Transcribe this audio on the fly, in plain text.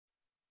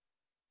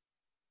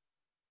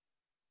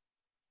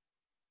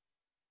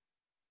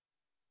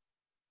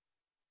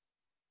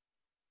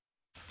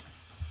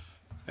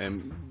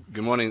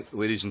Good morning,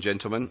 ladies and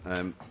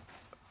gentlemen.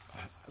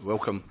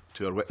 Welcome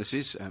to our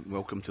witnesses.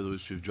 Welcome to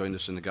those who've joined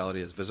us in the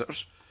gallery as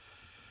visitors.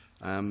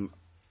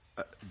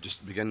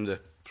 Just begin the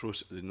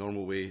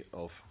normal way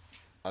of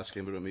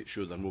asking everyone to make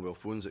sure their mobile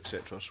phones,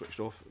 etc., are switched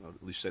off, or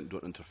at least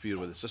don't interfere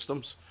with the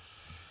systems.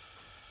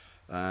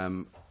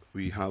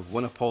 We have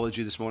one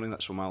apology this morning.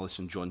 That's from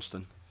Alison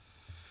Johnston.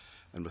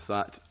 And with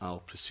that, I'll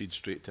proceed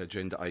straight to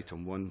agenda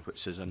item 1,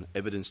 which is an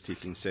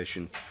evidence-taking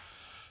session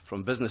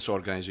from business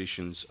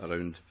organisations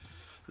around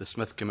the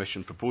Smith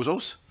Commission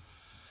proposals.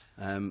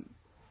 And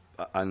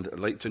I'd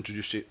like to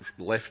introduce you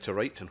left to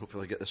right, and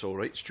hopefully I get this all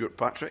right, Stuart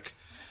Patrick,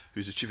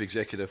 who's the Chief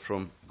Executive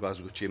from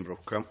Glasgow Chamber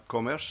of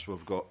Commerce.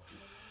 We've got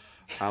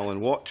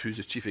Alan Watt, who's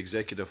the Chief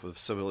Executive of the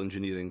Civil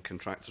Engineering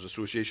Contractors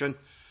Association.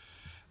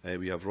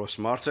 We have Ross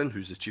Martin,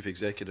 who's the Chief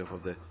Executive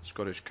of the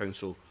Scottish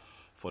Council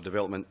for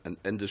Development and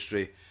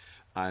Industry.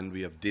 And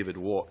we have David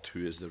Watt,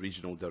 who is the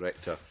Regional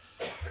Director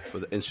for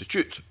the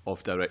Institute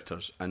of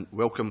Directors. And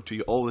welcome to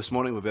you all this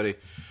morning. We're very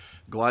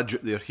glad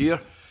they're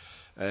here.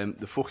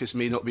 The focus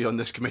may not be on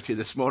this committee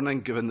this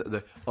morning, given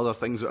the other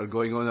things that are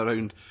going on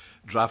around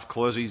draft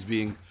clauses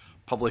being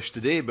published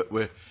today, but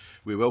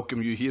we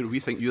welcome you here.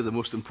 We think you're the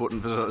most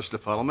important visitors to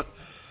Parliament.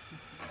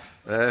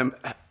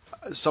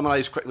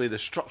 Summarise quickly the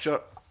structure.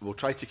 We'll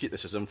try to keep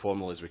this as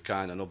informal as we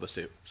can, and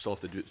obviously still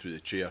have to do it through the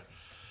chair.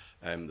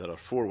 There are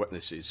 4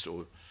 witnesses,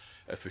 so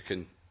if we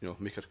can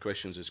make our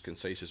questions as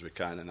concise as we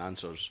can, and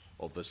answers,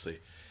 obviously,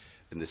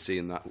 in the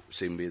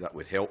same way, that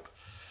would help.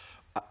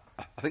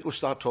 I think we'll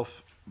start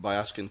off by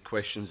asking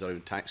questions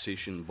around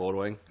taxation and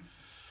borrowing,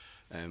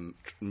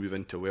 move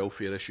into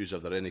welfare issues,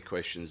 if there are any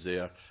questions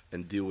there,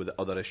 and deal with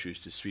the other issues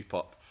to sweep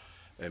up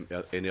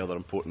any other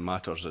important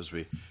matters as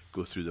we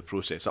go through the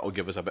process. That will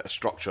give us a bit of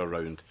structure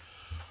around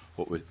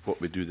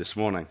what we do this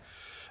morning.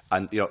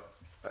 And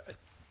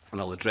and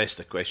I'll address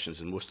the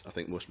questions, and I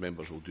think most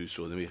members will do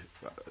so.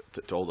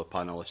 To all the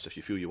panellists, if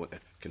you feel you want to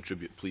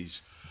contribute,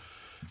 please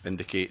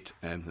indicate.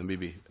 There may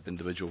be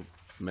individual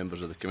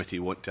members of the committee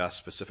who want to ask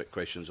specific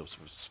questions of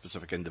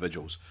specific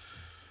individuals.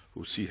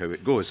 We'll see how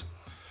it goes.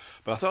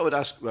 But I thought I would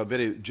ask a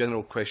very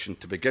general question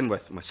to begin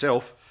with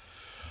myself.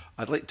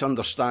 I'd like to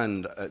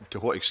understand to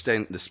what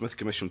extent the Smith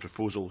Commission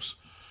proposals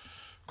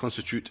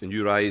constitute, in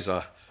your eyes,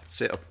 a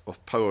set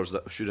of powers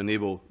that should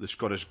enable the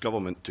Scottish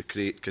Government to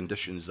create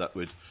conditions that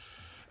would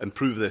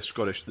improve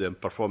the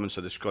performance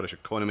of the Scottish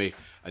economy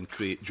and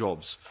create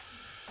jobs,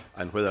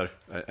 and whether,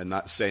 in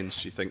that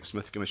sense, you think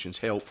Smith Commission's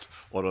helped,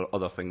 or are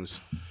other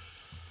things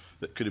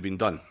that could have been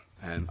done.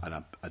 And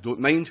I don't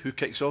mind who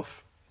kicks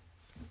off.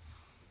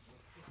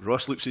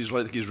 Ross looks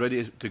like he's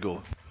ready to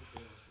go.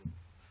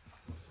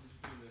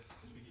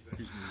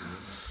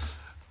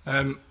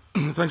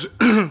 Thanks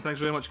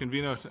very much,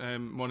 Convener.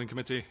 Morning,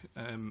 committee.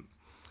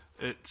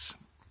 It's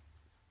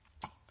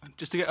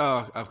just to get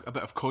a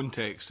bit of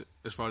context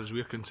as far as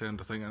we're concerned,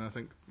 I think, and I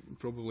think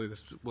probably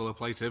this will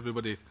apply to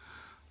everybody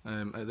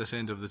at this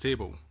end of the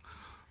table.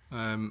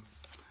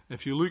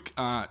 If you look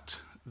at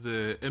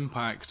the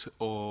impact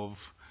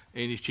of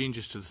any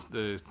changes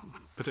to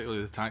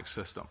particularly the tax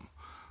system,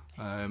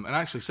 and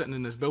actually sitting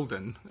in this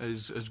building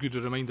is as good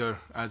a reminder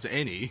as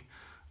any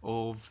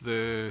of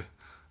the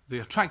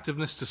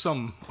attractiveness to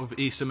some of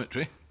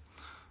asymmetry.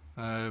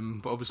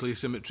 But obviously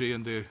asymmetry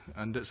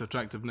and its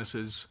attractiveness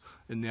is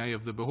in the eye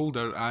of the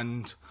beholder,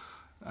 and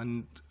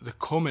the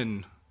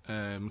common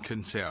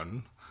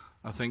concern,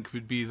 I think,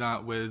 would be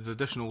that with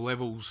additional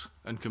levels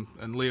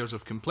and layers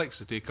of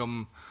complexity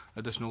come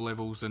additional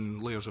levels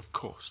and layers of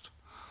cost.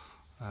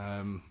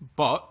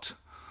 But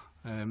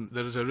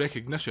there is a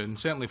recognition,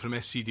 certainly from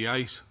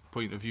SCDI's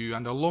point of view,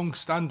 and a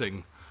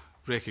long-standing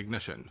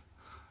recognition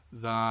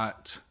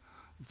that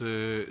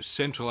the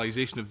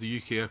centralisation of the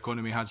UK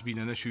economy has been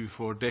an issue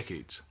for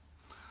decades,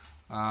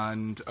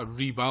 and a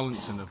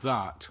rebalancing of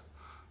that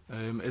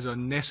is a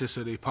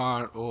necessary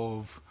part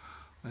of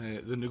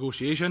the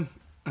negotiation,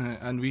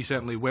 and we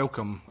certainly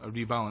welcome a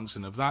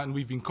rebalancing of that, and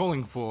we've been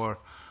calling for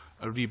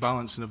a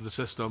rebalancing of the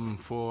system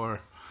for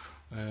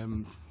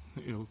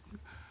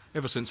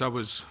ever since I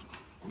was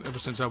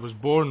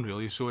born,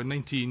 really. So in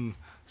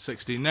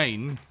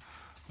 1969,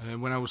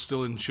 when I was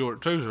still in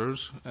short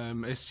trousers,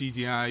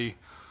 SCDI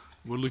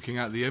were looking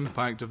at the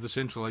impact of the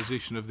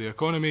centralisation of the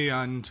economy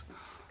and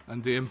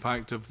the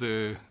impact of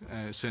the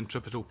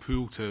centripetal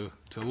pull to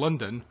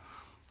London,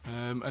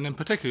 and in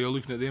particular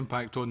looking at the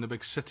impact on the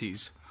big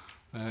cities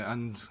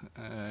and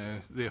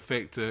the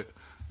effect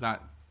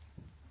that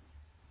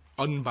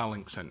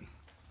unbalancing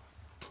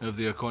of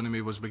the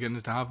economy was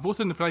beginning to have, both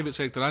in the private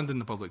sector and in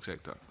the public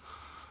sector,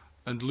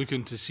 and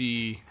looking to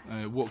see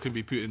what can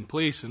be put in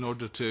place in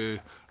order to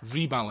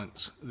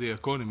rebalance the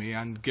economy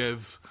and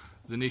give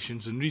the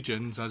nations and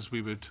regions, as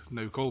we would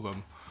now call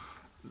them,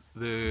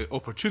 the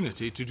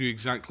opportunity to do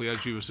exactly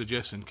as you were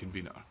suggesting,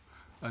 Convener.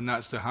 And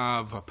that's to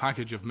have a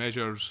package of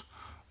measures,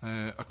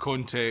 a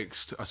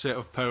context, a set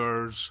of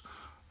powers,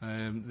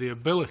 the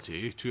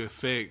ability to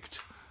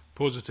effect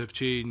positive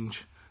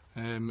change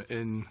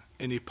in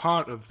any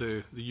part of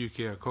the UK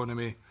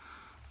economy,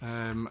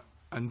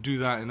 do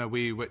that in a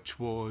way which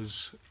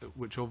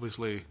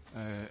obviously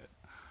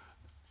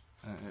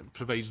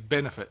provides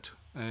benefit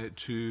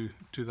to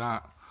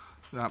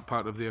that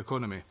part of the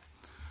economy.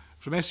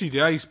 From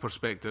SCDI's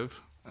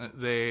perspective,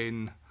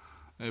 then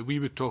we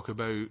would talk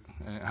about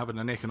having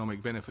an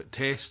economic benefit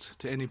test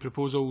to any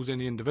proposals,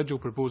 any individual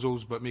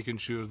proposals, but making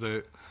sure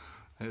that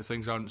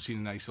things aren't seen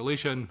in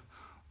isolation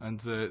and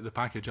the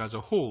package as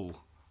a whole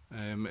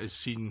is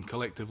seen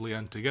collectively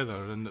and together,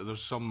 and that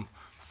there's some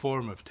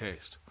form of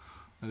test.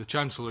 And the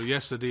Chancellor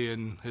yesterday,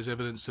 in his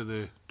evidence to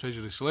the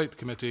Treasury Select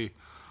Committee,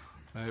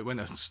 went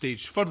a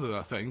stage further,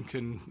 I think,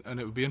 and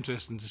it would be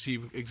interesting to see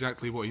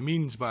exactly what he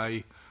means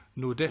by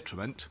no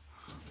detriment,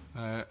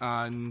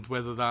 and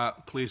whether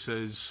that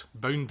places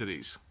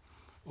boundaries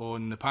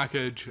on the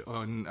package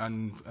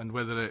and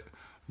whether it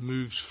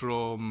moves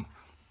from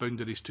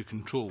boundaries to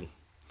control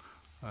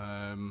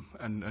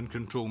and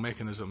control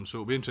mechanisms. So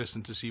it will be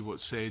interesting to see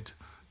what's said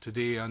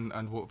today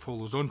and what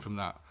follows on from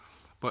that.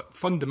 But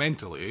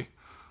fundamentally,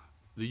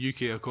 the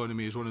UK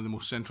economy is one of the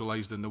most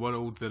centralised in the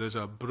world. There is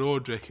a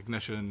broad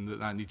recognition that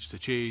that needs to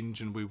change,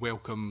 and we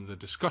welcome the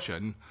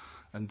discussion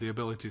and the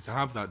ability to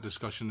have that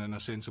discussion in a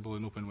sensible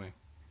and open way.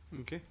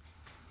 Okay.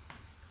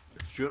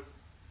 Stuart?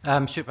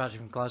 Stuart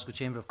Patrick from Glasgow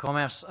Chamber of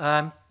Commerce.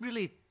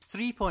 Really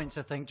 3 points,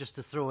 I think, just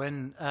to throw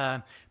in.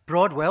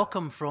 Broad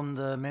welcome from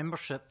the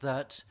membership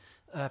that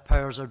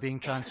powers are being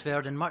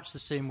transferred in much the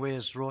same way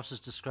as Ross has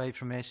described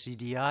from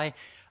SCDI,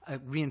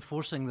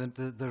 reinforcing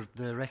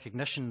the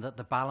recognition that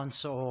the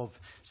balance of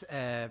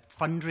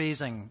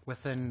fundraising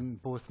within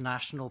both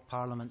national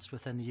parliaments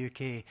within the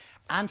UK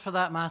and, for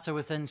that matter,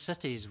 within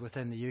cities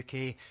within the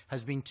UK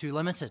has been too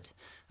limited.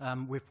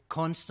 We're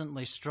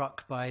constantly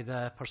struck by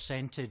the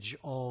percentage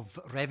of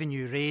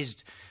revenue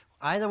raised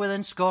either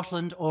within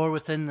Scotland or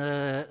within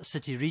the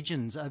city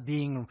regions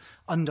being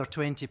under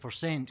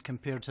 20%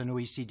 compared to an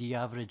OECD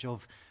average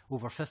of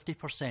over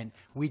 50%.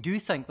 We do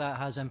think that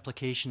has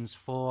implications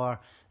for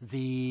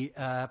the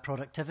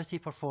productivity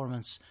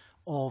performance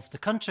of the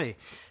country.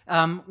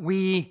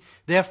 We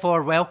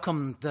therefore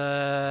welcome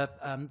the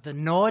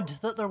nod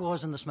that there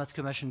was in the Smith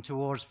Commission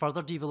towards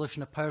further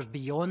devolution of powers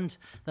beyond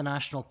the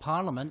national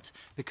parliament,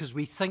 because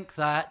we think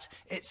that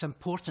it's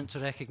important to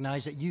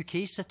recognise that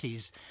UK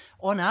cities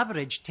on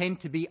average tend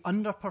to be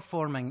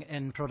underperforming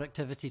in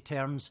productivity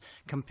terms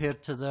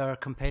compared to their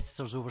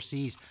competitors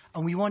overseas,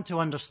 and we want to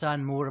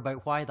understand more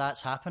about why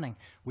that's happening.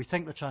 We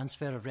think the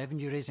transfer of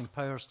revenue raising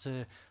powers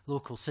to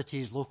local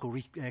cities, local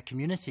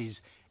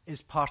communities is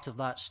part of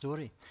that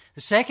story. The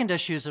second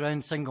issue is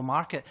around single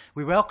market.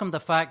 We welcome the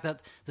fact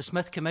that the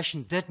Smith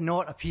Commission did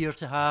not appear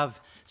to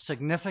have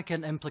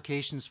significant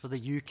implications for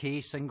the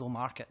UK single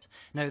market.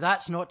 Now,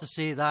 that's not to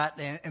say that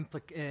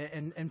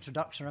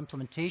introduction or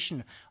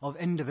implementation of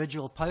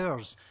individual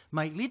powers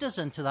might lead us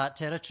into that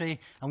territory,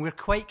 and we're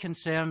quite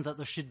concerned that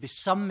there should be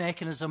some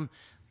mechanism,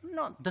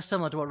 not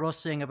dissimilar to what Ross was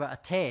saying about a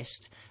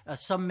test,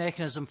 some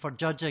mechanism for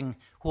judging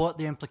what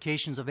the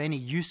implications of any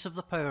use of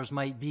the powers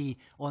might be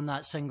on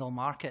that single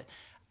market.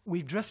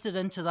 We've drifted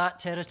into that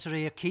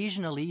territory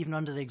occasionally, even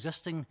under the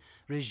existing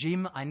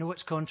regime. I know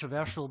it's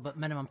controversial, but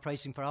minimum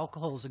pricing for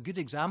alcohol is a good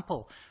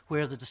example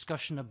where the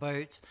discussion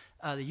about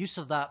the use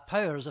of that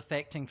power is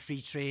affecting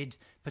free trade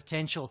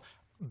potential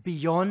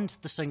beyond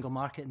the single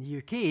market in the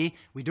UK.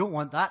 We don't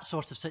want that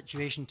sort of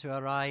situation to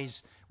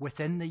arise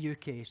within the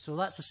UK. So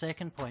that's the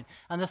second point.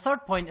 And the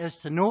third point is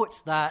to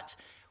note that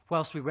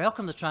whilst we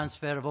welcome the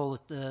transfer of all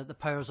the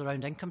powers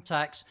around income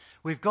tax,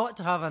 we've got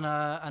to have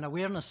an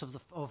awareness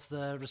of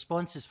the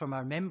responses from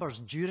our members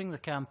during the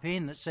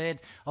campaign that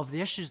said of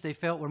the issues they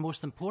felt were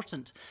most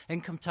important,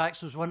 income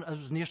tax was one that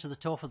was near to the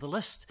top of the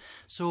list.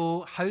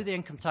 So how the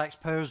income tax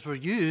powers were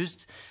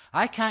used,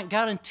 I can't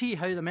guarantee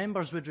how the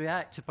members would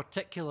react to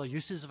particular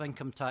uses of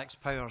income tax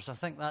powers. I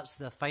think that's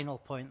the final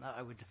point that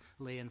I would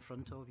lay in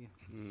front of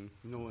you.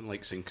 No one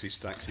likes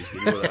increased taxes.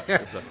 We know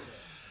that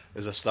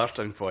as a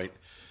starting point.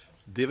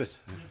 David?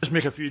 Just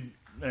make a few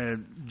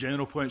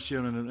general points,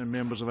 Chairman and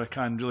members, if I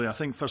can, really. I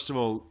think, first of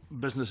all,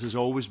 business has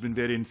always been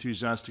very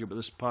enthusiastic about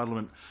this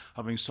Parliament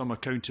having some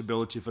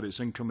accountability for its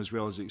income as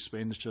well as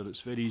expenditure.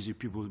 It's very easy,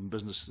 people in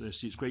business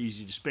see it's quite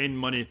easy to spend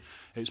money.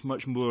 It's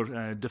much more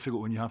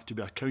difficult when you have to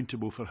be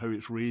accountable for how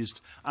it's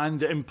raised and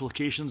the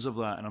implications of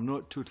that. And I'm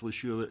not totally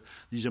sure that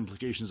these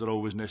implications are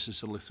always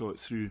necessarily thought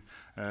through.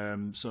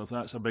 So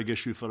that's a big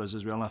issue for us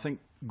as well. And I think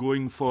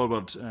going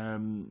forward,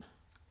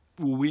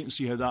 we'll wait and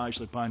see how that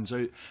actually pans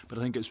out, but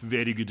I think it's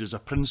very good as a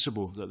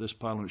principle that this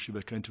Parliament should be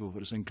accountable for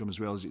its income as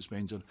well as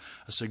expenditure,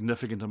 a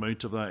significant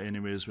amount of that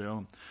anyway as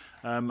well.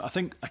 I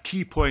think a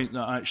key point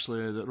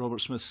that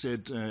Robert Smith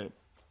said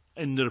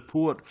in the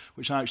report,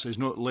 which actually is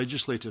not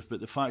legislative,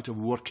 but the fact of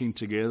working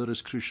together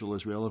is crucial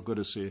as well, I've got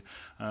to say.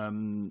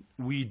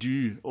 We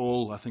do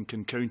all, I think,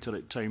 encounter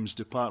at times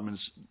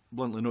departments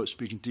bluntly not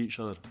speaking to each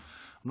other.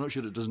 I'm not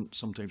sure it doesn't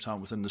sometimes happen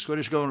within the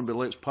Scottish Government, but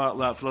let's park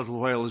that for a little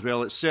while as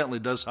well. It certainly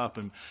does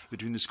happen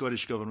between the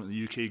Scottish Government and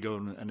the UK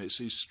Government, and it's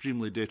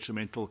extremely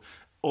detrimental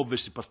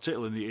obviously,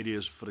 particularly in the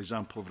areas, for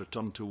example, of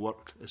return to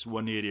work, is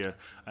one area,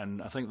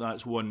 and I think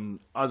that's one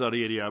other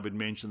area I would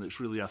mention that's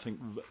really, I think,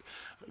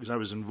 because I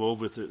was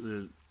involved with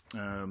the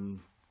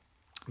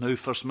now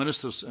First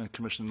Minister's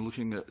Commission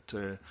looking at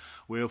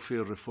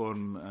welfare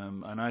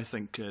reform, and I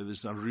think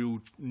there's a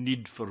real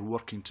need for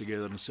working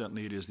together in certain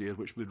areas there,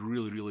 which would be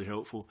really, really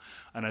helpful.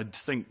 And I'd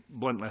think,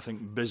 bluntly, I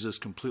think Biz is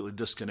completely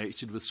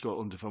disconnected with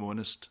Scotland, if I'm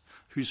honest.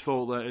 Whose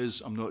fault that is,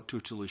 I'm not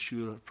totally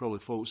sure. Probably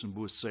faults on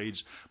both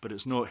sides, but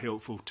it's not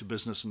helpful to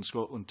business in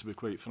Scotland, to be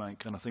quite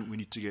frank. And I think we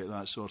need to get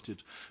that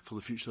sorted for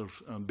the future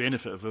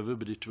benefit of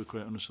everybody, to be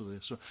quite honest with you.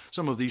 So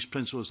some of these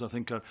principles, I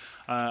think, are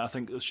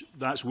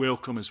that's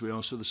welcome as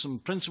well. So there's some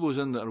principles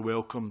in that are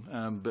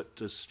welcome, but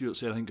as Stuart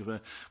said, I think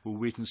we'll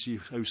wait and see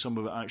how some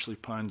of it actually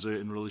pans out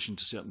in relation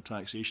to certain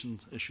taxation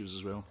issues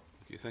as well.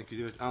 Thank you,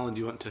 David. Alan, do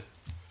you want to?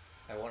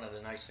 One of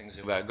the nice things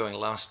about going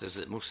last is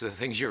that most of the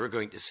things you were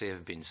going to say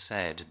have been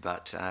said,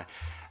 but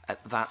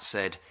that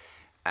said,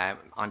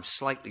 I'm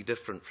slightly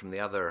different from the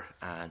other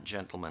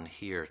gentleman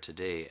here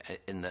today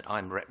in that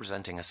I'm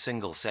representing a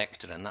single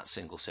sector, and that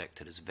single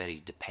sector is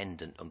very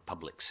dependent on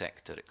public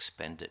sector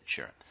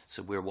expenditure.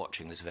 So we're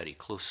watching this very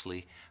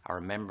closely. Our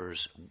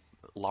members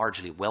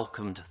largely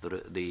welcomed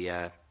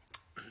the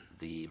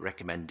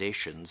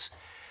recommendations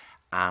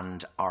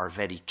and are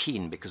very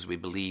keen, because we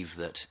believe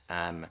that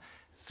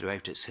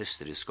throughout its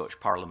history, the Scottish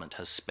Parliament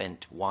has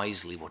spent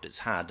wisely what it's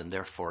had, and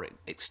therefore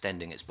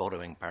extending its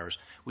borrowing powers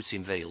would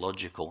seem very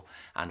logical.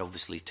 And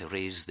obviously, to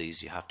raise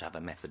these, you have to have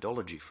a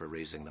methodology for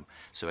raising them.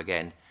 So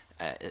again,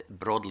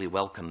 broadly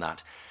welcome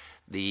that.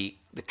 The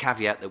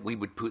caveat that we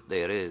would put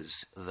there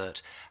is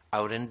that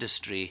our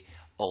industry,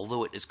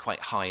 although it is quite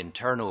high in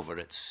turnover,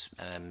 it's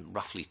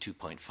roughly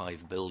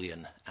 2.5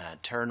 billion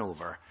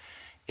turnover,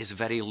 is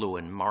very low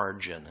in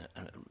margin.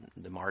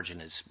 The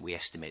margin is, we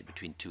estimate,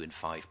 between 2 and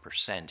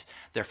 5%,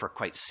 therefore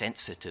quite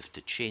sensitive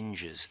to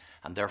changes,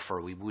 and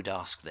therefore we would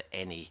ask that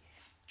any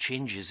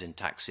changes in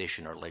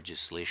taxation or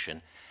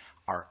legislation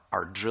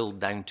are drilled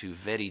down to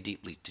very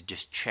deeply to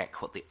just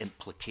check what the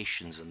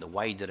implications and the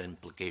wider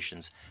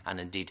implications,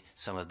 and indeed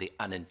some of the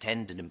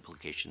unintended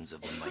implications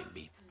of them might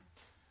be.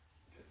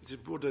 To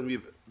bore down a wee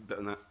bit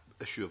on that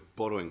issue of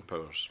borrowing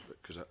powers,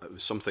 because it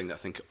was something that I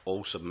think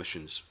all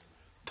submissions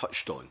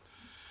touched on.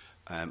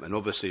 And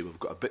obviously we've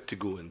got a bit to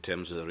go in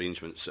terms of the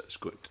arrangements that's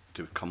got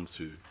to come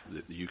through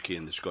the UK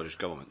and the Scottish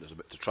Government. There's a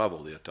bit to travel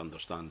there to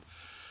understand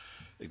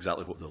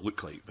exactly what they'll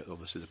look like, but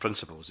obviously the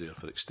principle is there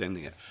for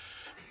extending it.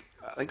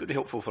 I think it would be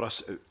helpful for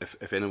us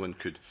if anyone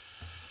could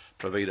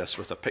provide us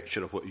with a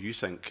picture of what you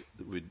think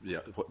would,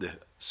 what the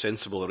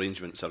sensible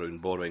arrangements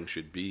around borrowing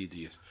should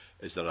be.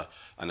 Is there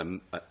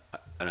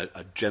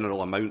a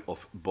general amount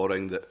of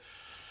borrowing that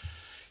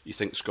you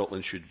think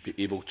Scotland should be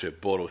able to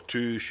borrow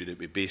to? Should it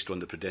be based on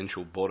the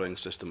prudential borrowing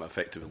system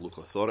effectively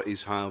local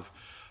authorities have?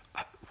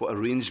 What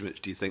arrangements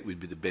do you think would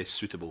be the best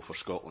suitable for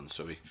Scotland?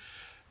 So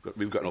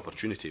we've got an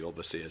opportunity,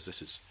 obviously, as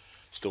this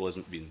still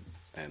hasn't been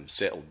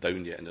settled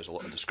down yet, and there's a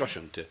lot of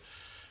discussion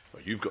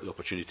well, you've got the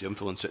opportunity to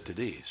influence it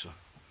today. So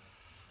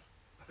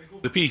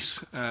the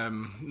piece,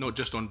 not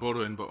just on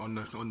borrowing, but on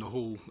the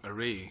whole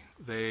array,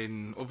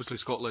 then obviously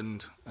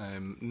Scotland,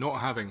 not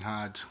having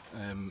had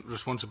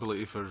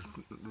responsibility for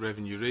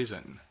revenue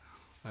raising,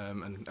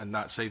 and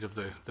that side of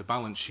the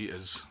balance sheet,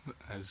 as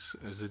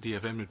the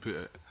DFM would put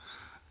it,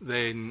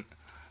 then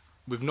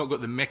we've not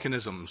got the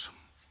mechanisms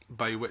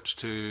by which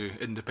to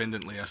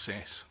independently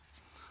assess.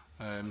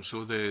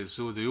 So the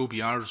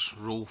OBR's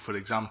role, for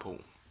example,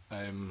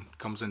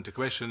 comes into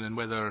question, and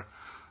whether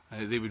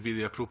they would be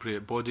the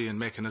appropriate body and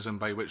mechanism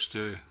by which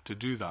to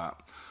do that,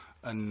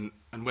 and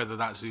whether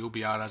that's the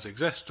OBR as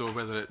exists or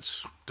whether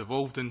it's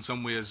devolved in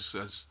some way, as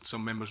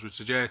some members would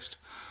suggest,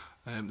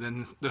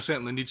 then there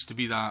certainly needs to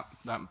be that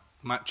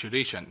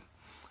maturation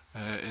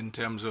in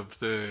terms of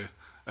the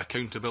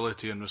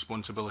accountability and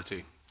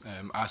responsibility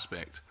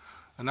aspect.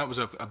 And that was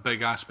a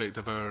big aspect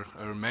of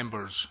our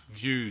members'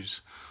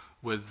 views.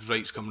 With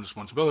rights come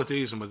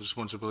responsibilities, and with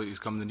responsibilities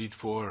come the need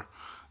for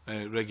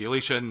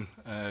regulation,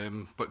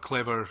 but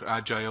clever,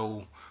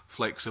 agile,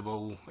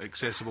 flexible,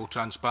 accessible,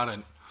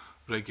 transparent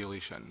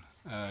regulation.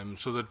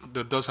 So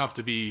there does have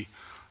to be,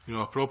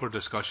 a proper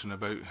discussion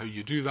about how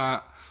you do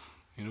that.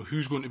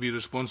 Who's going to be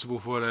responsible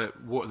for it?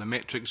 What are the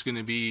metrics going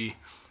to be?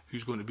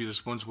 Who's going to be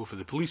responsible for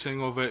the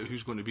policing of it?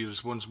 Who's going to be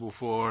responsible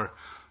for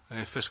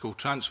fiscal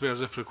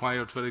transfers, if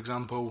required, for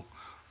example?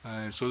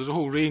 So there's a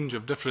whole range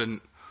of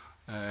different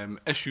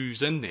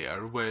issues in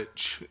there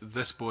which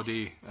this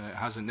body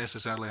hasn't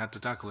necessarily had to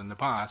tackle in the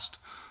past,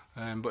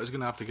 but is going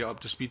to have to get up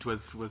to speed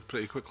with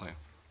pretty quickly.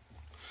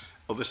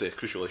 Obviously a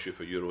crucial issue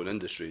for your own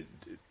industry,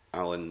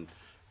 Alan,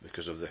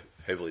 because of the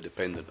heavily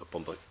dependent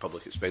on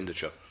public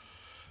expenditure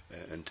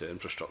into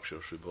infrastructure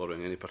through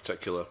borrowing. Any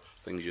particular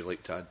things you'd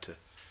like to add to?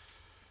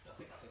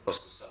 I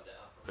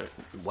think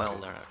well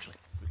there, actually.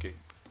 Okay.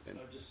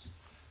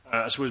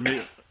 I suppose,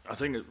 mate, I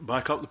think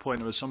back up the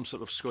point of some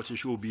sort of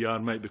Scottish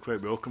OBR might be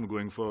quite welcome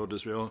going forward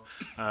as well.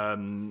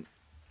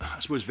 I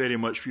suppose very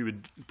much we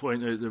would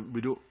point out that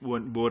we don't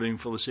want borrowing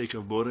for the sake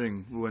of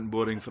borrowing. We want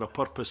borrowing for a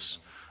purpose.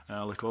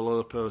 like all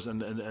other powers,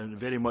 and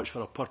very much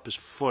for a purpose,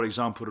 for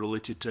example,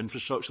 related to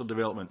infrastructure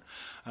development,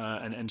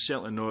 and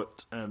certainly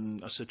not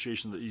a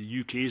situation that the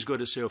UK has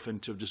got itself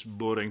into of just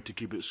borrowing to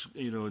keep its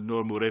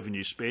normal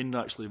revenue spend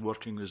actually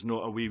working is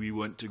not a way we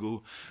want to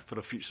go for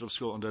a future of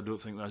Scotland. I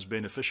don't think that's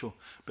beneficial.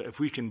 But if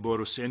we can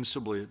borrow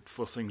sensibly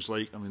for things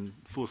like,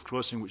 Forth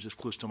Crossing, which is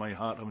close to my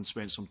heart, having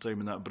spent some time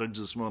on that bridge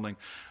this morning,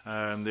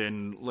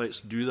 then let's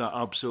do that,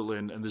 absolutely.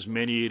 And there's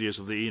many areas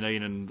of the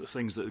A9 and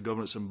things that the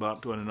government's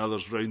embarked on and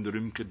others round the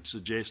room could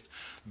suggest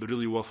be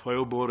really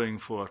worthwhile borrowing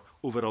for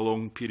over a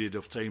long period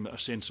of time at a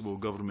sensible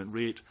government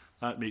rate.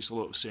 That makes a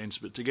lot of sense.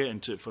 But to get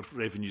into it for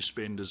revenue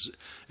spend is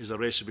a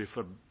recipe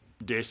for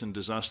death and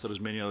disaster, as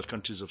many other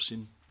countries have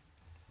seen.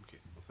 Okay,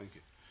 well, thank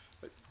you.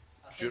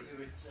 I think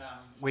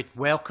we'd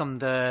welcome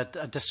the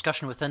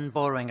discussion within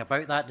borrowing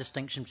about that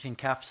distinction between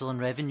capital and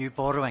revenue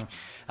borrowing.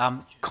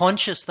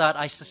 Conscious that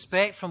I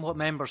suspect from what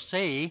members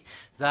say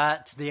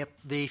that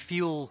they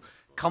feel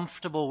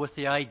comfortable with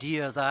the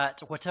idea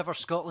that whatever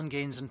Scotland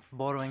gains in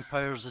borrowing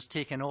powers is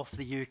taken off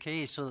the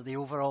UK, so that the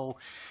overall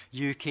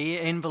UK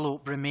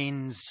envelope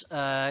remains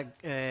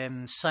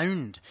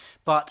sound.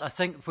 But I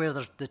think where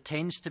there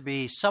tends to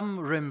be some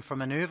room for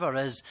manoeuvre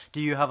is, do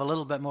you have a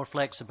little bit more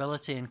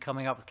flexibility in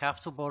coming up with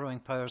capital borrowing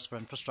powers for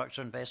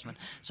infrastructure investment?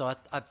 So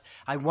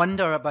I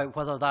wonder about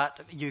whether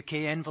that UK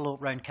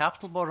envelope around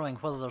capital borrowing,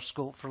 whether there's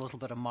scope for a little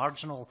bit of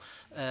marginal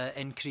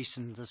increase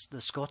in the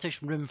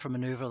Scottish room for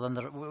manoeuvre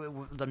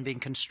than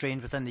being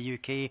constrained within the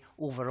UK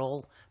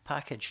overall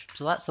package.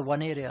 So that's the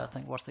one area I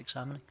think worth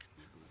examining.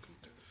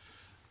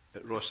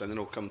 Ross, and then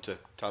I'll come to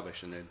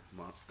Tavish and then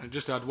Mark. And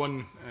just to add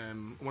one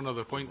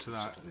other point to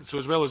that. So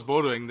as well as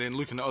borrowing, then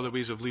looking at other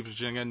ways of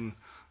leveraging in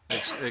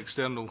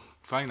external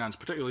finance,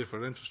 particularly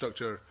for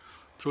infrastructure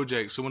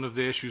projects. So one of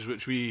the issues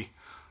which we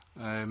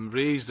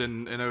raised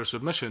in our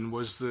submission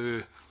was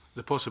the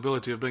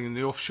possibility of bringing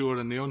the offshore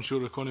and the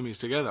onshore economies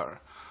together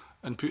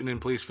and putting in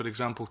place, for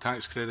example,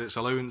 tax credits,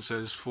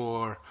 allowances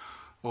for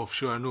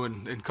offshore. I know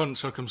in current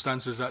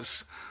circumstances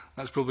that's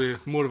probably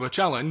more of a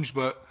challenge,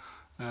 but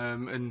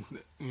in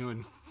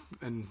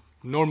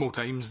normal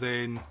times,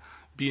 then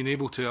being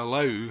able to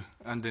allow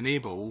and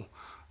enable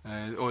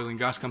oil and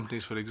gas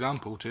companies, for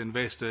example, to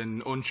invest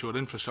in onshore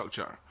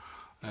infrastructure.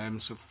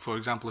 So, for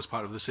example, as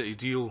part of the City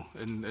deal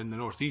in the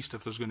North East,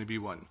 if there's going to be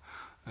one,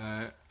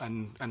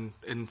 and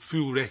in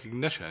full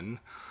recognition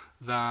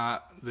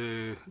that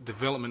the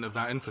development of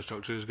that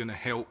infrastructure is going to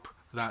help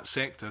that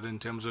sector in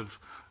terms of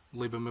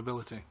labour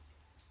mobility.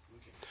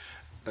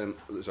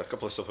 There's a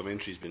couple of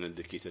supplementaries being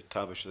indicated.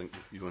 Tavish, I think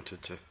you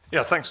wanted to...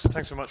 Yeah, thanks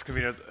very much,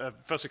 Convener.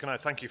 Firstly, can I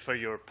thank you for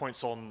your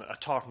points on a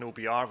TART and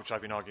OBR, which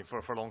I've been arguing for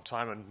a long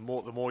time, and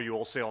the more you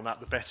all say on that,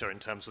 the better in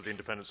terms of the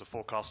independence of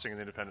forecasting and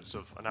the independence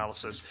of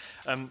analysis.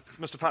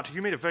 Mr. Patrick,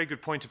 you made a very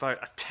good point about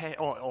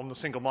on the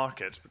single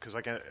market, because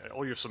again,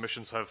 all your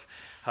submissions have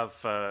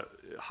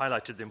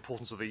highlighted the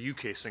importance of the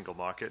UK single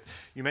market.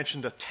 You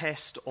mentioned a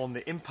test on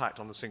the impact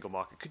on the single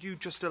market. Could you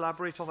just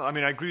elaborate on that? I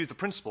mean, I agree with the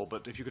principle,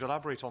 but if you could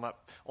elaborate on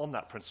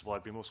that principle,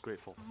 I'd be most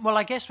grateful. Well,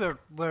 I guess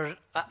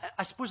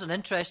I suppose an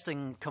interesting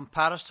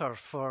comparator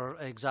for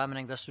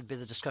examining this would be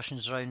the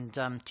discussions around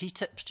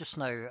TTIP just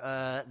now,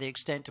 the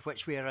extent to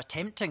which we are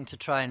attempting to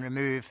try and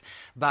remove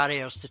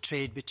barriers to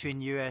trade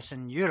between US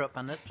and Europe,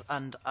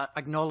 and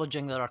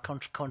acknowledging there are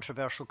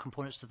controversial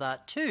components to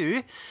that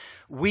too.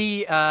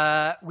 We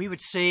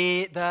would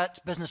say that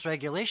business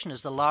regulation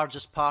is the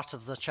largest part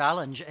of the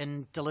challenge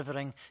in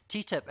delivering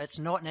TTIP. It's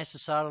not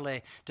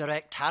necessarily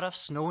direct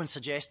tariffs. No one's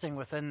suggesting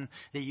within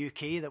the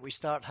UK that we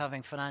start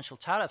having financial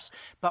tariffs,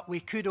 but we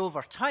could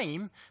over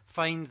time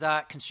find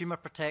that consumer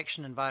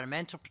protection,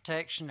 environmental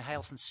protection,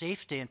 health and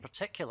safety in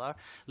particular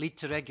lead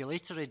to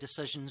regulatory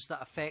decisions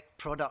that affect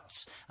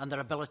products and their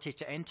ability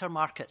to enter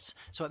markets.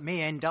 So it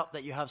may end up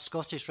that you have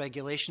Scottish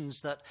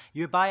regulations that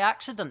you by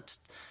accident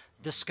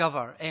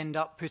discover end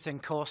up putting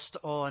cost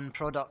on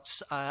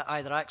products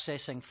either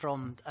accessing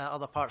from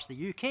other parts of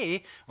the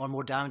UK or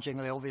more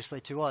damagingly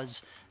obviously to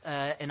us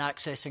in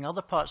accessing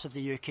other parts of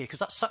the UK, because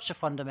that's such a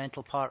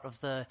fundamental part of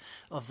the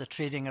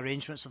trading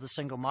arrangements of the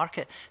single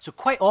market. So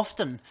quite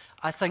often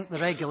I think the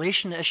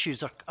regulation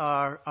issues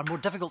are more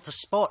difficult to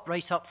spot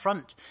right up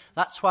front.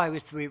 That's why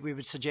we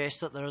would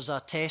suggest that there is a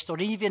test or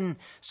even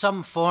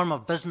some form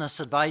of business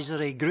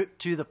advisory group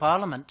to the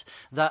Parliament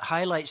that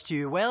highlights to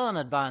you well in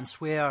advance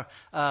where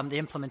the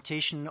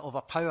implementation of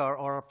a power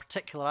or a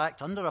particular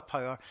act under a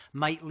power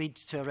might lead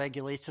to a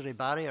regulatory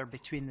barrier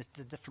between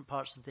the different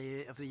parts of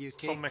the UK.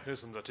 Some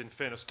mechanism that, in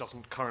fairness,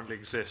 doesn't currently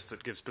exist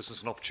that gives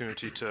business an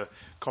opportunity to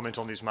comment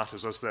on these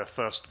matters as they're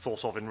first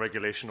thought of in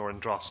regulation or in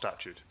draft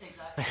statute.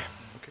 Exactly.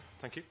 Okay,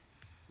 thank you.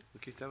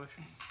 Okay, Tavish?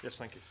 Yes,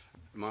 thank you.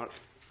 Mark?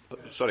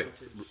 Sorry,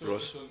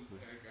 Ross.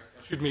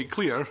 I should make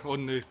clear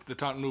on the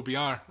TART and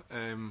OBR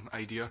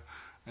idea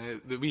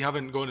that we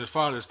haven't gone as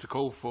far as to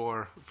call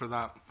for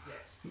that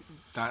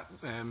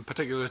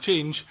particular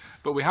change,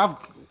 but we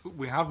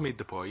have made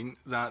the point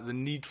that the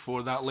need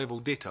for that level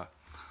data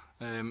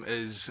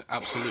is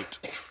absolute,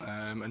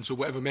 and so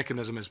whatever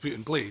mechanism is put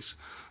in place,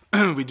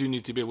 we do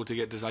need to be able to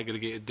get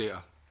disaggregated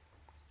data.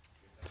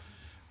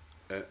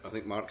 I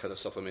think Mark had a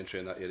supplementary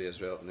in that area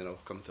as well, and then I'll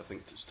come to, I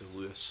think it's to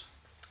Lewis.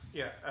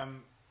 Yeah,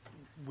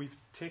 we've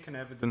taken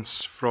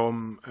evidence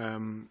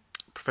from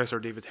Professor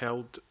David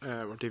Held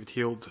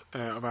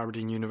of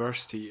Aberdeen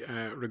University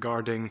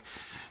regarding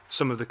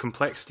some of the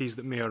complexities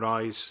that may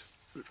arise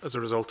as a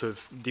result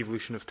of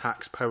devolution of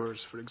tax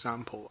powers, for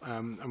example.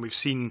 And we've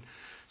seen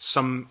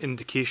some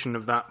indication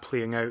of that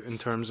playing out in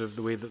terms of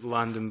the way that the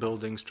land and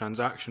buildings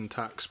transaction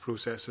tax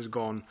process has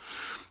gone.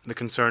 The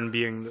concern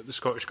being that the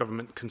Scottish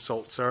Government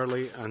consults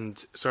early,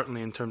 and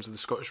certainly in terms of the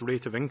Scottish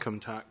rate of income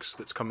tax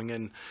that's coming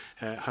in,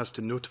 has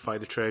to notify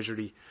the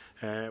Treasury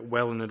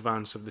well in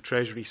advance of the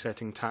Treasury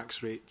setting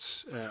tax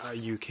rates at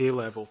a UK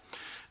level.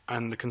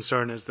 And the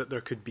concern is that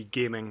there could be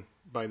gaming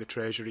by the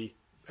Treasury,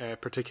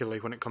 particularly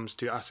when it comes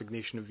to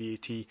assignation of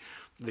VAT.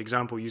 The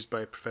example used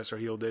by Professor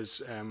Heald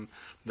is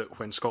that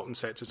when Scotland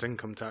sets its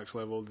income tax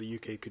level, the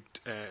UK could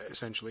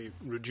essentially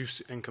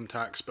reduce income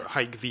tax but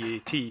hike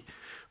VAT,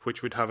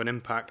 which would have an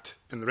impact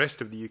in the rest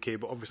of the UK,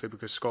 but obviously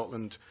because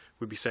Scotland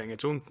would be setting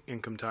its own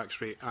income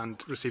tax rate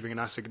and receiving an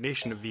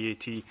assignation of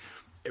VAT,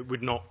 it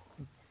would not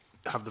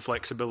have the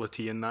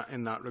flexibility in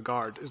that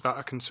regard. Is that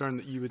a concern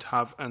that you would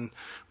have? And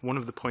one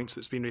of the points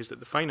that's been raised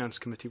at the Finance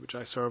Committee, which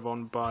I serve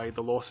on, by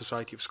the Law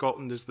Society of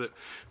Scotland, is that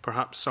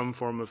perhaps some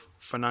form of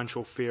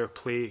financial fair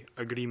play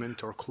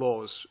agreement or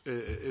clause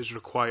is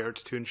required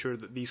to ensure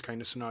that these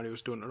kind of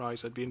scenarios don't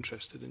arise. I'd be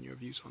interested in your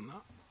views on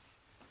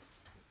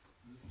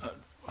that.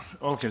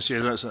 All I can say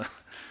is I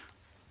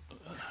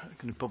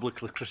can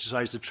publicly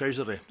criticise the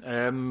Treasury.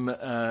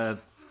 No,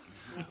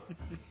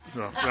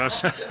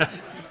 that's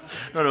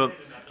no.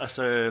 That's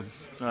the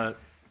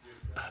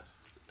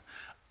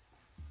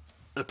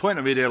point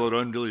I made earlier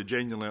on, really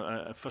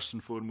genuinely, first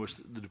and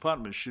foremost, the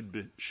department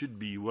should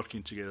be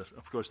working together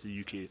across the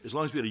UK. As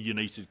long as we're a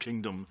united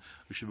kingdom,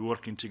 we should be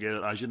working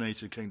together as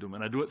United Kingdom.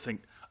 And I don't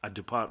think a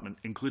department,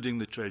 including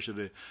the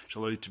Treasury, is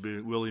allowed to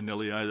be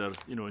willy-nilly either,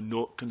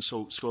 not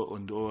consult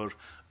Scotland or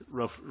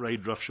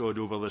ride roughshod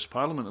over this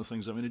Parliament and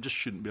things. I mean, it just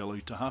shouldn't be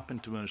allowed to happen,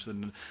 to be honest.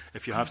 And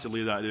if you have to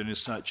lay that down in a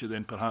statute,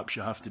 then perhaps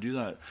you have to do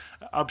that.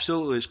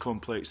 Absolutely, it's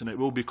complex, and it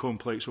will be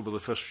complex over the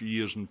first few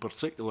years in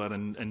particular.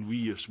 And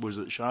we, I suppose,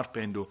 at Sharp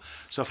End will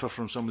suffer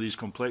from some of these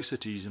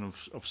complexities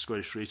of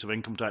Scottish rate of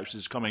income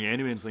taxes coming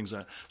anyway and things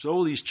like that. So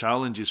all these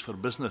challenges for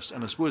business,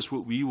 and I suppose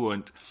what we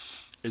want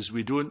is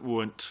we don't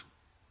want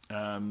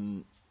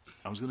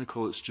I was going to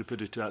call it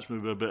stupidity, that's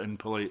maybe a bit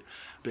impolite,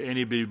 but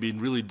anybody being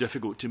really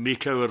difficult to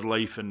make our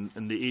life in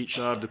the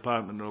HR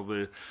department or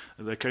the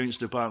accounts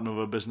department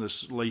of a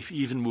business life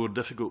even more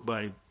difficult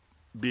by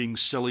being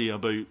silly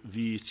about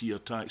VAT or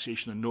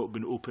taxation and not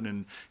being open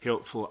and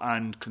helpful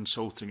and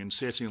consulting and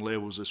setting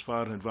levels as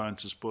far in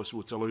advance as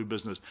possible to allow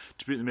business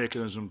to put the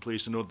mechanism in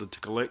place in order to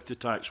collect the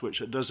tax, which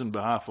it does on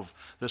behalf of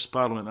this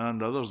Parliament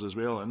and others as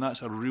well. And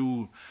that's a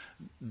real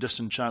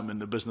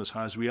disenchantment the business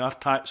has. We are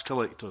tax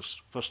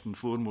collectors, first and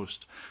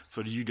foremost,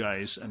 for you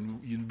guys,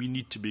 and we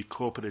need to be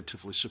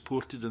cooperatively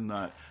supported in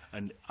that.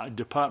 And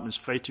departments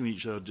fighting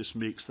each other just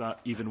makes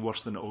that even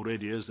worse than it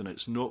already is, and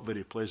it's not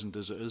very pleasant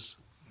as it is.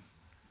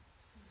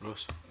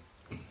 Ross.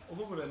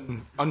 Although we're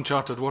in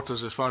uncharted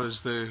waters as far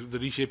as the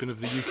reshaping of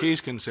the UK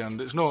is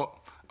concerned, it's not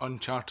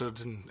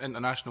uncharted in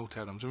international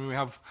terms. I mean, we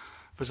have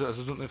visitors,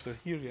 I don't know if they're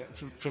here yet,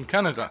 from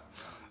Canada.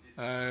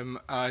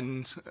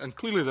 And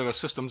clearly there are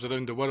systems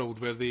around the world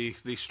where they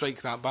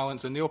strike that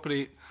balance, and they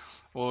operate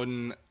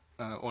on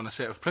a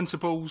set of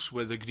principles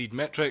with agreed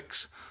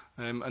metrics,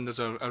 and there's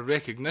a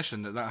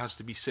recognition that has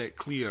to be set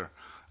clear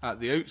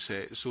at the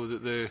outset, so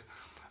that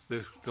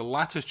the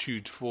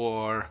latitude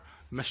for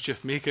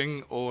mischief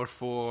making or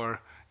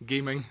for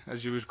gaming,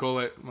 as you would call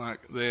it,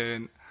 Mark,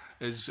 then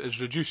is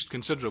reduced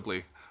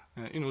considerably.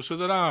 So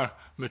there are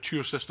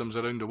mature systems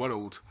around the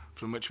world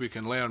from which we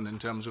can learn in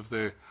terms of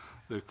the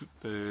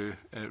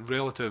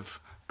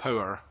relative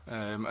power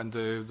and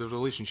the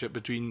relationship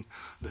between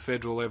the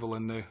federal level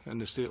and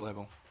the state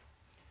level.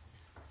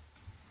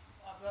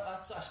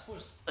 I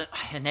suppose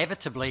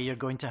inevitably you're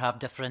going to have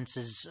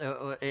differences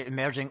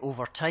emerging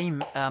over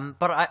time,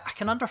 but I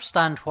can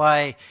understand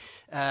why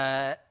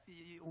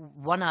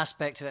one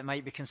aspect of it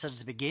might be considered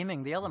to be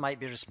gaming, the other might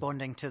be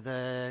responding to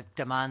the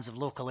demands of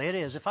local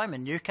areas. If I'm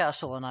in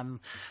Newcastle and I'm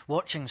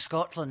watching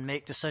Scotland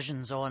make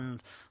decisions on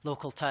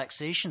local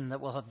taxation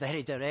that will have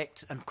very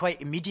direct and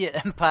quite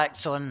immediate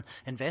impacts on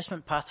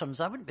investment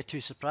patterns, I wouldn't be too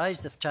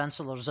surprised if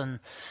chancellors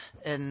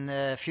in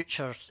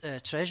future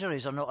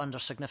treasuries are not under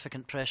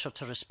significant pressure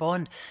to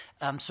respond.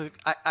 So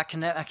I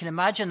can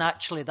imagine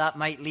actually that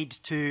might lead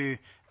to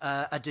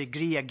a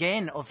degree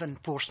again of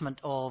enforcement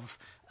of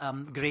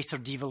greater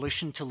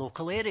devolution to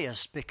local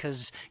areas,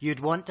 because you'd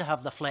want to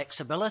have the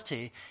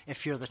flexibility,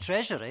 if you're the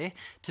Treasury,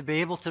 to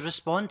be able to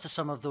respond to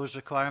some of those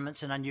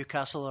requirements in a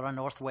Newcastle or a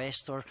North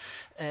West, or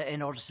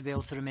in order to be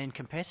able to remain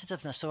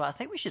competitiveness. So I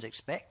think we should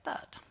expect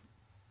that.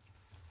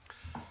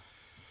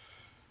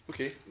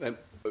 Okay. At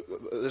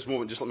this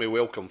moment, just let me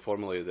welcome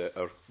formally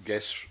our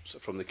guests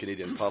from the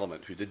Canadian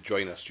Parliament who did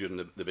join us during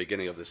the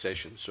beginning of the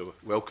session. So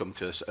welcome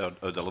to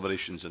our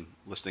deliberations and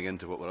listening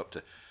into what we're up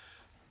to.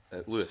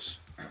 Lewis.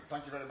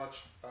 Thank you very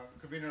much.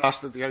 Convener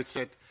asked at the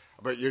outset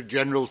about your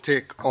general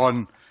take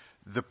on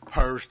the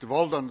powers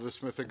devolved under the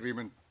Smith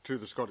Agreement to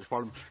the Scottish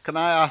Parliament. Can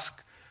I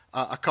ask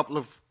a couple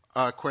of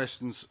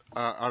questions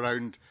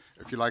around,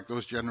 if you like,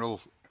 those general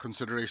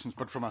considerations,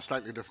 but from a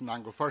slightly different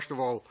angle? First of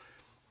all,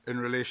 in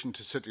relation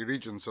to city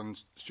regions,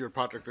 and Stuart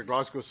Patrick, the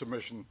Glasgow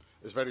submission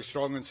is very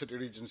strong in city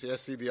regions. The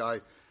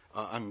SCDI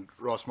and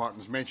Ross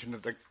Martin's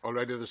mentioned it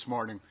already this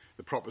morning.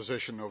 The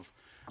proposition of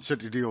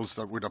city deals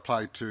that would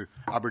apply to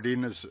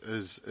Aberdeen is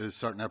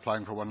certainly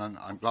applying for one,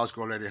 and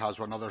Glasgow already has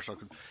one other.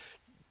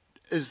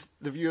 Is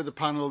the view of the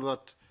panel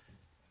that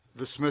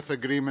the Smith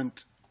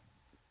Agreement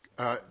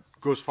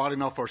goes far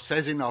enough or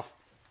says enough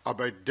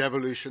about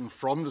devolution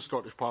from the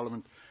Scottish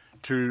Parliament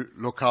to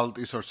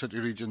localities or city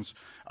regions,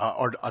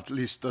 or at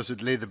least does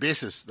it lay the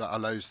basis that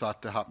allows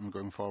that to happen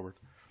going forward?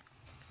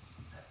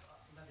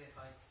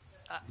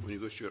 When you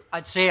go, Stuart.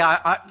 I'd say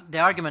the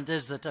argument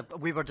is that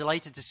we were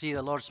delighted to see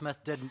that Lord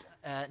Smith didn't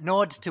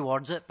nod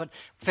towards it, but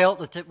felt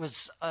that it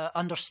was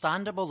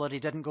understandable that he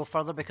didn't go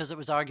further because it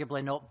was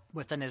arguably not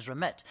within his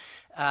remit.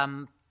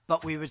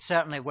 But we would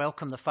certainly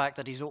welcome the fact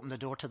that he's opened the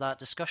door to that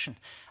discussion.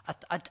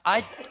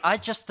 I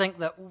just think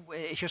that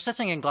if you're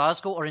sitting in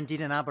Glasgow or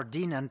indeed in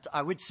Aberdeen, and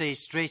I would say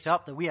straight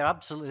up that we are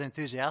absolutely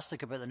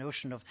enthusiastic about the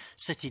notion of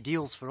city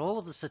deals for all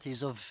of the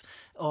cities of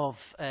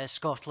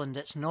Scotland.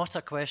 It's not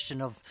a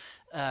question of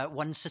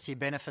one city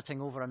benefiting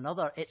over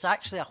another. It's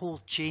actually a whole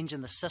change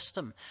in the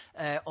system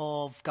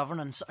of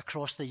governance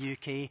across the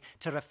UK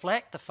to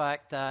reflect the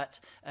fact that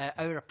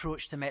our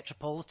approach to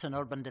metropolitan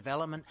urban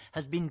development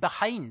has been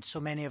behind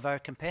so many of our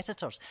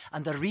competitors.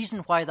 And the reason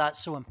why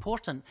that's so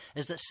important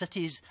is that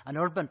cities and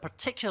urban,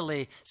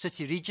 particularly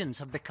city regions,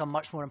 have become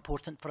much more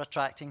important for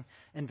attracting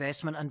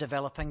investment and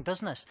developing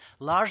business,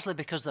 largely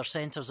because they're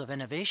centres of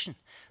innovation.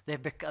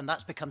 And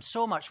that's become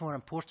so much more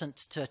important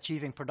to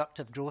achieving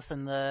productive growth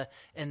in the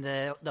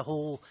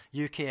whole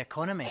UK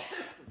economy.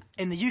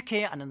 In the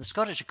UK and in the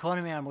Scottish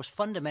economy, our most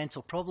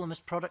fundamental problem is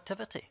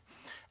productivity.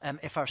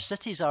 If our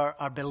cities are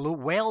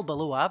well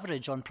below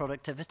average on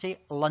productivity,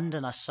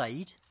 London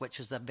aside, which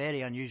is a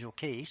very unusual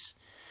case,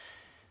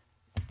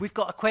 we've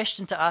got a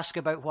question to ask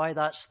about why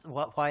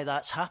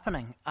that's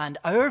happening. And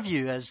our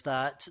view is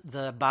that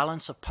the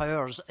balance of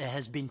powers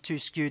has been too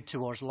skewed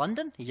towards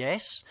London,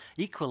 yes.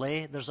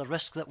 Equally, there's a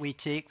risk that we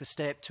take the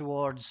step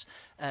towards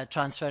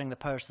transferring the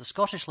powers to the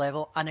Scottish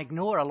level and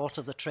ignore a lot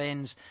of the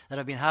trends that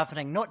have been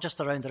happening, not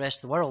just around the rest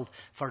of the world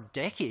for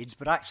decades,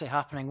 but actually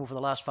happening over the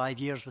last 5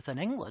 years within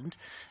England,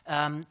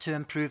 to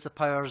improve the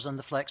powers and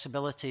the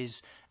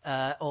flexibilities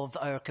of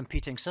our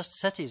competing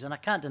cities. And I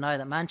can't deny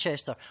that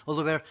Manchester,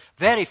 although we're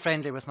very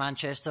friendly with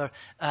Manchester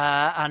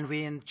and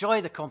we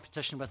enjoy the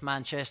competition with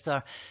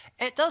Manchester,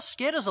 it does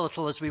scare us a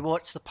little as we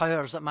watch the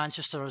powers that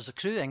Manchester is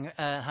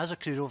has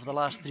accrued over the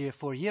last 3 or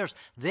 4 years.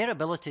 Their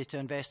ability to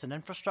invest in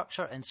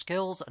infrastructure, in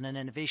skills and in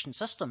innovation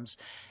systems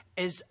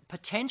is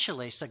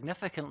potentially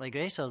significantly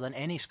greater than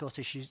any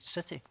Scottish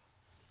city.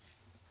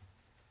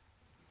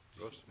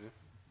 Ross, yeah.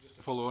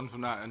 To follow on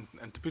from that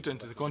and to put it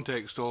into the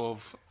context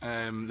of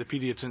the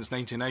period since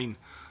 '99,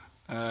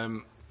 I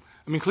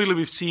mean, clearly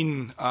we've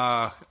seen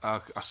a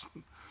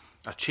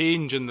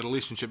change in the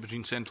relationship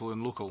between central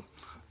and local.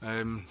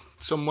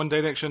 Some one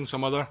direction,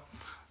 some other.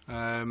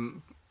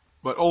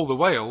 But all the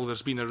while,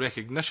 there's been a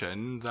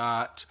recognition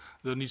that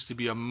there needs to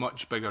be a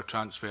much bigger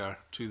transfer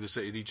to the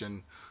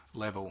city-region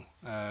level,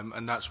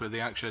 and that's where the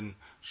action,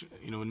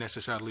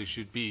 necessarily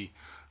should be.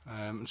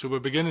 So we're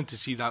beginning to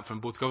see that from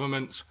both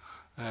governments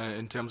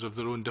in terms of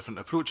their own different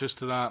approaches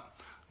to that,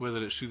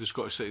 whether it's through the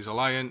Scottish Cities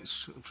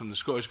Alliance from the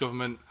Scottish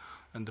Government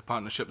and the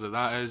partnership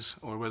that is,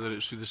 or whether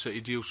it's through the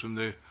city deals from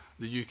the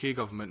UK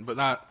Government. But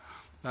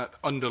that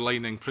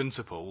underlining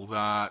principle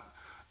that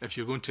if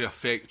you're going to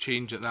affect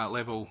change at that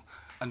level,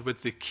 and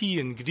with the key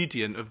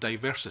ingredient of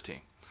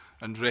diversity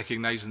and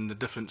recognising the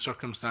different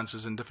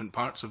circumstances in different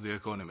parts of the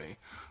economy,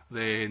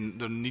 then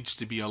there needs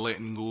to be a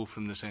letting go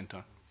from the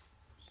centre.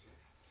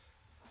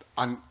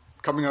 And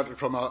coming at it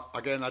from,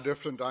 again, a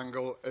different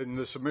angle, in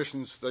the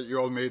submissions that you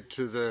all made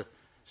to the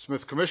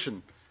Smith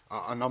Commission,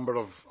 a number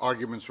of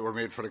arguments were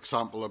made, for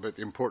example, about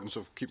the importance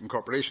of keeping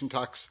corporation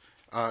tax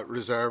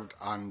reserved,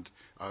 and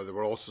there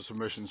were also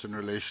submissions in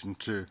relation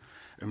to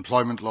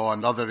employment law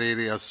and other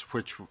areas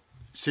which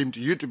seem to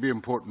you to be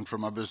important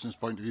from a business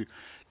point of view.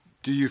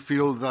 Do you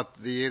feel that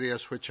the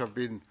areas which have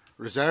been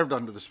reserved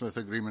under the Smith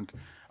Agreement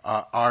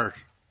are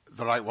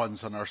the right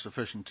ones and are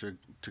sufficient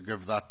to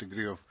give that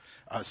degree of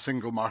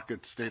single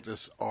market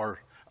status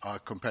or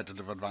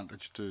competitive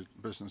advantage to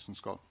business in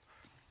Scotland?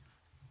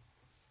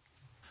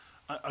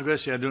 I've got to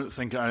say, I don't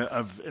think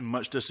I've in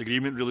much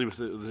disagreement really with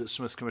the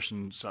Smith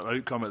Commission's sort of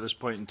outcome at this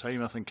point in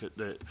time. I think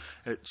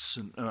it's,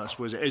 I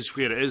suppose it is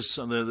where it is.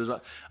 And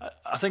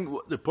I think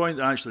the point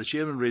that actually the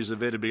Chairman raised at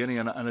the very beginning,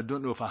 and I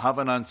don't know if I have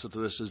an answer to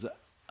this, is that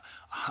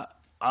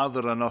are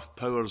there enough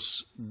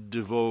powers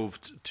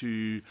devolved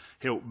to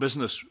help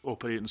business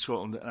operate in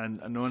Scotland?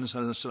 And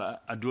honestly,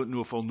 I don't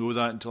know if I'll know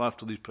that until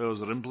after these powers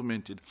are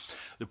implemented.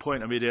 The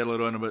point I made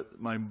earlier on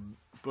about my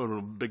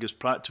our biggest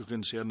practical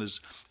concern is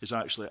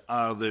actually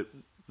are the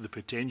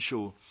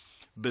potential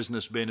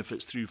business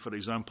benefits through, for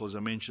example, as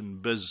I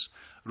mentioned, BIS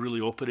really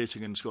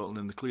operating in Scotland,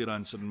 and the clear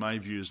answer in my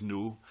view is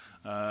no.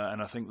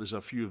 And I think there's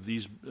a few of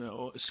these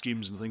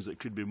schemes and things that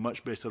could be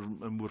much better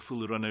and more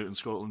fully run out in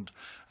Scotland,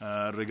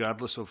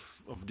 regardless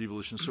of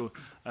devolution. So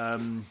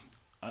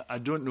I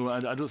don't know.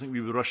 I don't think we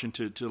were rushing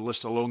to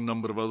list a long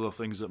number of other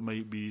things that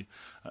might be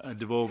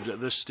devolved at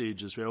this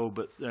stage as well.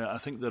 But I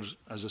think there's,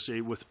 as I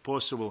say, with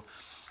possible,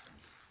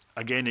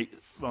 again,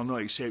 well,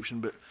 not exception,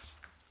 but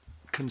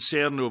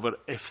concern over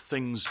if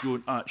things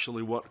don't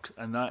actually work,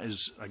 and that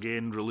is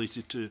again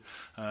related to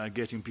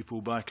getting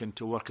people back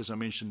into work, as I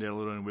mentioned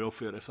earlier, on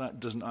welfare. If that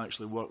doesn't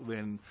actually work,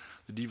 then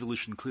the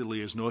devolution clearly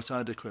is not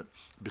adequate,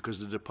 because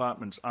the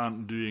departments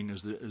aren't doing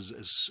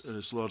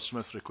as Lord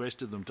Smith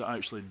requested them to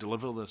actually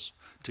deliver this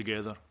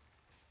together.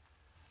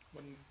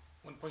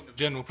 One point of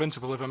general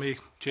principle, if I may,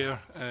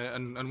 Chair,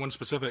 and one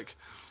specific.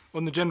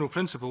 On the general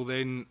principle,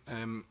 then,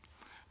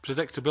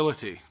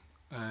 predictability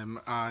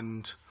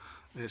and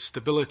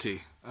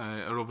stability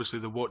are obviously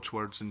the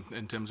watchwords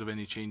in terms of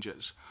any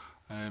changes.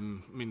 I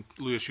mean,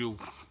 Lewis, you'll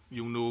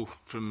know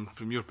from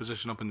your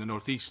position up in the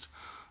North East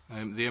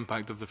the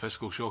impact of the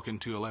fiscal shock in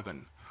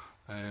 2011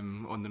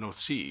 on the North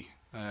Sea,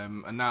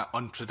 and that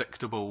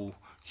unpredictable,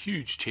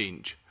 huge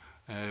change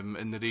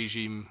in the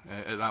regime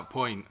at that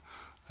point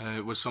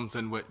was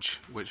something which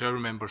our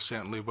members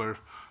certainly were,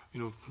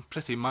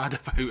 pretty mad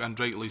about, and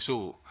rightly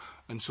so.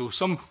 And so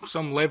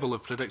some level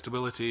of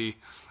predictability,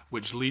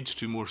 which leads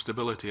to more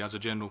stability as a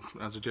general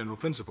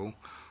principle.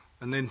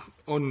 And then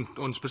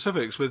on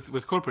specifics,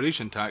 with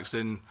corporation tax,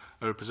 then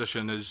our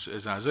position is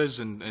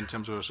in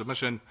terms of our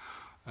submission.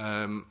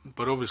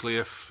 But obviously,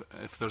 if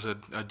there's a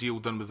deal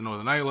done with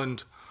Northern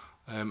Ireland,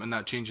 and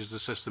that changes the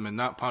system in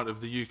that part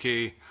of the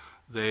UK,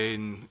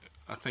 then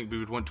I think we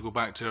would want to go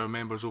back to our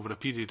members over a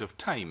period of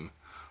time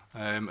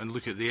and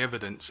look at the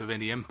evidence of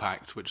any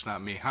impact which that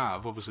may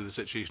have. Obviously, the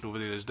situation over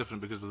there is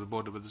different because of the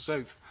border with the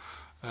South.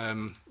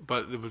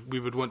 But we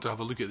would want to have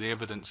a look at the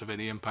evidence of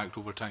any impact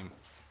over time.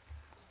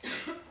 I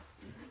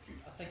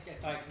think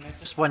if I can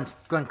just one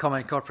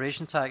comment on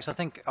corporation tax. I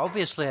think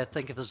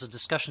if there's a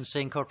discussion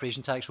saying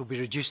corporation tax will be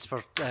reduced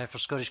for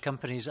Scottish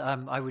companies,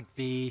 I would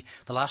be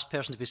the last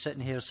person to be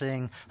sitting here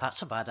saying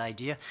that's a bad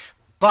idea.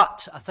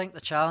 But I think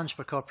the challenge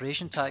for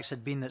corporation tax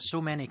had been that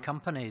so many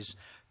companies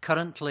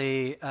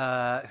currently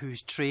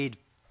whose trade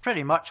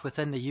pretty much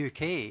within the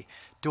UK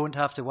don't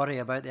have to worry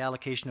about the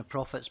allocation of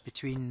profits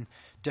between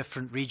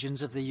different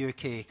regions of the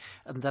UK.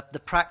 And the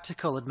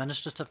practical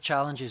administrative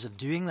challenges of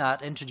doing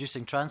that,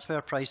 introducing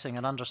transfer pricing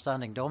and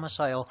understanding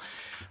domicile,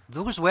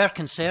 those were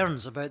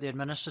concerns about the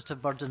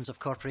administrative burdens of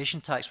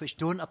corporation tax, which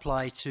don't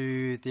apply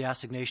to the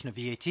assignation of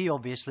VAT,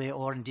 obviously,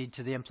 or indeed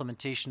to the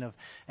implementation of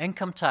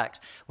income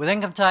tax. With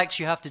income tax,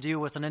 you have to deal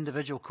with an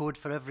individual code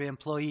for every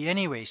employee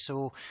anyway,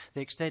 so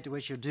the extent to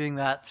which you're doing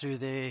that through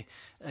the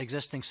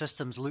existing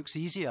systems looks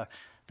easier.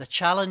 The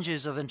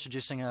challenges of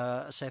introducing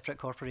a separate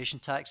corporation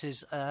tax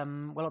is,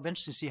 well, it'll be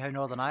interesting to see how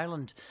Northern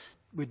Ireland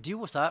would deal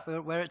with that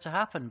were it to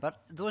happen. But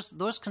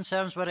those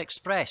concerns were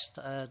expressed.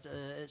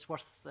 It's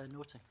worth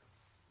noting.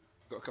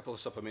 Got a couple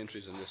of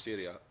supplementaries in this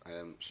area,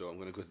 so I'm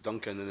going to go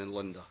Duncan and then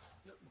Linda.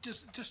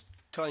 Just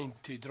trying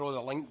to draw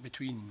the link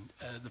between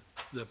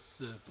the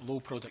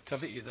low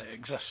productivity that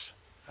exists,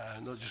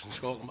 not just in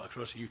Scotland but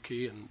across the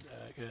UK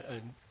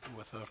and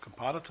with our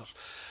comparators,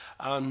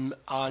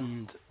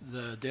 and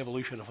the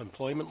devolution of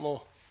employment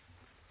law.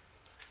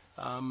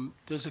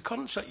 Does the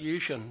current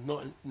situation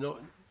not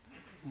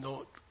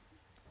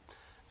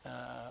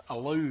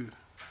allow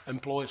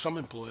some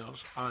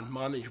employers and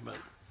management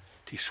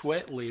to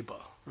sweat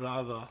labour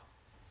rather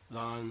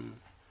than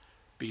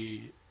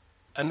be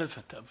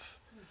innovative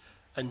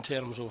in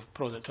terms of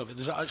productivity?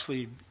 Does it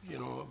actually,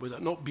 would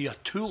it not be a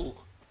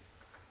tool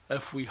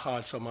if we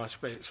had some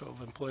aspects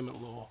of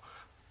employment law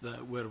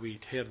where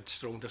we'd heard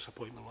strong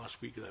disappointment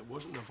last week that it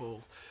wasn't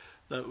involved,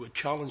 that would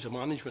challenge the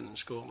management in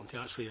Scotland to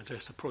actually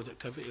address the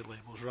productivity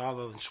levels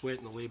rather than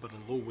sweating the labour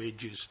and low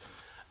wages,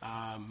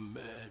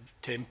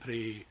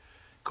 temporary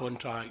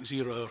contracts,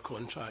 0-hour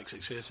contracts,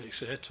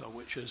 etc.,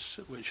 which is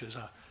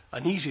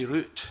an easy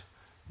route,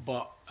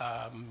 but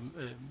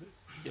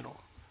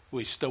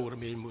we still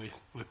remain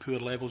with poor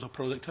levels of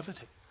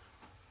productivity.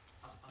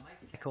 I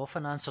might kick off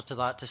an answer to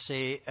that to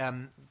say,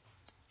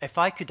 if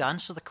I could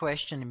answer the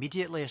question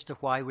immediately as to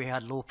why we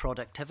had low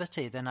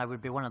productivity, then I would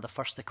be one of the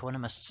first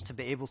economists to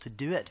be able to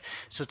do it.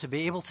 So to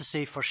be able to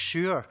say for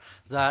sure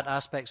that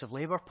aspects of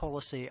labour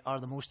policy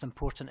are the most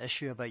important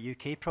issue about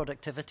UK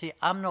productivity,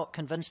 I'm not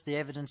convinced the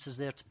evidence is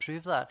there to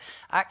prove that.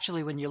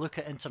 Actually, when you look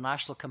at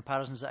international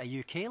comparisons at a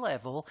UK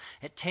level,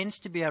 it tends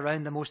to be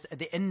around the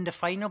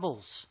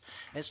indefinables.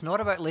 It's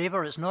not about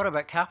labour, it's not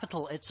about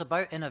capital, it's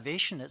about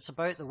innovation, it's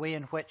about the way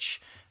in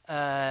which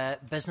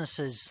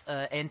businesses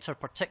enter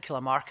particular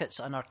markets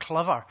and are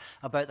clever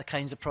about the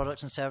kinds of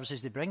products and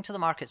services they bring to the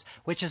markets,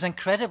 which is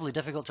incredibly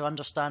difficult to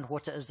understand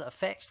what it is that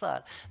affects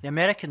that. The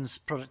Americans'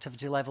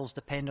 productivity levels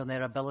depend on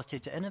their ability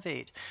to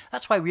innovate.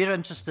 That's why we're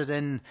interested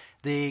in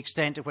the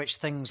extent to which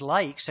things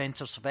like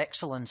centres of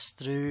excellence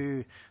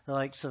through the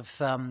likes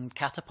of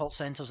catapult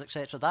centres,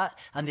 etc., that,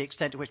 and the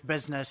extent to which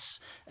business,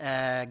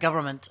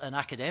 government and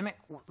academic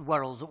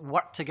worlds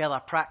work together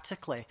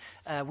practically.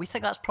 We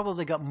think that's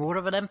probably got more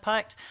of an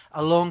impact,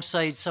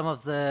 alongside some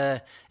of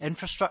the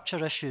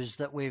infrastructure issues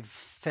that we've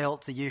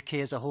felt the UK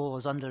as a whole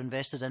is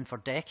underinvested in for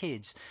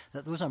decades,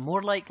 that those are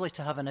more likely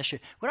to have an issue.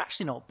 We're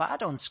actually not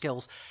bad on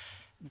skills.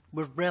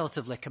 We're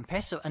relatively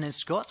competitive, and in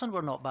Scotland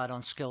we're not bad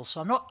on skills.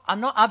 So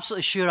I'm not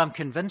absolutely sure I'm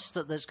convinced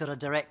that it's got a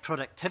direct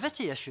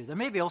productivity issue. There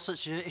may be all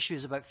sorts of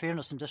issues about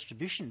fairness and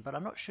distribution, but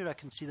I'm not sure I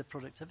can see the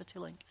productivity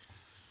link.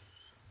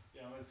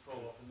 Yeah, I might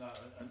follow up on that.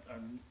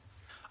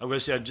 I will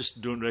say I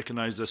just don't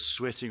recognise this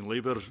sweating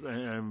labour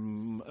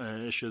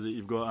issue that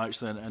you've got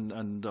actually,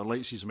 and I'd like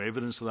to see some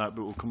evidence of that,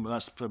 but we'll come.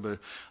 That's probably,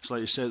 it's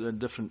like you said, a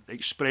different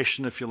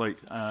expression, if you like.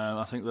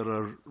 I think there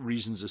are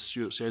reasons, as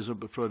Stuart says,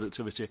 about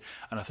productivity,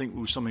 and I think it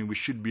was something we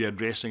should be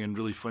addressing and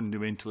really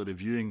fundamentally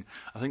reviewing.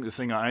 I think the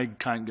thing I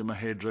can't get my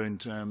head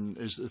around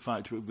is the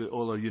fact we've got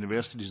all our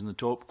universities in the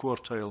top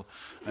quartile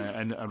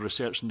and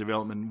research and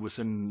development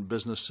within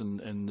business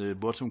in the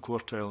bottom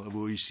quartile of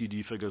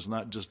OECD figures, and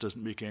that just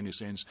doesn't make any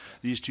sense.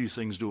 These two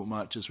things don't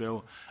match as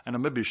well. And I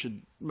maybe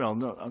should, well,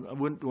 no, I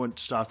wouldn't want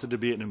to start a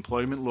debate in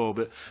employment law,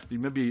 but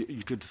maybe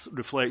you could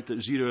reflect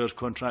that 0 hours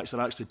contracts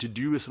are actually to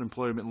do with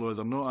employment law.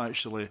 They're not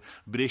actually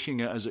breaking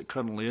it as it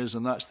currently is,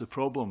 and that's the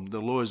problem. The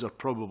laws are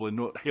probably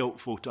not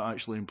helpful to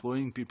actually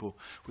employing people,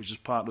 which is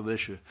part of the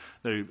issue.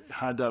 Now,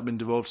 had that been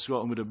devolved to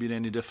Scotland, would it have been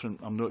any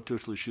different? I'm not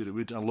totally sure it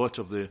would. A lot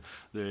of the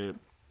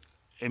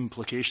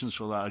implications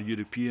for that are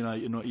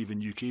European, not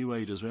even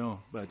UK-wide as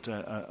well. But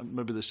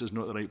maybe this is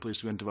not the right place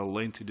to go into a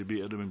lengthy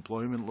debate of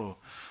employment law.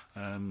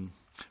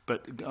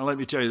 But let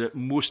me tell you that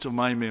most of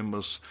my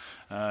members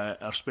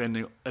are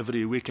spending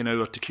every waking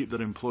hour to keep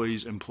their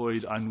employees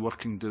employed and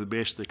working to the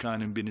best they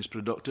can and being as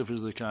productive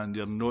as they can.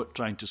 They're not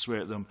trying to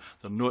sweat them.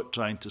 They're not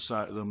trying to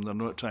sack them. They're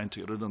not trying to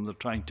get rid of them. They're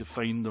trying to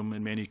find them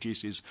in many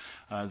cases.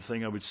 The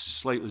thing I would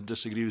slightly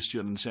disagree with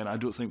Stuart in saying, I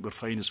don't think we're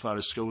fine as far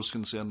as skills are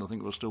concerned. I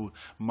think we're still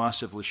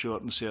massively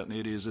short in certain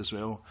areas as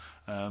well.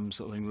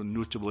 Sort of thing,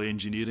 notably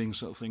engineering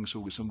sort of thing, so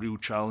we've got some real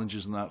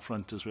challenges on that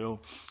front as well.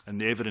 And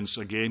the evidence,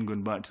 again,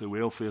 going back to the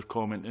welfare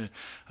comment,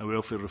 a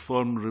welfare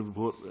reform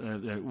report,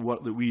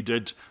 work that we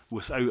did,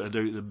 without a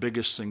doubt, the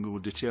biggest single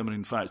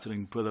determining factor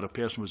in whether a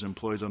person was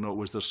employed or not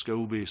was their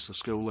skill base, their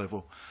skill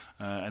level.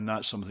 And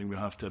that's something we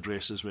have to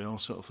address as well,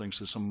 sort of thing.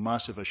 So there's some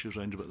massive issues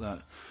around about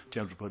that in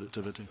terms of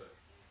productivity.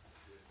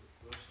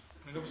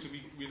 And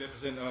obviously we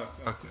represent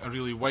a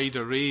really wide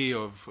array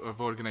of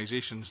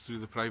organisations through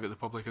the private, the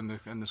public and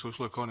the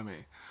social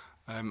economy.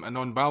 And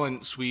on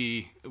balance,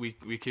 we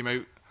came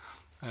out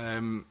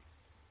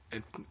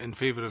in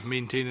favour of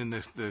maintaining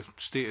the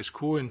status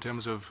quo in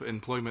terms of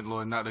employment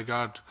law in that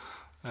regard.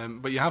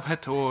 But you have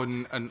hit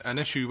on an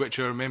issue which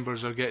our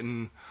members are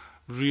getting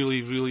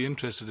really, really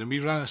interested in. We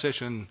ran a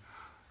session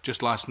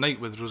just last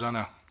night with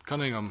Rosanna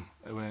Cunningham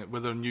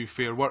with her new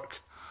Fair Work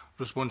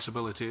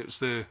responsibility. It's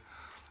the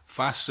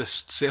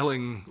fastest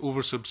selling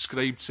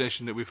oversubscribed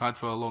session that we've had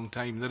for a long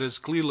time. There is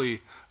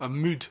clearly a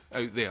mood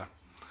out there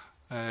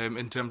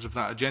in terms of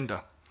that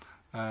agenda,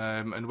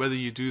 and whether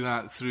you do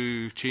that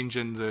through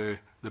changing the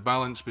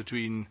balance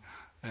between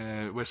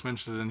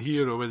Westminster and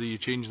here, or whether you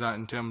change that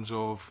in terms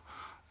of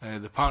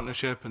the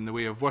partnership and the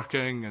way of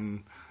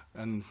working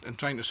and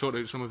trying to sort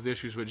out some of the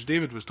issues which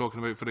David was talking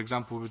about, for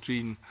example,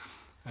 between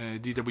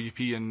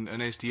DWP and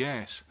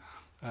SDS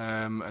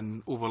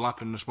and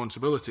overlapping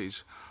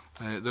responsibilities.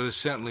 There is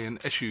certainly an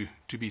issue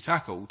to be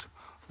tackled,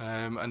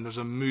 and there's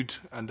a mood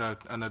and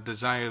a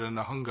desire and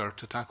a hunger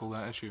to tackle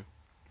that issue.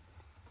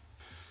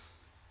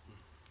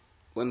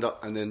 Linda,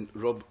 and then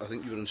Rob, I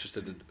think you were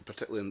interested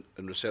particularly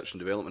in research and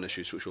development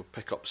issues, which will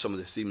pick up some of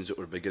the themes that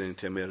were beginning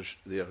to emerge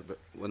there. But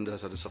Linda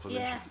has had a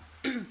supplementary.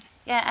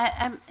 Yeah,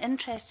 I'm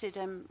interested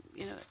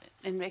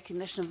in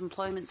recognition of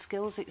employment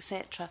skills,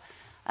 etc.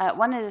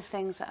 One of the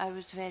things that I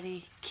was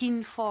very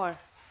keen for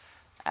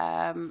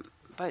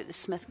about the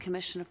Smith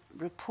Commission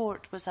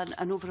report was an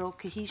overall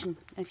cohesion.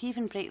 If you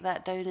even break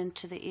that down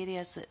into the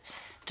areas that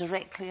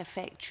directly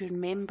affect your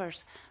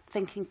members,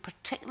 thinking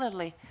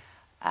particularly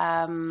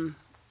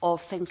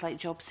of things like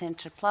Job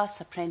Centre Plus,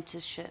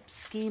 apprenticeship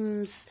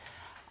schemes,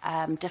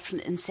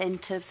 different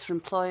incentives for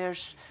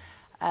employers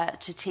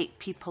to take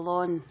people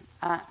on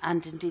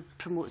and indeed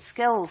promote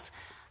skills.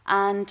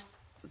 And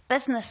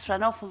business for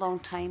an awful long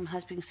time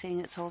has been saying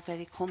it's all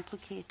very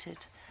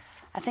complicated.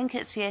 I think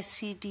it's the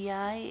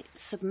SCDI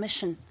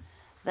submission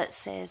that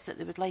says that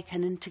they would like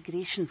an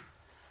integration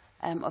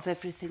of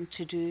everything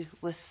to do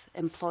with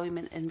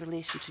employment in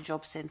relation to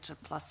Job Centre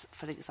Plus,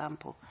 for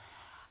example.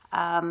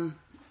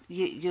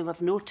 You'll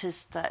have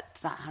noticed that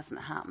that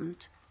hasn't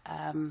happened,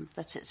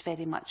 that it's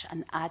very much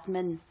an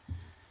admin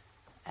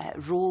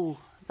role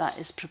that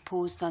is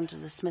proposed under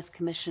the Smith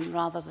Commission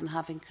rather than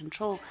having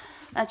control.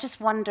 And I just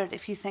wondered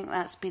if you think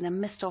that's been a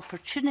missed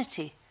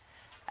opportunity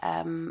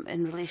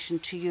in relation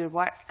to your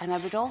work. And I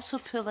would also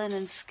pull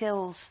in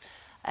skills,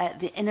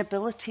 the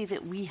inability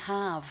that we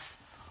have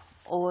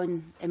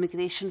on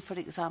immigration, for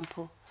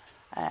example.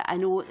 I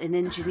know in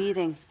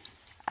engineering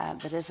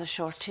there is a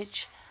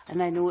shortage,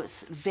 and I know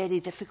it's very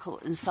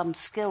difficult in some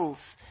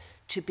skills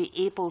to be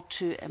able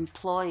to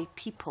employ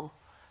people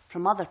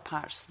from other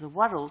parts of the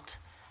world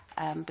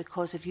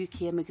because of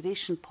UK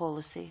immigration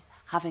policy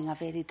having a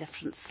very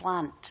different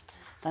slant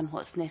than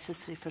what's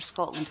necessary for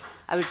Scotland.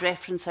 I would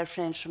reference our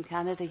friends from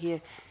Canada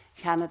here.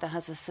 Canada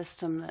has a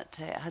system that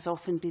has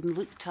often been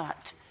looked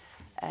at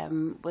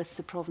with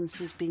the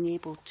provinces being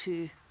able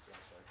to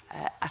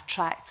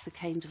attract the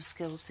kind of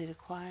skills they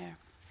require.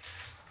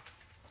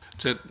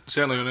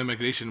 Certainly on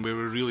immigration, we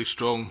were really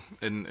strong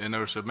in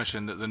our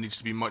submission that there needs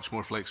to be much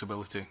more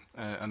flexibility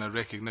and a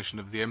recognition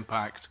of the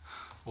impact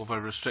of a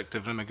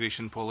restrictive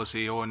immigration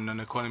policy on an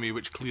economy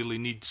which clearly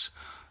needs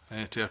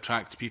to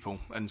attract people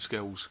and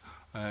skills.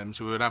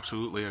 So we would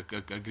absolutely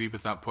agree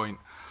with that point.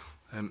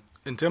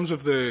 In terms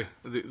of the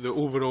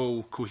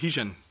overall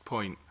cohesion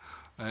point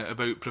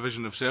about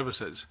provision of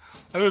services,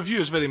 our view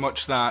is very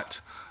much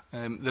that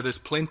there is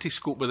plenty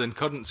scope within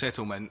current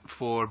settlement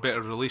for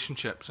better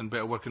relationships and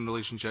better working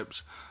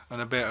relationships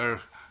and a better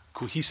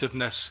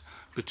cohesiveness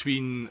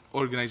between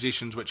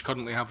organisations which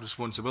currently have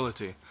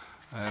responsibility.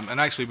 And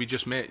actually we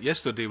just met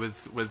yesterday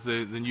with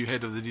the new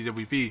head of the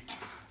DWP,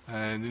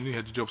 the new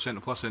head of Job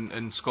Centre Plus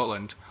in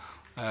Scotland,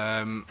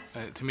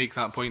 to make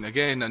that point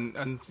again.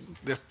 And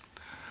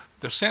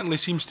there certainly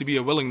seems to be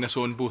a willingness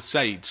on both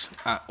sides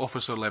at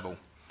officer level.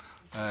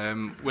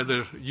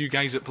 Whether you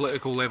guys at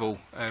political level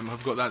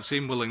have got that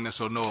same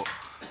willingness or not,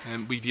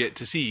 we've yet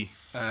to see.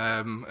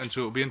 And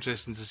so it'll be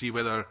interesting to see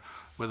whether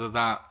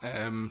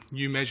that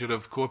new measure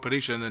of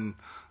cooperation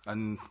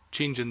and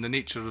changing the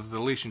nature of the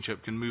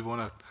relationship can move on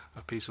a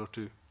pace or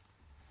two.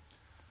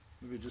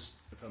 Maybe just,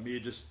 if I may,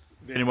 just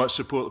very much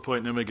support the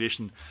point on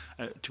immigration.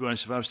 To be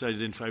honest, if I was to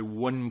identify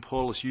one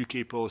policy,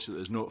 UK policy, that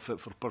is not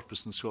fit for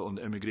purpose in Scotland,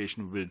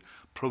 immigration would be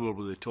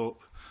probably the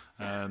top.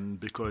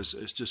 Because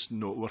it's just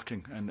not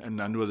working.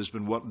 And I know there's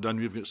been work done.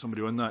 We've got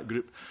somebody on that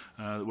group.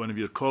 One of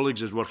your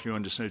colleagues is working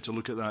on just now to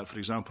look at that. For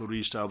example,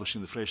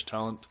 re-establishing the Fresh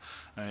Talent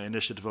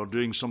initiative or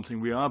doing something.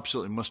 We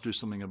absolutely must do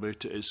something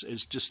about it.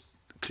 It's just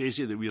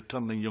crazy that we are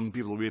turning young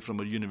people away from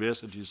our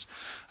universities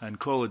and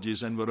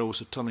colleges, and we're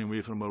also turning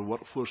away from our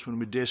workforce when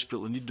we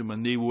desperately need them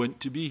and they want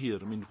to be here.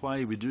 I mean,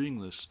 why are we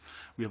doing this?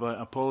 We have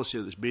a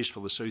policy that's based for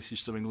the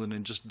southeast of England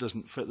and just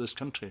doesn't fit this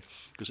country,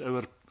 because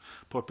our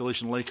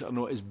population, like it or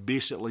not, is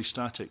basically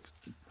static.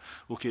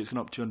 Okay, it's gone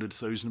up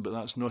 200,000, but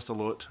that's not a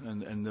lot,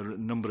 and the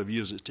number of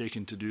years it's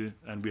taken to do,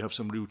 and we have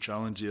some real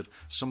challenge here.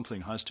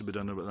 Something has to be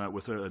done about that,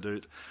 without a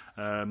doubt.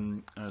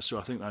 So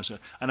I think that's it.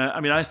 And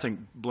I mean, I think,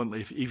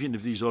 bluntly, even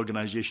if these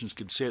organisations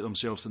could set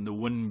themselves in the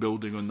one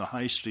building on the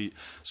high street,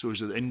 so as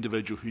that the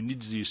individual who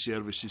needs these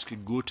services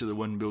could go to the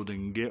one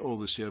building and get all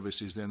the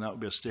services, then that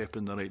would be a step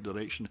in the right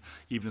direction,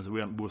 even if they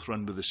weren't both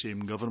run by the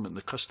same government.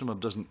 The customer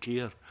doesn't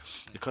care.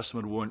 The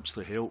customer wants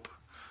the help.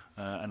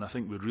 And I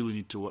think we really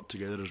need to work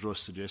together, as Ross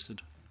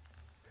suggested.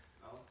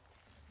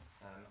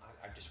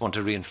 I just want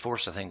to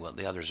reinforce, I think, what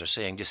the others are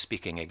saying, just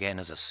speaking again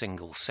as a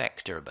single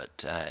sector,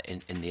 but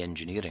in the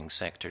engineering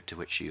sector to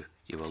which you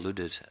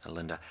alluded,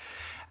 Linda.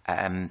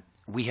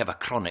 We have a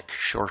chronic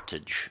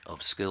shortage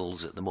of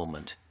skills at the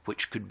moment,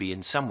 which could be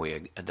in some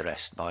way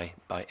addressed by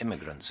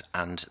immigrants,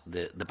 and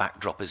the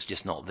backdrop is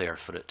just not there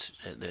for it.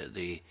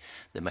 The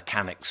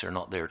mechanics are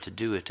not there to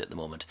do it at the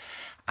moment,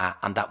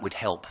 and that would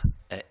help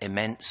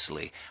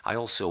immensely. I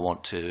also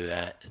want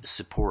to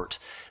support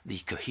the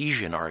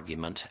cohesion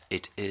argument.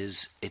 It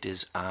is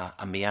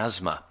a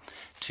miasma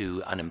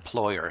to an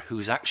employer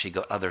who's actually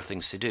got other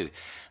things to do.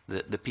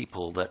 The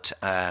people that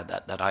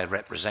I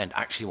represent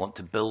actually want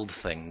to build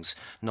things,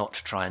 not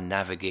try and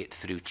navigate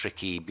through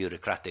tricky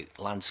bureaucratic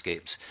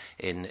landscapes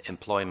in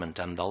employment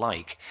and the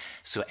like.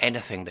 So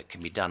anything that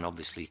can be done,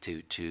 obviously,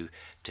 to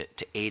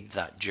aid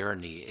that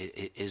journey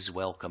is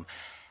welcome.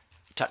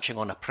 Touching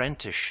on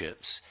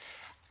apprenticeships,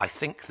 I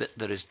think that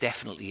there is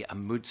definitely a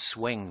mood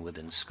swing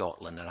within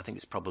Scotland, and I think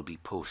it's probably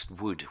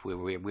post-Wood, where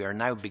we are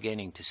now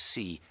beginning to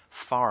see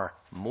far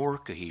more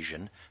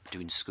cohesion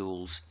between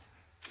schools,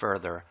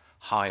 further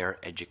higher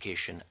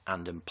education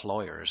and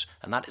employers,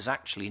 and that is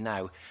actually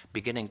now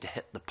beginning to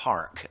hit the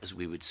park, as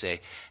we would say,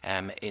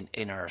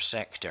 in our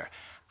sector.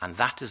 And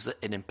that is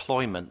in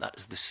employment, that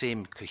is the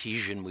same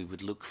cohesion we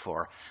would look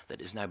for that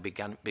is now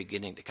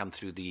beginning to come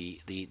through the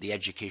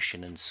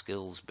education and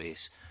skills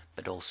base,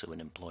 but also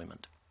in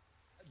employment.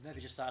 Maybe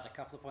just add a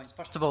couple of points.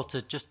 First of all,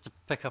 just to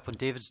pick up on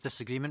David's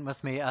disagreement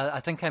with me, I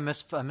think I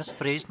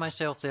misphrased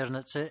myself there,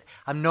 and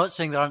I'm not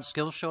saying there aren't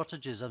skill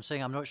shortages. I'm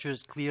saying I'm not sure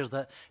it's clear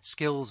that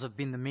skills have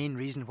been the main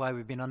reason why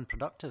we've been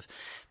unproductive,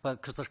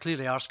 but because there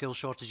clearly are skill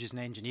shortages in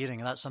engineering,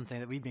 and that's something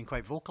that we've been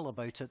quite vocal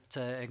about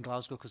in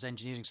Glasgow, because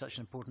engineering is such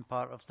an important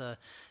part of the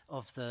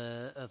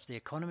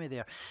economy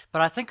there.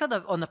 But I think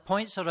on the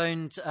points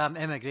around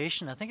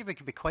immigration, I think if we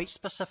could be quite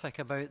specific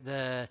about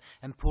the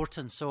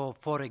importance of,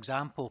 for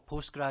example,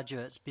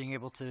 postgraduates being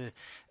able to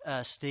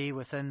stay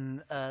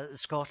within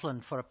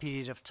Scotland for a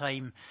period of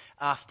time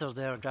after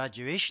their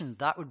graduation,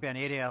 that would be an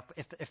area,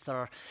 if there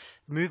are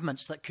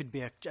movements that could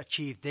be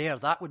achieved there,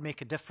 that would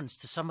make a difference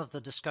to some of the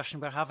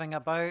discussion we're having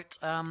about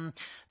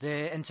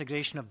the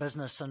integration of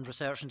business and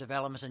research and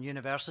development in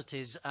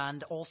universities,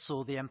 and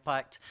also the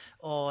impact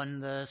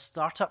on the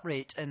startup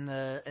rate in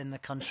the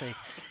country.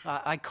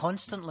 I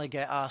constantly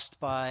get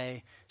asked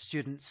by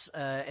students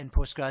in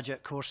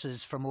postgraduate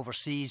courses from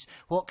overseas,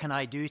 what can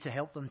I do to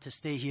help them to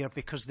stay here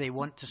because they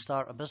want to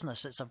start a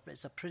business? It's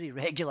a pretty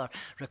regular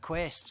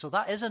request. So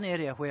that is an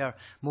area where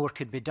more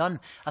could be done.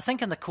 I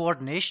think in the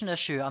coordination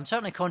issue, I'm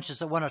certainly conscious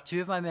that one or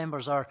two of my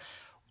members are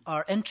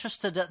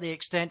interested at the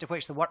extent to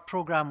which the work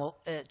programme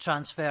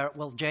transfer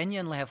will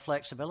genuinely have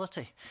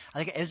flexibility. I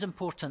think it is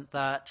important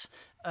that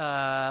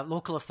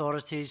local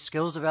authorities,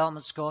 Skills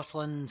Development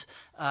Scotland,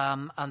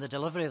 and the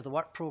delivery of the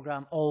work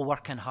programme all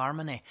work in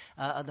harmony.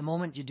 At the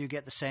moment, you do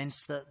get the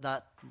sense that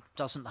that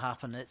doesn't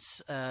happen.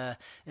 It's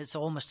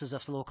almost as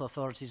if the local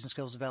authorities and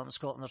Skills Development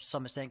Scotland are to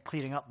some extent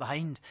clearing up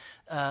behind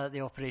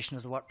the operation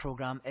of the work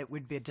programme. It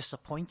would be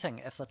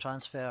disappointing if the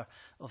transfer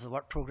of the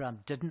work programme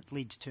didn't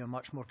lead to a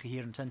much more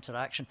coherent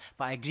interaction.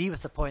 But I agree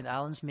with the point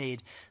Alan's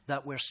made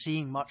that we're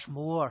seeing much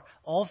more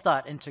of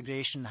that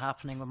integration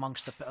happening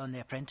amongst on the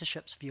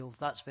apprenticeships field.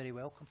 That's very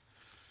welcome.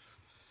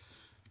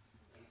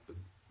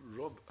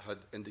 Rob had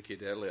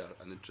indicated earlier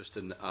an interest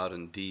in the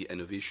R&D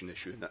innovation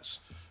issue, and that's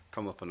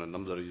come up in a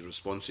number of your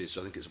responses,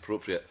 so I think it's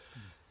appropriate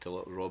to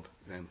let Rob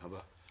have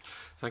a...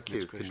 Thank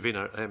you,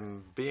 Convener.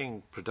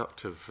 Being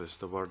productive is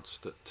the words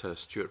that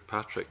Stuart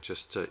Patrick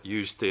just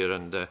used there,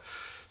 and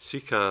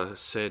SICA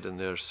said in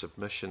their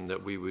submission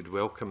that we would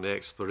welcome the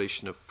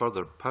exploration of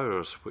further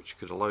powers which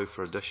could allow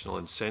for additional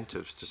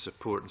incentives to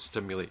support and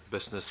stimulate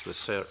business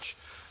research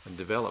and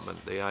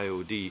development. The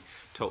IOD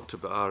talked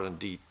about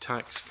R&D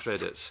tax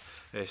credits.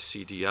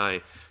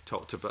 SCDI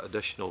talked about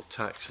additional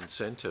tax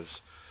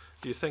incentives.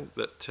 Do you think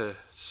that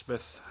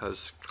Smith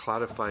has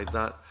clarified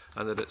that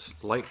and that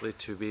it's likely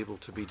to be able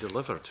to be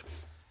delivered?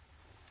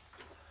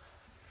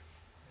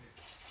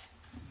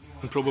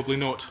 Probably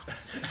not.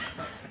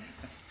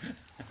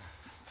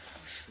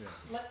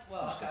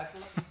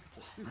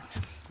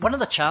 One of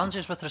the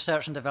challenges with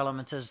research and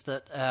development is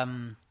that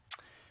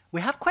we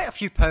have quite a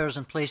few powers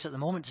in place at the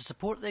moment to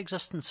support the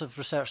existence of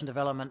research and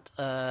development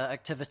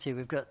activity.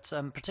 We've got,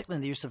 particularly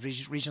in the use of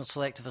regional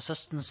selective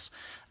assistance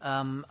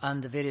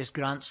and the various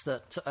grants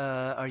that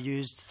are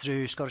used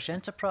through Scottish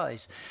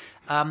Enterprise.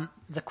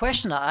 The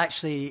question that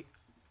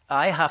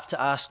I have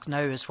to ask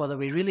now is whether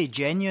we really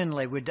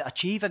genuinely would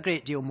achieve a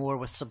great deal more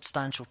with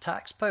substantial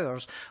tax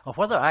powers, or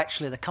whether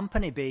actually the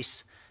company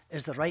base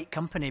is the right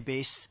company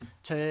base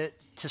to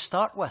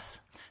start with.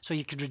 So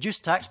you could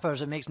reduce tax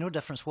powers, it makes no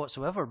difference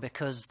whatsoever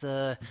because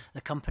the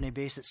company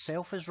base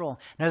itself is wrong.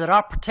 Now, there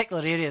are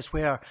particular areas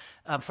where,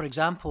 for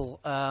example,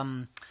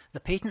 the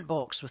patent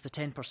box with the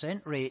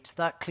 10% rate,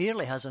 that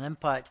clearly has an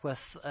impact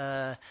with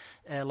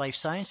life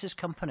sciences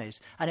companies.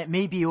 And it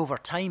may be over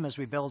time as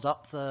we build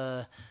up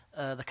the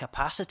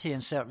capacity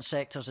in certain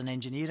sectors in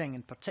engineering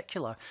in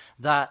particular,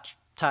 that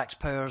tax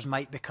powers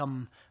might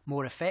become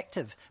more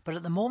effective. But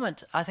at the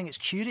moment, I think it's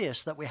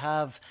curious that we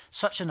have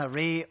such an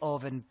array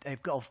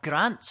of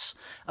grants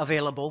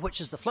available,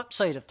 which is the flip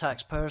side of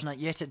tax powers, and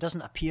yet it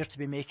doesn't appear to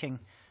be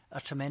making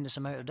a tremendous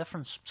amount of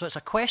difference. So it's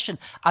a question.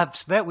 I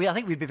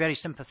think we'd be very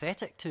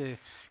sympathetic to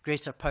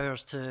greater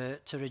powers to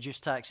reduce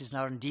taxes in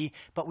R&D,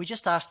 but we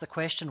just ask the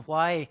question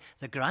why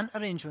the grant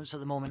arrangements at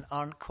the moment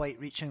aren't quite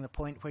reaching the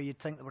point where you'd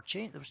think there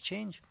was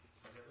change.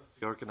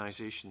 The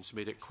organisations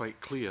made it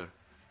quite clear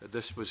that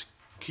this was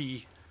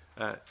key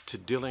to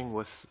dealing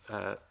with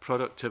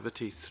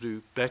productivity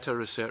through better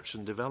research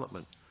and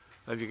development.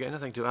 Have you got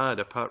anything to add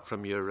apart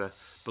from your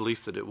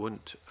belief that it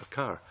won't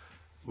occur?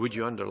 Would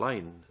you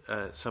underline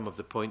some of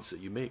the points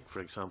that you make, for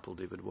example,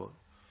 David Watt?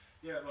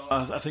 Yeah,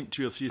 well, I think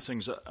two or three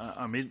things.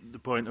 I made the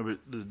point about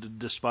the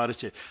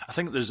disparity. I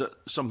think there's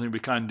something we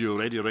can do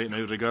already right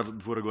now, regardless,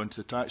 before I go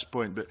into the tax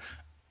point, but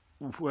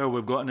where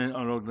we've got an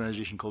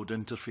organisation called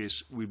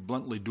Interface, we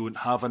bluntly don't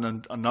have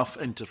enough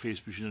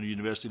interface between our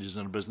universities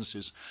and our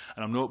businesses.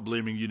 And I'm not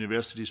blaming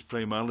universities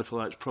primarily for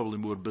that, it's probably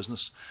more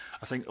business.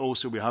 I think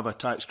also we have a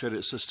tax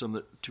credit system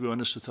that, to be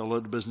honest with a lot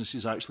of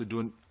businesses, actually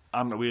don't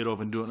aren't aware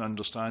of and don't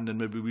understand, and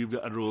maybe we've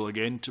got a role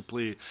again to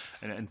play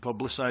in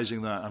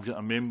publicising that. I've got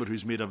a member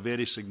who's made a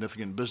very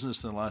significant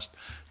business in the last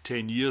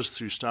 10 years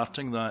through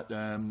starting that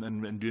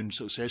and doing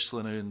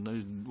successfully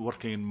now,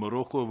 working in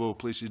Morocco of all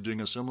places,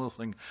 doing a similar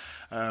thing.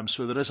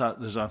 So there's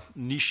a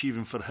niche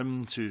even for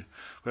him to,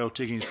 well,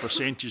 taking his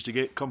percentage to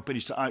get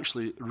companies to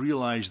actually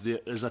realise there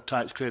is a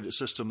tax credit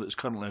system that's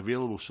currently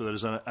available. So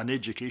there's an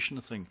education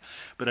thing.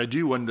 But I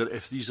do wonder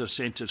if these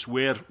incentives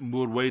were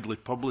more widely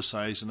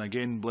publicised, and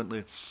again,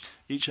 bluntly,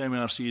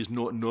 HMRC is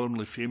not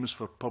normally famous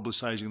for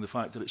publicising the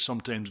fact that it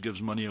sometimes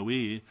gives money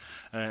away,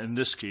 in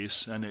this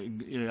case, and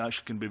it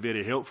actually can be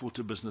very helpful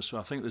to business. So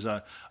I think there's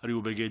a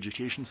real big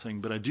education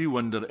thing. But I do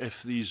wonder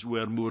if these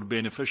were more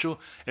beneficial,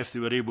 if they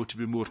were able to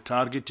be more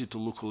targeted to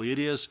local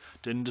areas,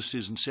 to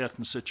industries in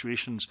certain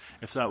situations,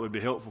 if that would be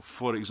helpful.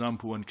 For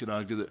example, one could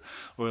argue that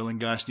oil and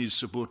gas needs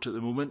support at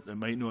the moment. It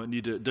might not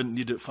need it, didn't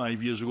need it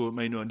 5 years ago, it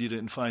might not need it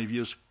in 5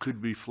 years.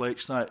 Could we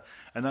flex that?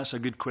 And that's a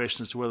good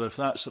question as to whether if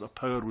that sort of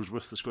power was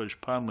with the Scottish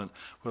Parliament,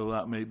 whether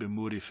that might be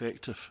more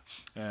effective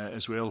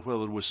as well, whether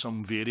there was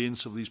some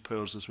variance of these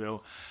powers as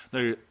well.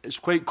 Now, it's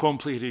quite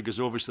complicated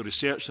because obviously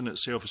research in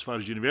itself, as far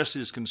as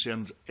university is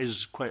concerned,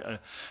 is quite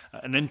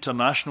an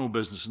international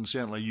business and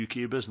certainly a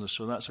UK business,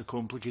 so that's a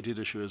complicated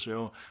issue as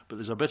well. But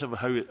there's a bit of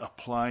how it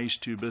applies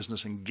to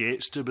business and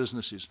gets to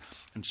businesses.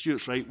 And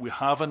Stuart's right, we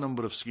have a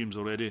number of schemes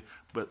already,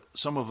 but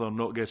some of them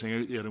are not getting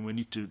out there, and we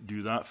need to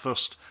do that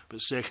first.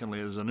 But secondly,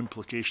 there's an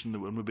implication that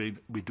maybe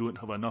we don't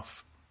have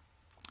enough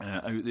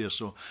out there.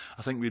 So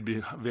I think we'd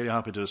be very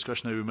happy to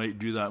discuss how we might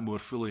do that more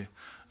fully.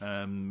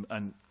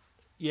 And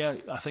yeah,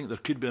 I think there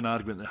could be an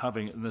argument that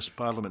having it in this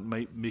Parliament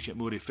might make it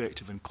more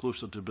effective and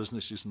closer to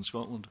businesses in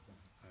Scotland.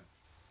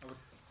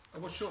 I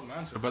was short an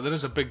answer, but there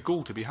is a big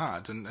goal to be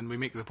had, and we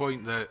make the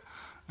point that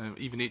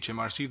even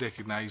HMRC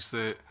recognise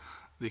that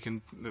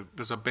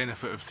there's a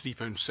benefit of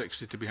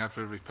 £3.60 to be had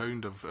for every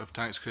pound of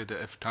tax credit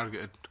if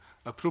targeted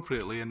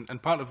appropriately,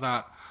 and part of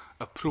that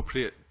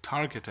appropriate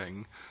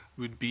targeting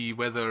would be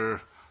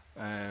whether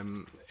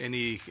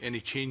any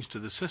change to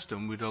the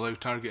system would allow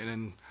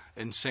targeting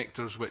in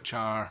sectors which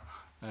are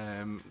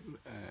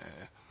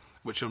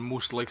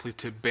most likely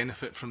to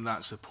benefit from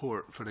that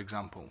support, for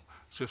example.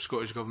 So if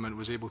Scottish Government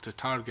was able to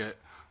target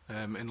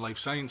in life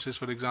sciences,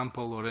 for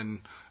example, or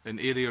in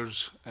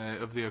areas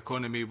of the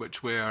economy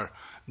which were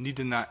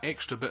needing that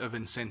extra bit of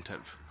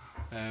incentive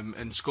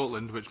in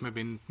Scotland, which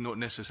maybe not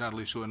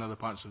necessarily so in other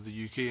parts of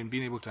the UK, and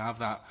being able to have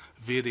that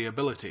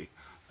variability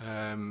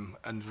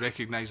and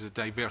recognise the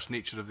diverse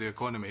nature of the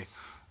economy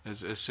is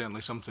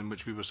certainly something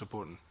which we were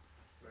supporting.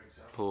 For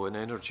example, in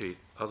energy,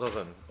 other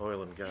than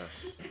oil and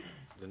gas,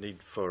 the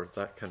need for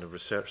that kind of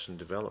research and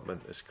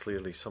development is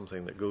clearly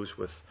something that goes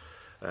with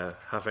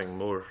having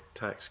more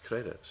tax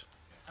credits.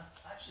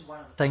 Actually, one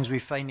of the things we're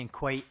finding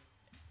quite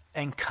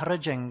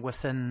encouraging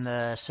within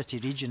the city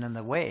region in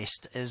the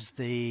West is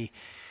the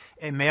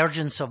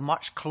emergence of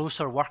much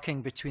closer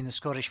working between the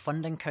Scottish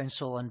Funding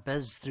Council and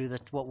BIS through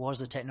what was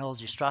the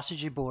Technology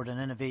Strategy Board and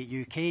Innovate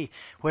UK,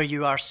 where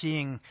you are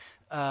seeing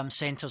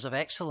centres of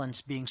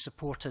excellence being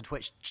supported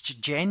which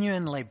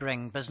genuinely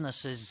bring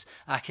businesses,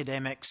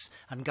 academics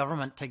and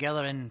government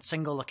together in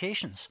single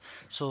locations.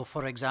 So,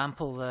 for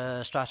example,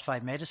 the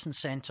Stratified Medicine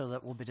Centre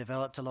that will be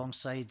developed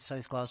alongside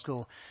South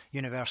Glasgow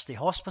University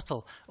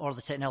Hospital, or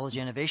the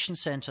Technology Innovation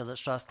Centre that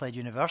Strathclyde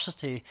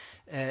University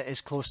is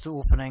close to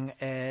opening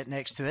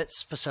next to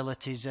its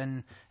facilities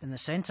in the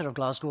centre of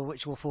Glasgow,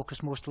 which will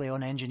focus mostly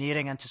on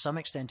engineering and to some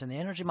extent in the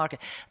energy market.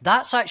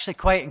 That's actually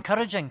quite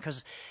encouraging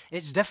because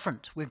it's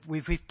different.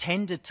 We've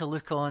tended to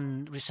look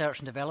on research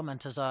and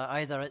development as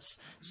either it's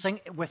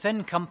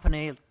within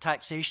company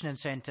taxation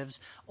incentives,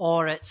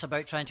 or it's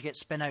about trying to get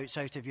spin-outs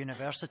out of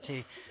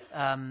university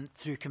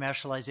through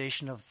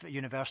commercialisation of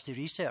university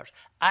research.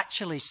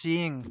 Actually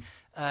seeing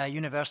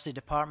university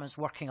departments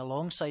working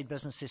alongside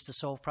businesses to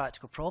solve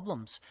practical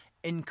problems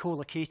in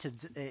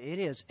co-located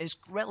areas is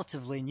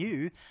relatively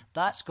new.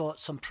 That's got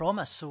some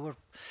promise. So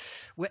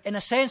we're in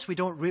a sense,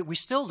 we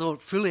still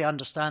don't fully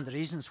understand the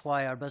reasons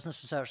why our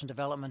business research and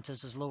development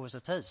is as low as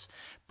it is.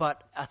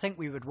 But I think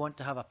we would want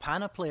to have a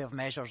panoply of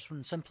measures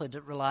and simply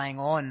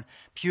relying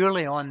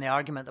purely on the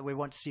argument that we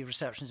want to see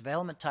research and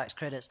development tax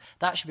credits.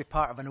 That should be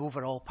part of an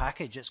overall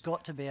package. It's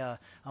got to be a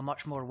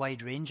much more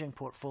wide-ranging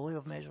portfolio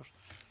of measures.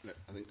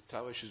 I think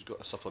Tavish has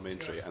got a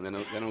supplementary, and then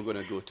I'm going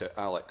to go to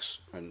Alex,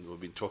 and we've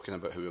been talking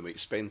about how we might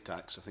spend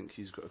tax. I think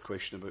he's got a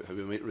question about how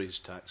we might raise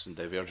tax and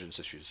divergence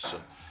issues.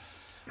 So,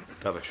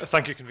 Tavish.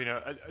 Thank you,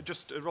 Convener.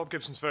 Rob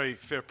Gibson's very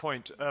fair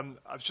point.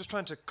 I was just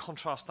trying to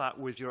contrast that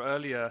with your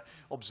earlier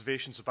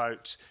observations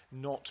about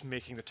not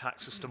making the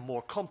tax system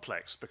more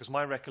complex, because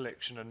my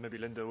recollection, and maybe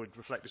Linda would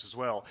reflect this as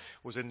well,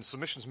 was in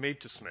submissions made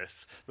to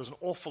Smith, there was an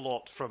awful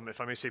lot from, if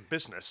I may say,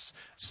 business,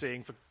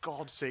 saying, for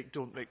God's sake,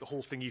 don't make the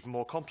whole thing even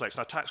more complex.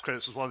 Now, tax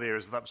credits was one of the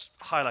areas that was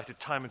highlighted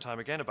time and time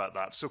again about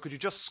that. So could you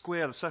just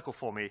square the circle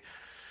for me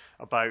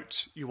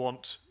about you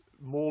want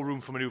more room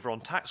for manoeuvre on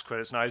tax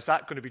credits? Now, is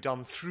that going to be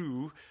done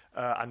through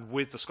and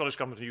with the Scottish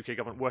Government and UK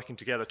Government working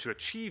together to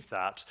achieve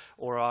that,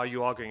 or are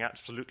you arguing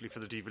absolutely for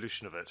the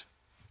devolution of it?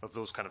 of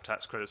those kind of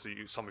tax credits that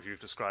some of you have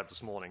described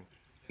this morning?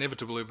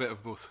 Inevitably a bit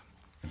of both.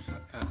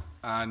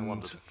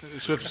 And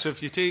so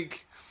if you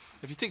take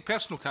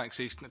personal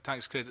taxation,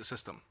 tax credit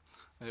system,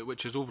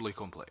 which is overly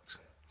complex,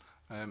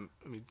 I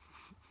mean,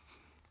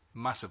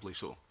 massively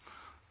so.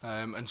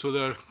 And so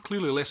there are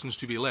clearly lessons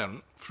to be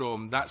learned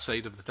from that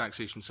side of the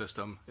taxation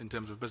system in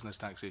terms of business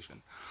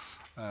taxation.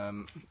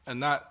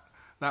 And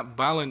that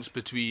balance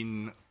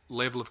between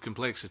level of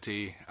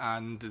complexity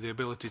and the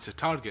ability to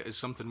target is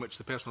something which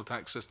the personal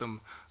tax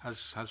system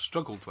has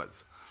struggled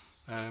with.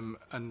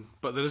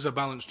 But there is a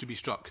balance to be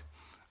struck,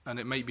 and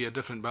it might be a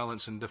different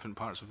balance in different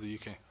parts of the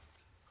UK.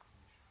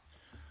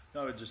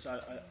 No,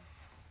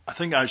 I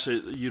think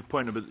actually your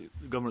point about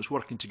the governments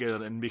working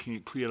together and making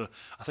it clear,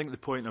 I think the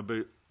point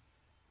about,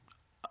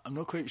 I'm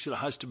not quite sure it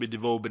has to be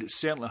devolved, but it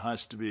certainly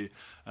has to be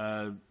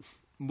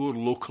more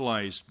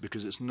localised,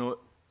 because it's not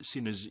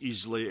seen as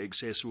easily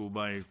accessible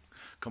by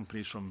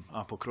companies from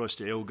Applecross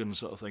to Elgin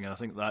sort of thing, and I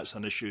think that's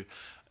an issue.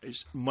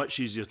 It's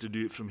much easier to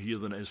do it from here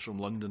than it is from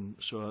London,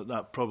 so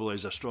that probably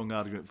is a strong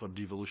argument for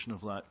devolution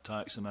of that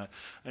tax and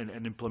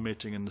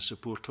implementing and the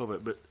support of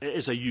it. But it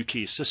is a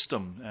UK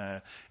system.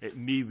 It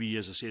may be,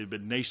 as I say, a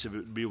bit nice if it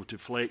would be able to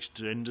flex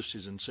to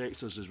industries and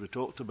sectors as we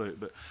talked about,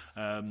 but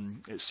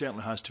it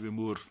certainly has to be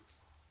more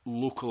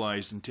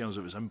localised in terms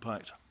of its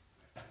impact.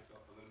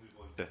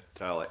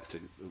 To Alex,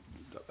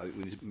 I think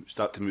we need to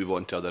start to move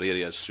on to other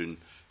areas soon.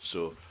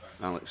 So,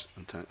 Alex,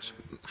 on tax.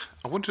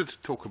 I wanted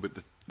to talk about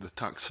the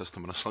tax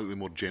system in a slightly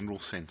more general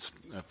sense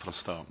for a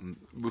start. And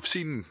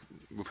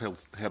we've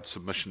heard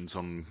submissions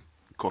on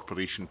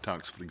corporation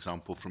tax, for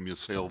example, from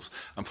yourselves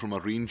and from a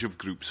range of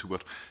groups who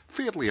were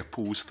fairly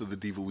opposed to the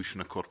devolution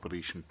of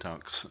corporation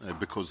tax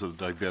because of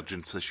the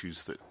divergence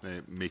issues that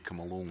may come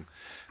along.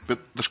 But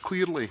there's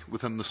clearly,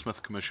 within the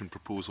Smith Commission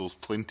proposals,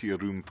 plenty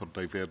of room for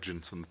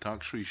divergence in the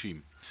tax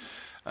regime.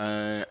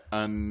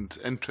 And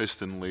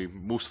interestingly,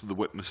 most of the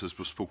witnesses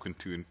we've spoken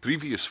to in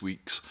previous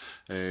weeks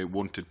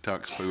wanted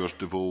tax powers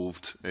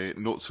devolved,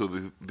 not so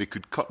that they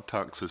could cut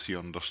taxes, you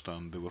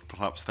understand. They were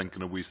perhaps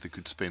thinking of ways they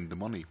could spend the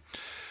money.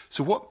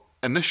 So what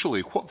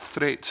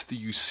threats do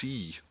you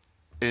see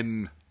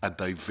in a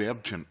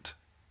divergent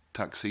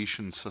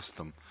taxation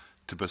system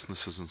to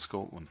businesses in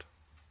Scotland?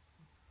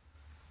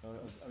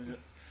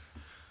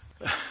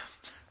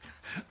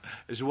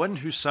 As one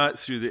who sat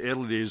through the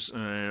early days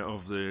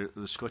of the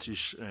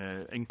Scottish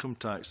income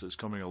tax that's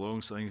coming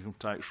along, so the income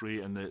tax rate,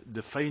 and the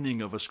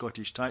defining of a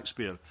Scottish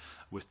taxpayer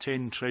with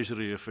 10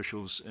 Treasury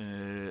officials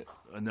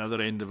on the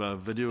other end of a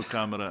video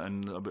camera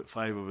and about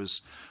 5 of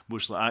us,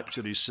 mostly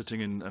actuaries,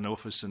 sitting in an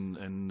office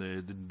in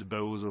the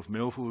bowels of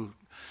Melville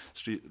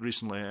Street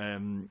recently,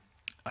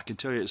 I can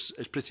tell you it's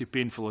pretty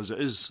painful as it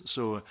is.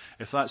 So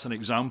if that's an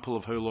example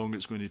of how long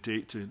it's going to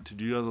take to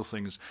do other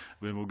things,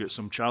 then we'll get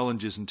some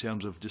challenges in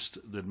terms of just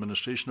the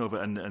administration of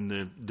it and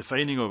the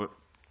defining of it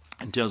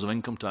in terms of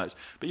income tax.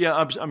 But yeah,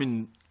 I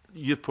mean,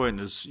 your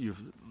point is,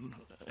 you've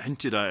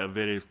hinted at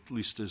very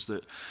least, is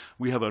that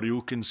we have a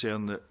real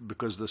concern that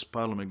because this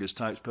Parliament gets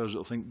tax powers,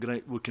 it'll think,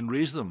 great, we can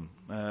raise them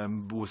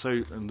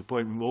without, and the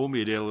point we all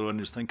made earlier on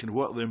is thinking,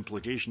 what are the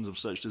implications of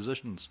such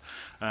decisions?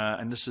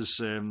 And this is,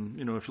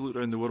 you know, if you look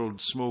around the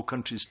world, small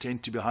countries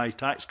tend to be high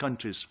tax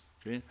countries.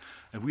 Okay?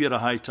 If we are a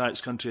high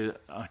tax country,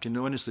 I can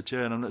honestly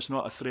tell you, and it's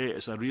not a threat,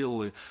 it's a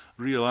real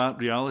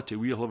reality.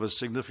 We'll have a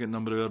significant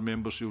number of our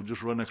members who will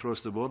just run across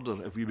the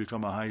border if we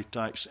become a high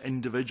tax,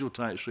 individual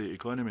tax rate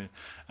economy.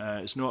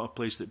 It's not a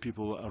place that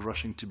people are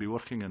rushing to be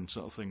working in,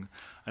 sort of thing.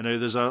 And now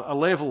there's a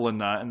level in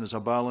that, and there's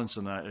a balance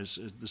in that, as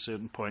the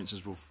certain points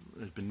has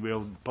been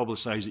well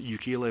publicised at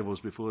UK levels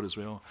before as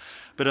well.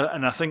 But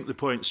and I think the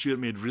point Stuart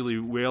made really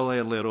well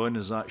earlier on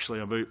is actually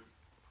about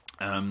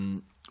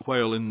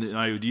while in the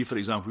IOD, for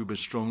example, we've been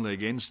strongly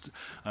against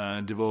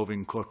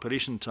devolving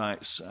corporation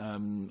tax,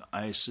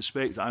 I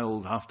suspect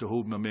I'll have to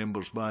hold my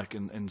members back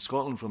in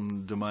Scotland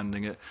from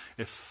demanding it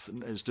if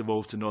it's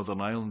devolved to Northern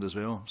Ireland as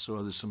well.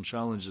 So there's some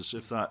challenges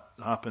if that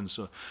happens.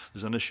 So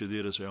there's an issue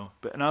there as well.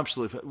 But in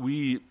absolute,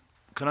 we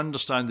can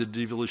understand the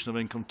devolution of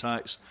income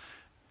tax.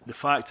 The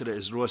fact that,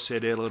 as Ross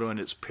said earlier on,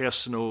 it's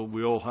personal.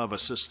 We all have a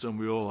system.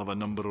 We all have a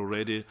number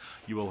already.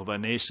 You will have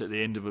an S at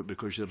the end of it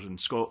because you're in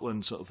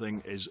Scotland, sort of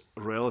thing, is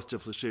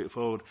relatively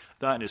straightforward.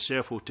 That in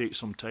itself will take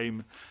some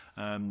time.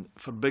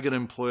 For bigger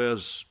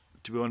employers,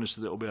 to be honest,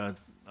 it will be a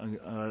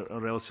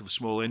relatively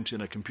small entry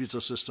in a computer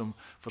system.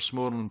 For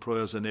smaller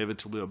employers,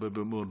 inevitably it will be a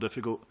bit more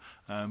difficult,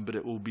 but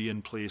it will be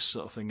in place,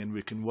 sort of thing, and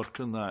we can work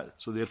on that.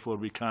 So therefore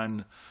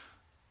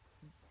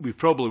we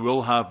probably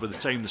will have, by the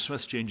time the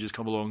Smith changes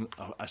come along,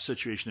 a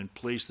situation in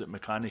place that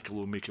mechanically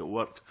will make it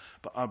work.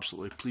 But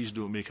absolutely, please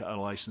don't make it a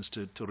licence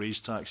to raise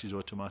taxes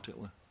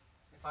automatically.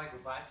 If I go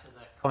back to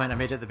the comment I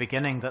made at the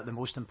beginning, that the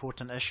most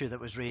important issue that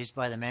was raised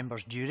by the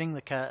members during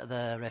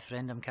the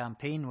referendum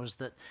campaign was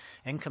that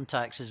income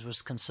taxes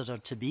was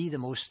considered to be the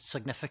most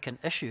significant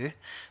issue.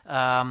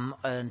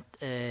 And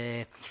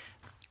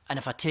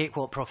if I take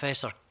what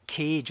Professor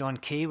John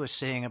Kay was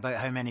saying about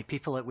how many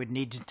people it would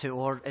need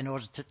in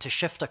order to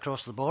shift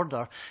across the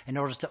border in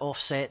order to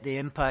offset the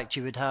impact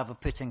you would have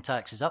of putting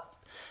taxes up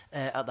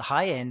at the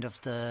high end of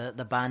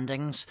the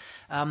bandings.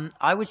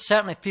 I would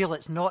certainly feel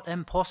it's not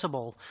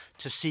impossible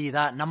to see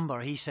that number.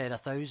 He said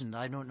 1,000.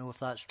 I don't know if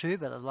that's true,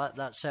 but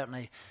that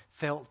certainly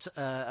felt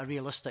a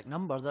realistic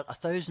number, that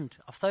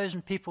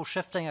 1,000 people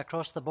shifting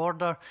across the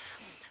border.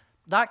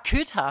 That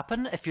could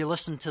happen if you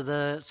listen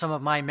to some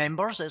of my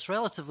members. It's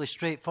relatively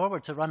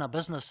straightforward to run a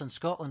business in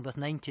Scotland with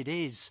 90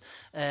 days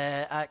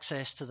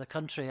access to the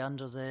country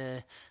under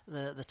the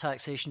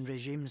taxation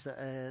regimes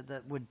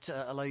that would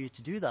allow you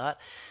to do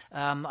that.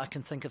 I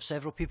can think of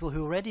several people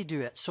who already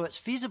do it. So it's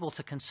feasible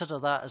to consider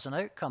that as an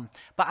outcome.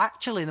 But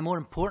actually, the more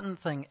important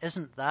thing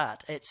isn't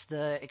that. It's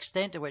the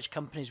extent to which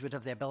companies would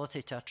have the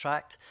ability to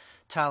attract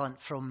talent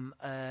from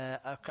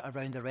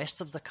around the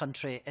rest of the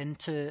country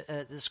into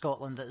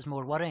Scotland that is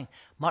more worrying.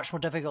 Much more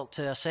difficult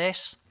to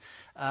assess,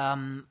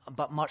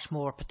 but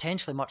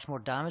potentially much more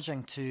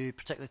damaging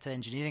particularly to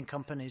engineering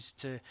companies,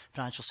 to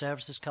financial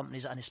services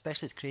companies, and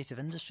especially to creative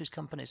industries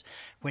companies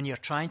when you're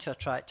trying to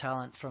attract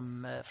talent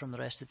from the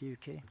rest of the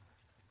UK.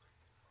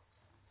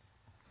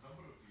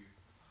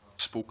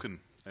 Spoken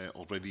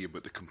already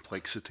about the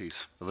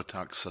complexities of the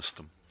tax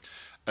system,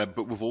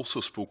 but we've also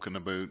spoken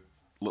about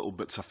little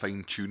bits of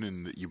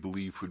fine-tuning that you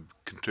believe would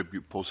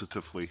contribute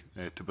positively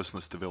to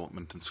business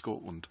development in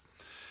Scotland.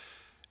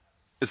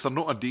 Is there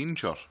not a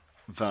danger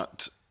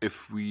that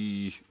if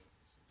we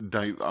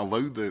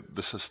allow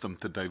the system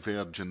to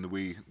diverge in the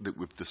way that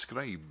we've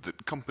described,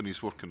 that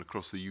companies working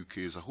across the UK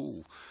as a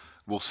whole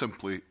will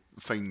simply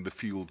find the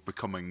field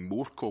becoming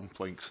more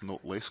complex,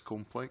 not less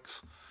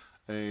complex,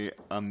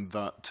 and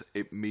that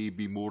it may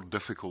be more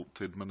difficult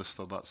to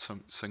administer that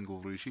single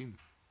regime?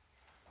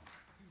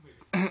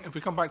 If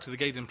we come back to the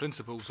guiding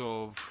principles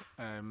of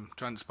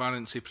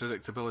transparency,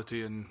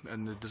 predictability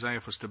and the desire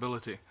for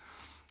stability,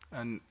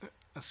 and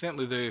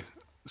certainly the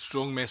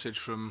strong message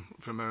from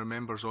our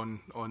members on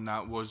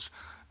that was,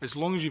 as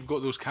long as you've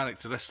got those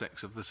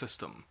characteristics of the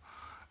system,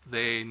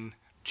 then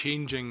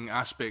changing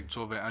aspects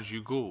of it as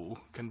you go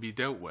can be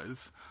dealt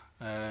with,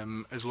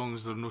 as long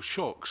as there are no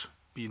shocks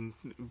being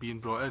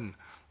brought in,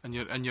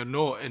 and you're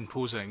not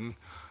imposing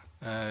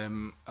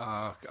a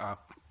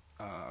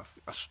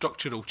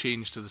structural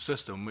change to the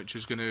system which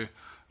is going to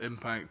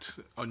impact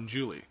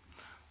unduly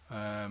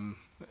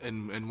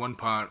in one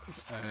part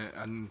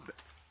and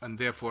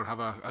therefore have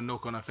a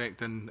knock-on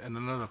effect in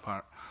another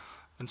part.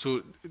 And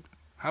so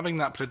having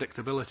that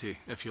predictability,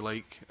 if you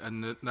like,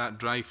 and that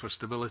drive for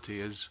stability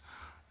is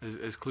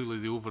clearly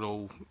the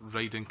overall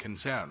riding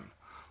concern.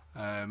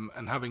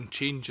 And having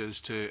changes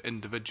to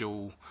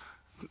individual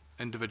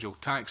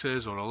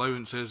taxes or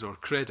allowances or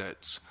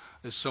credits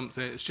is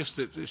something. It's just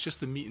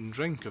the meat and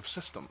drink of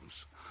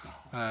systems,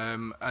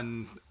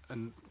 and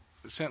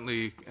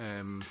certainly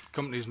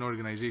companies and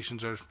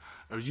organisations are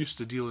used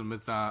to dealing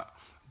with that,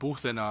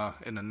 both in a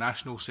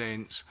national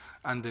sense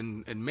and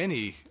in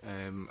many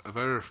of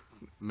our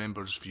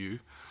members' view,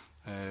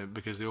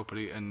 because they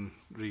operate in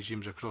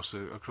regimes across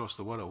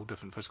the world,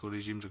 different fiscal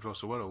regimes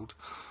across the world,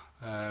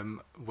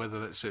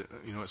 whether it's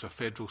a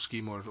federal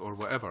scheme or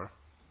whatever.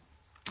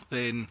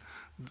 Then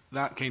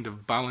that kind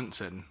of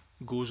balancing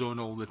goes on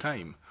all the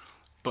time,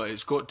 but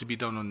it's got to be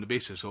done on the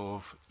basis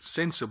of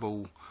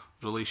sensible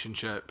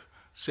relationship,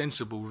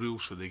 sensible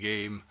rules for the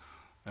game,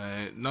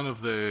 none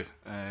of the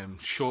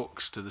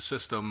shocks to the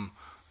system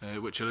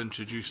which are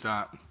introduced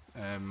at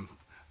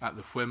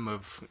the whim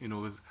of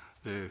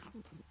the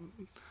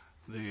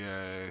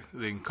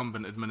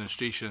incumbent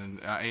administration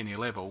at any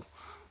level,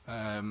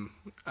 and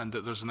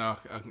that there's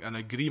an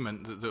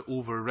agreement that the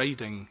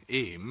overriding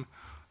aim,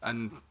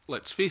 and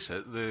let's face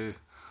it, the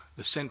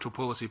central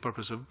policy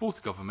purpose of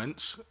both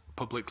governments,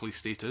 publicly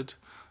stated,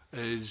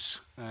 is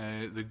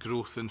the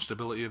growth and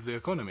stability of the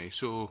economy.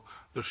 So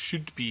there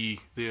should be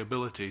the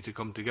ability to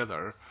come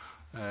together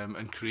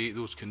and create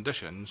those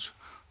conditions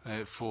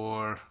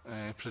for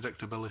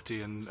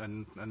predictability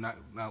and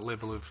that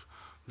level of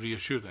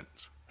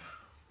reassurance.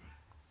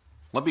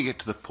 Let me get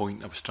to the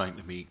point I was trying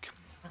to make.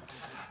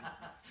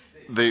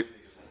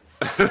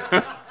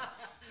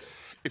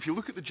 If you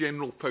look at the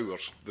general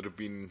powers that have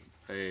been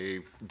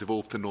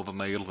devolved to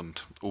Northern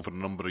Ireland over a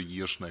number of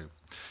years now,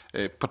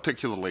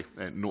 particularly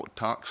not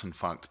tax in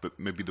fact, but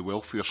maybe the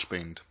welfare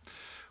spend,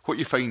 what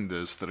you find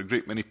is that a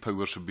great many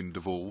powers have been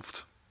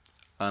devolved,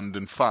 and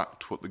in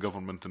fact what the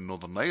government in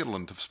Northern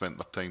Ireland have spent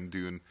their time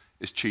doing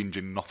is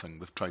changing nothing.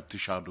 They've tried to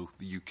shadow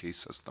the UK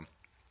system.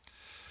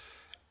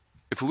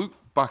 If we look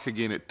back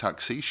again at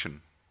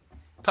taxation,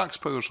 tax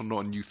powers are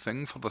not a new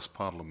thing for this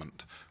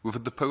Parliament. We've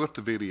had the power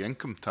to vary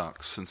income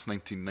tax since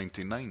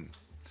 1999.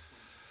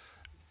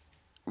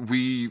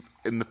 We,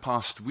 in the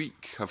past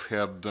week, have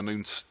heard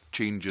announced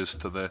changes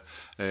to the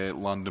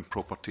land and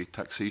property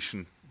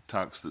taxation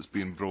tax that's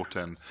being brought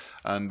in.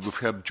 And we've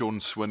heard John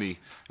Swinney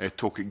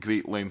talk at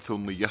great length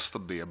only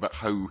yesterday about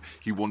how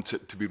he wants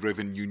it to be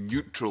revenue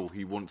neutral.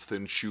 He wants to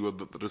ensure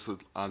that there is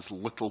as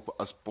little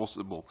as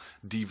possible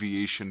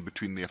deviation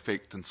between the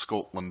effect in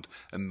Scotland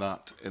and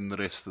that in the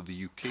rest of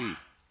the UK.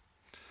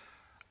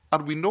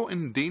 Are we not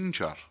in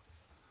danger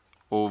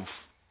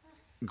of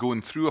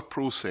going through a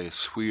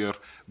process where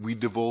we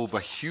devolve a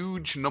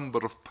huge number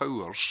of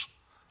powers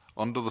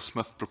under the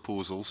Smith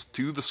proposals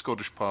to the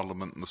Scottish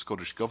Parliament and the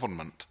Scottish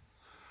Government,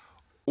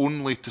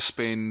 only to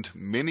spend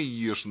many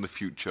years in the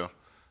future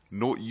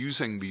not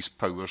using these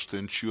powers to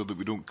ensure that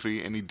we don't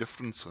create any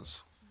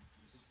differences?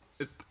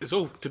 It's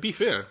all, to be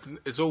fair,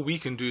 it's all we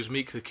can do is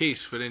make the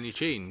case for any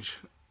change,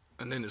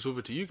 and then it's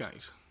over to you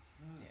guys.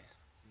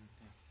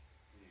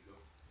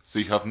 So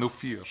you have no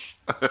fears?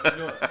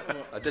 No,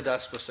 I did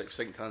ask for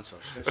succinct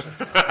answers.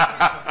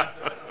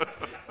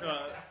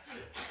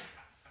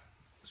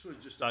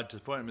 Just add to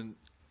the point, I mean,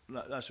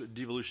 that's what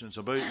devolution is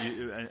about,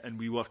 and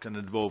we work in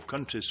a devolved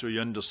country, so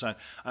you understand.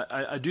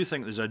 I do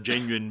think there's a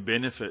genuine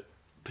benefit,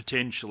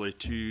 potentially,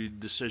 to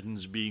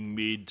decisions being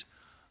made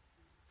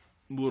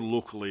more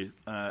locally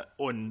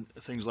on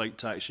things like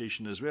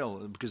taxation as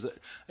well, because,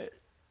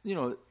 you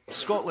know,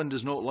 Scotland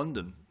is not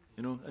London.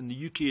 You know, and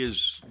the UK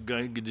is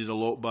guided a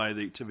lot by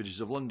the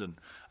activities of London,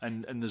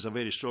 and there's a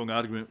very strong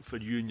argument for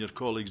you and your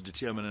colleagues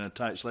determining a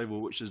tax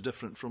level which is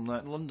different from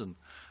that in London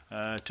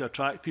to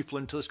attract people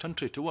into this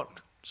country to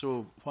work.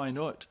 So why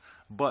not?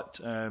 But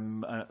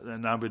and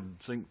I would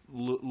think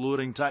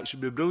lowering tax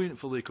would be brilliant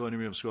for the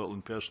economy of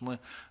Scotland personally.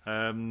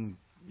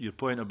 Your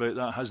point about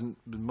that hasn't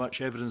been much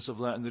evidence of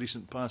that in the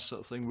recent past, sort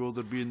of thing. Will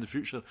there be in the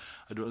future?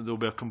 I don't know. There'll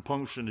be a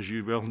compunction, as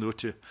you well know,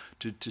 to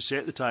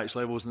set the tax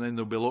levels, and then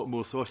there'll be a lot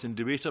more thought and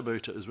debate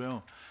about it as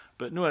well.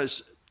 But no,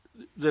 it's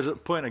the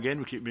point again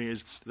we keep making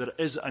is there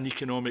is an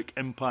economic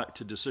impact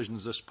to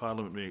decisions this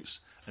Parliament makes,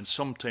 and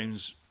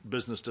sometimes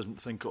business doesn't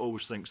think, it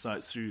always thinks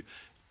that through.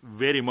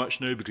 Very much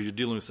now, because you're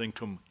dealing with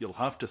income, you'll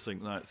have to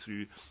think that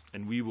through,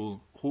 and we will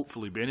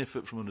hopefully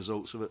benefit from the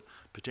results of it.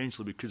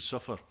 Potentially, we could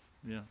suffer.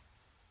 Yeah.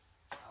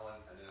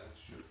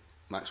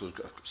 Maxwell's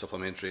got a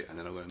supplementary, and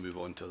then I'm going to move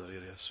on to other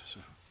areas. So.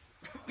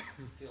 I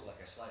feel like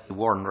a slightly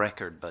worn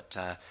record, but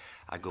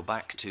I go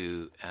back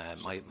to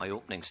my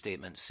opening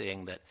statement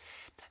saying that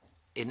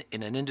in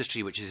an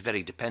industry which is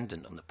very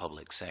dependent on the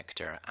public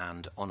sector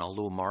and on a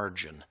low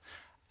margin,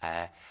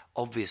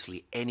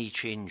 obviously any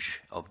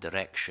change of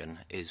direction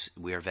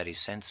we're very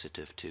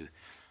sensitive to.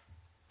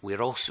 We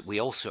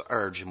also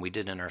urge, and we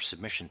did in our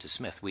submission to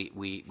Smith,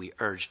 we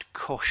urged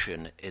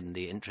caution in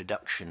the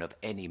introduction of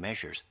any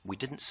measures. We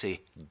didn't say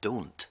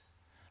don't.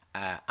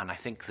 And I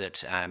think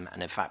that, and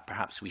in fact,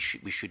 perhaps we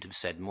should have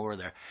said more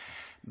there.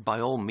 By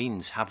all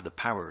means, have the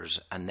powers,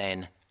 and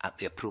then at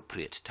the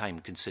appropriate time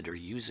consider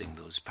using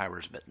those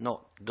powers, but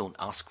don't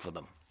ask for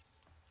them.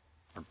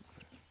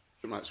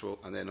 Maxwell,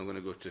 and then I'm going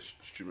to go to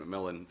Stuart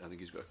McMillan. I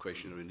think he's got a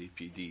question around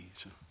EPD.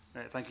 So.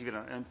 Thank you,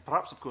 Gunnar. And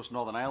perhaps, of course,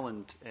 Northern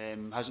Ireland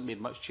hasn't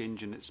made much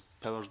change in its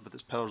powers, but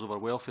its powers over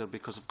welfare,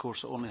 because, of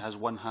course, it only has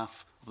one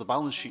half of the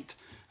balance sheet.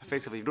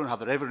 Effectively, if you don't have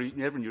the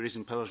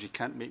revenue-raising powers, you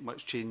can't make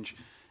much change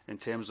in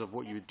terms of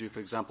what you would do,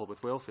 for example,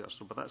 with welfare.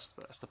 So, but that's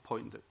the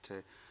point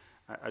that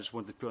I just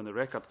wanted to put on the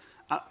record.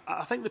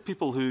 I think the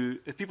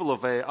people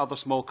of other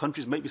small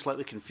countries might be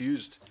slightly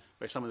confused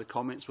by some of the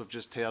comments we've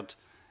just heard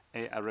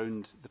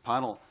around the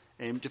panel.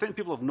 Do you think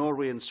people of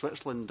Norway and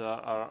Switzerland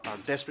are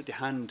desperate to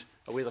hand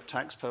away their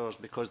tax powers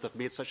because they've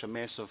made such a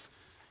mess of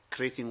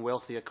creating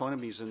wealthy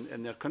economies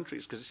in their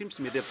countries? Because it seems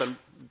to me they've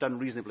done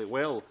reasonably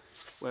well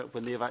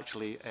when they've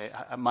actually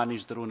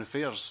managed their own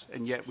affairs.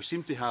 And yet we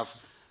seem to have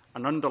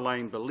an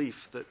underlying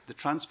belief that the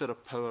transfer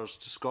of powers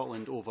to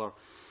Scotland over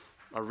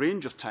a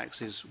range of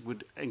taxes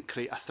would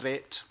create a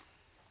threat,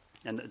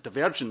 and that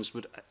divergence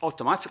would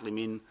automatically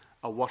mean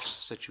a worse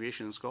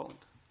situation in Scotland.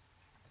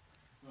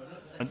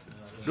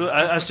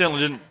 I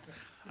certainly didn't.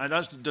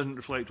 That doesn't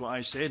reflect what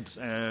I said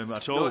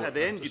at all. No, at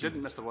the end you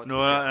didn't, Mr. Watson.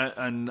 No,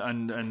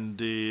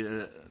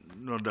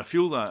 nor do I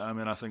feel that. I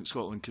mean, I think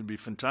Scotland can be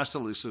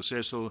fantastically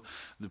successful.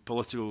 The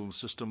political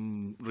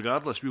system,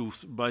 regardless,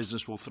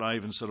 business will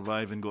thrive and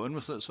survive and go on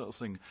with that sort of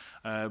thing.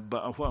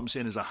 But what I'm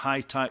saying is a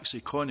high tax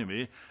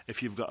economy,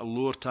 if you've got a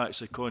lower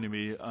tax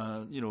economy,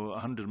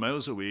 100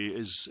 miles away,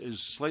 is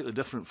slightly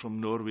different from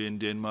Norway and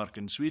Denmark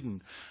and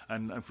Sweden.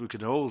 And if we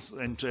could all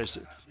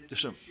interested.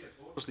 Some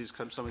of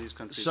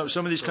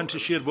these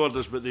countries share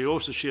borders, but they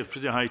also share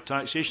pretty high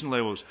taxation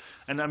levels.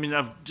 And I mean,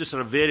 I've just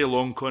had a very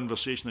long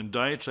conversation and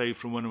diatribe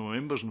from one of my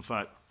members, in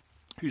fact,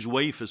 whose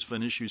wife is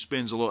Finnish, who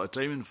spends a lot of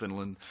time in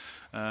Finland.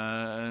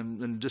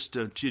 And just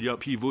to cheer you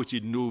up, he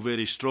voted no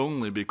very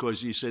strongly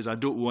because he says, I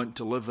don't want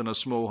to live in a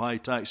small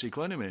high-tax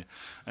economy.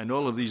 And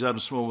all of these are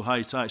small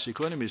high-tax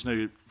economies.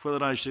 Now,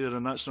 whether I share,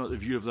 and that's not the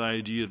view of the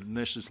idea,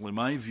 necessarily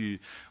my view,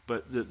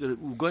 but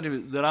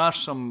there are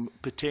some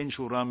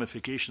potential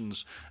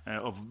ramifications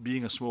of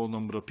being a small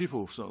number of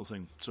people, sort of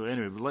thing. So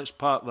anyway, but let's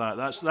park that.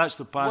 That's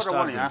the past What I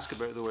want to argument. ask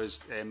about, though,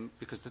 is,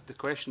 because the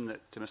question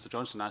that Mr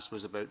Johnson asked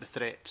was about the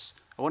threats.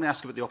 I want to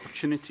ask about the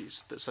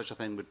opportunities that such a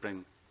thing would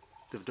bring.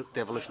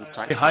 devolution of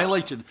tax. I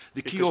highlighted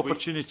the key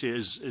opportunity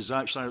is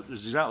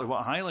exactly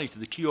what I highlighted.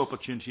 The key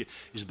opportunity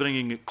is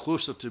bringing it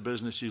closer to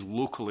businesses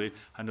locally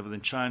and having the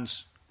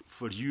chance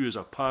for you as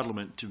a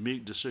parliament to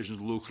make decisions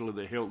locally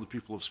that help the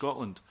people of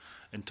Scotland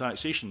in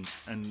taxation.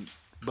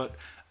 But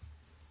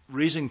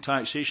raising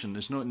taxation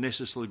is not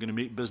necessarily going to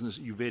make business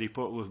you very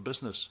popular with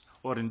business,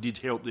 or indeed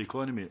help the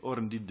economy, or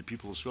indeed the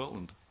people of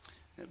Scotland.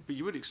 But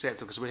you would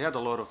accept it, because we heard a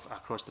lot of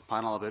across the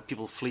panel about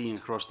people fleeing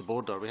across the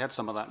border. We had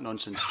some of that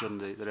nonsense during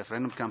the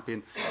referendum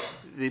campaign.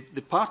 The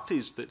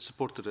parties that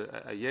supported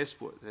a yes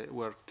vote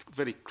were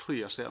very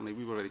clear, certainly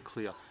we were very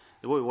clear,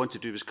 that what we wanted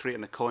to do was create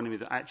an economy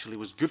that actually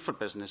was good for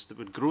business, that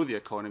would grow the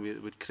economy,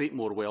 that would create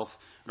more wealth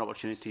and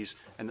opportunities,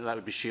 and that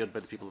would be shared by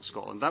the people of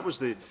Scotland. That was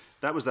the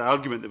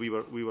argument that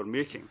we were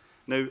making.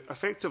 Now,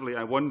 effectively,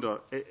 I wonder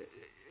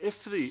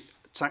if the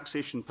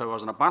taxation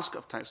powers and a basket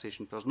of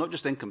taxation powers, not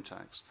just income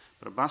tax,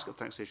 but a basket of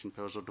taxation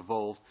powers are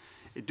devolved,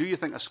 do you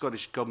think a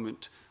Scottish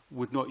Government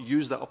would not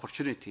use that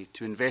opportunity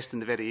to invest in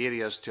the very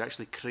areas to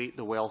actually create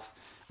the wealth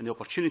and the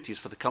opportunities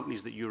for the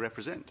companies that you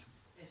represent?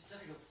 It's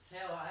difficult to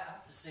tell, I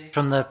have to say.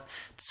 From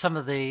some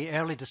of the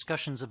early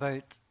discussions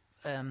about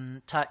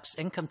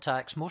income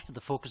tax, most of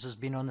the focus has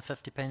been on the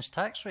 50p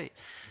tax rate.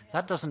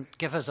 That doesn't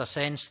give us a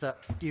sense that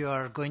you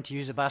are going to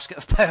use a basket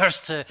of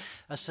powers to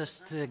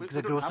assist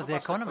the growth of the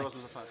economy.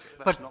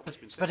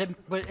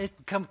 But it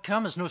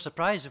comes as no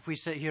surprise if we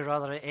sit here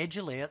rather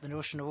edgily at the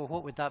notion of, well,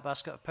 what would that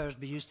basket of powers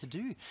be used to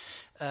do?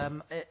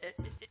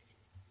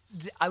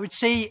 I would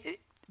say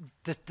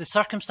the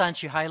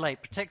circumstance you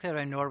highlight, particularly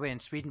around Norway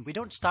and Sweden, we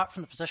don't start from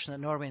the position that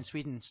Norway and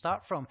Sweden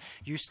start from.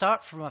 You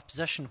start from a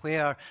position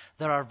where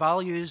there are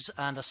values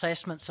and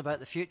assessments about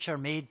the future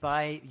made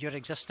by your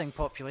existing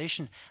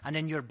population, and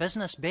in your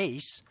business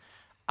base,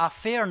 a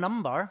fair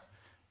number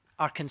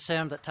are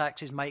concerned that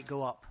taxes might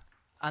go up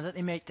and that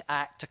they might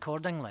act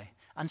accordingly.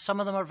 And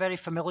some of them are very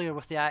familiar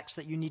with the acts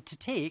that you need to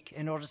take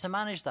in order to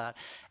manage that.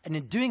 And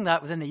in doing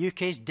that within the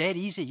UK is dead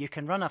easy. You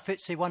can run a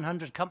FTSE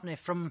 100 company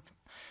from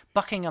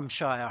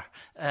Buckinghamshire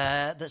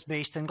that's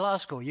based in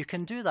Glasgow. You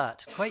can do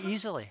that quite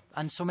easily.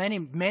 And so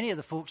many of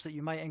the folks that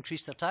you might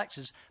increase their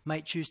taxes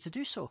might choose to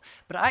do so.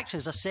 But actually,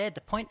 as I said,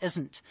 the point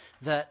isn't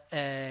that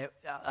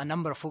a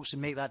number of folks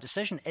would make that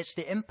decision. It's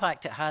the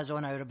impact it has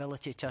on our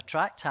ability to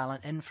attract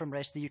talent in from the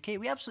rest of the UK.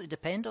 We absolutely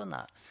depend on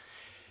that.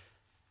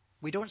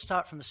 We don't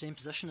start from the same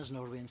position as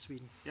Norway and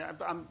Sweden. Yeah,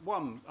 but what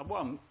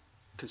I'm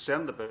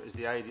concerned about is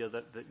the idea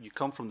that you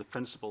come from the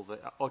principle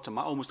that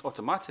almost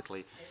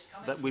automatically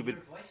that we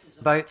would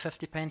about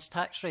 50p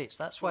tax rates.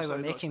 That's why we're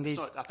making these.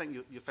 I think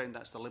you find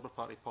that's the Labour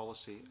Party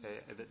policy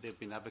that they've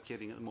been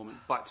advocating at the moment.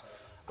 But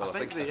I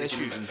think the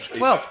issue.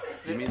 Well,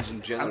 it means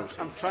in general.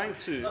 I'm trying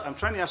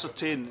to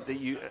ascertain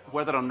that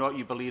whether or not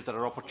you believe there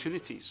are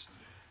opportunities.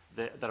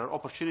 There are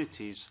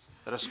opportunities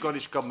that a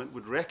Scottish Government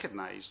would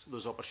recognise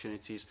those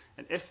opportunities,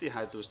 and if they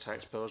had those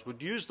tax powers,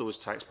 would use those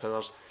tax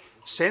powers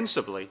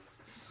sensibly,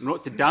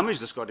 not to damage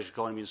the Scottish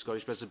economy and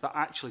Scottish business, but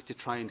actually to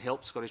try and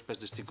help Scottish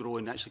business to grow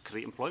and actually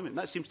create employment.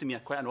 That seems to me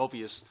quite an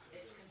obvious.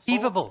 It's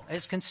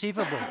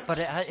conceivable, but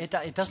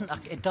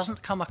it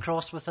doesn't come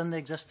across within the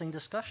existing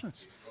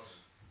discussions.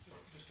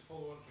 Just to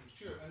follow on from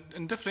Stuart,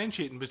 and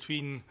differentiating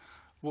between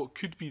what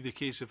could be the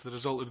case if the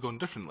result had gone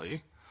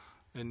differently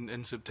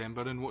in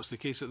September and what's the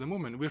case at the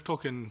moment. We're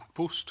talking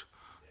post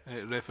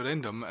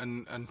referendum,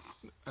 and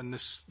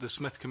the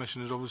Smith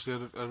Commission is obviously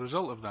a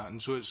result of that,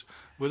 and so it's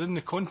within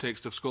the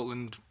context of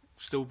Scotland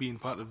still being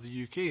part of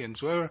the UK, and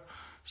so our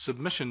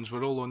submissions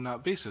were all on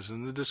that basis,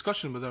 and the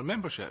discussion with our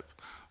membership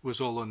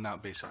was all on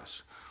that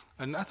basis.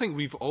 And I think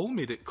we've all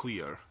made it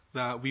clear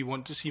that we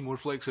want to see more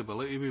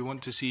flexibility, we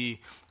want to see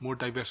more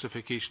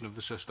diversification of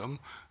the system,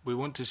 we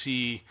want to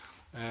see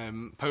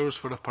powers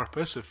for a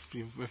purpose,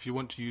 if you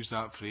want to use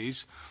that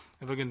phrase.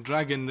 If I can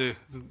drag in the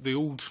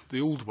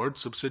old word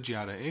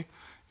subsidiarity,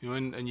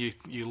 and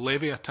you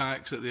levy a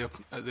tax at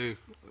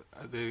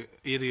the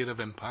area of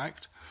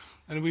impact,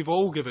 and we've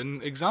all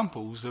given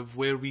examples of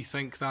where we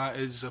think that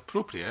is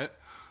appropriate.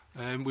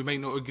 We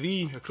might not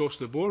agree across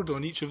the board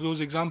on each of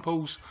those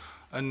examples,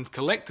 and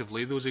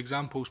collectively those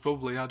examples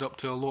probably add up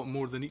to a lot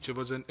more than each of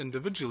us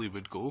individually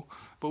would go,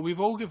 but we've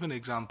all given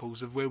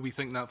examples of where we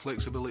think that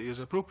flexibility is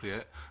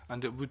appropriate,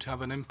 and it would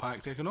have an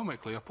impact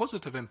economically, a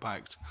positive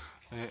impact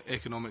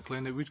economically,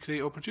 and it would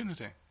create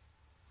opportunity.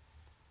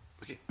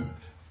 Okay.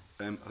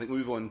 I think we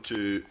move on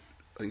to,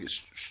 I think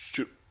it's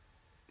Stuart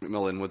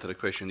McMillan with a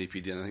question on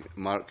APD, and I think,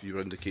 Mark, you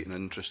were indicating an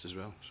interest as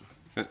well. So.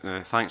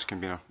 Thanks,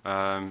 Convener.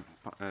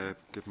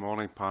 Good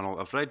morning, panel.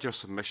 I've read your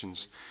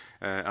submissions,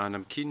 and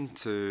I'm keen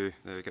to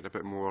get a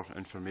bit more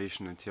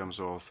information in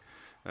terms of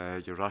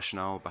your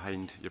rationale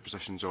behind your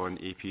positions on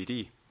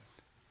APD.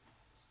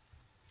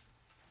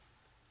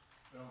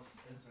 Well,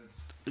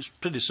 it's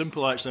pretty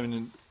simple, actually. I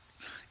mean,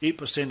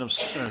 8%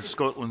 of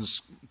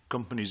Scotland's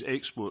companies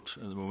export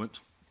at the moment.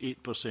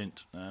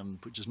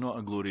 8%, which is not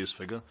a glorious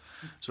figure.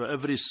 So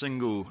every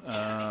single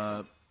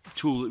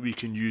tool that we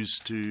can use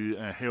to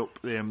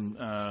help them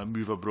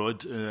move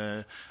abroad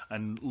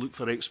and look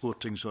for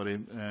exporting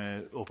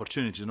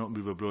opportunities, not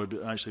move abroad,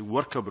 but actually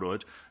work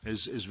abroad,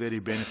 is very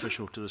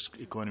beneficial to this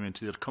economy and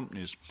to their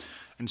companies.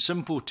 In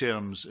simple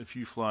terms, if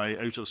you fly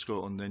out of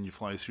Scotland, then you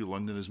fly through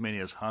London, as many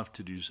as have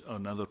to do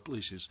on other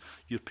places,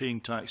 you're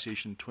paying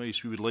taxation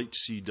twice. We would like to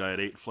see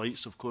direct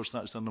flights. Of course,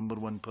 that's their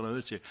 #1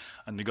 priority.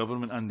 And the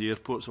government and the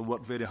airports have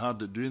worked very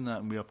hard at doing that,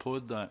 and we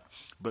applaud that.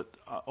 But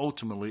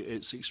ultimately,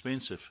 it's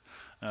expensive.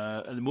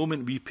 At the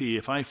moment we pay,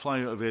 if I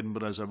fly out of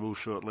Edinburgh, as I will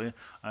shortly,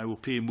 I will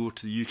pay more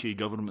to the UK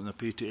government than I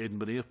pay to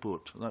Edinburgh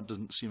Airport. That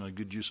doesn't seem a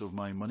good use of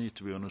my money,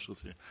 to be honest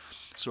with you.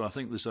 So I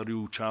think there's a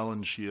real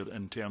challenge here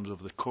in terms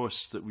of the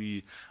costs that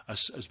we,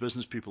 as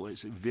business people,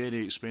 it's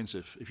very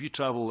expensive. If you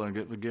travel, I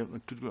could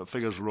get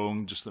figures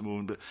wrong just at the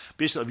moment, but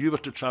basically if you were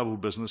to travel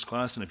business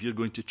class, and if you're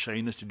going to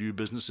China to do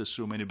business, as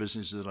so many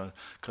businesses are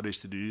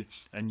encouraged to do,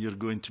 and you're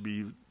going to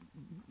be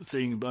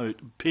paying about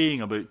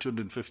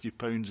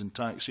 £250 in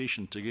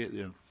taxation to get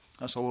there.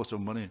 That's a lot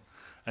of money.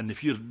 And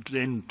if you're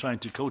then trying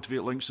to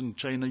cultivate links in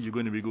China, you're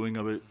going to be going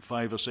about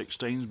 5 or 6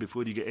 times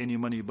before you get any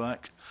money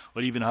back,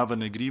 or even have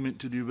an agreement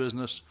to do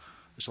business.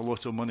 It's a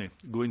lot of money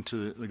going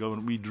to the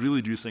government. We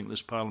really do think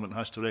this Parliament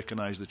has to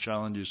recognise the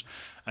challenges.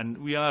 And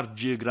we are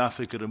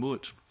geographically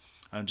remote.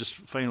 And just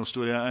final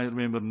story, I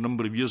remember a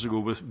number of years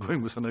ago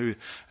going with a now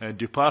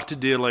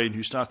departed airline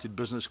who started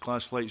business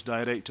class flights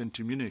direct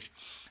into Munich.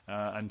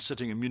 And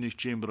sitting in Munich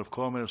Chamber of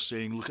Commerce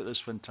saying, look at this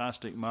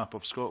fantastic map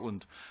of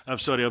Scotland.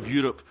 Of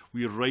Europe.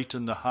 We're right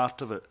in the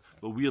heart of it.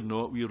 Well, we're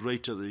not. We're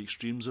right at the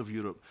extremes of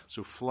Europe.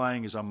 So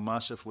flying is a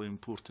massively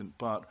important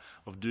part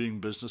of doing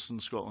business in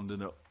Scotland,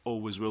 and it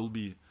always will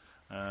be.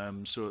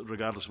 So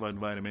regardless of our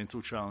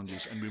environmental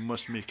challenges, and we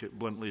must make it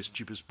bluntly as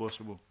cheap as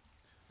possible.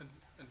 And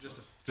just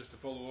to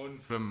follow on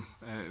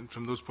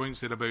from those points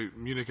there about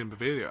Munich and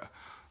Bavaria,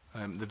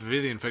 the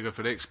Bavarian figure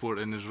for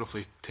exporting is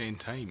roughly 10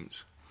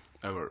 times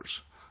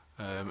ours.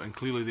 And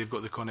clearly they've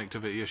got the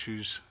connectivity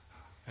issues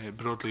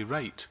broadly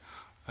right.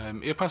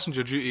 Air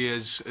passenger duty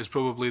is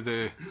probably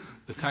the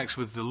tax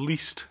with the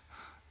least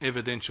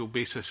evidential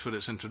basis for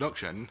its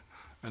introduction,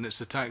 and it's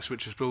the tax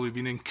which has probably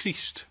been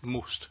increased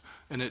most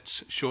in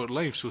its short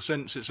life. So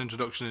since its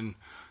introduction in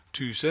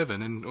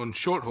 2007, and on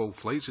short-haul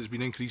flights it's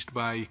been increased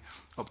by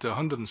up to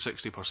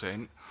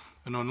 160%,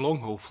 and on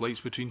long-haul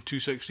flights between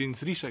 260 and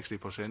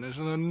 360%. It's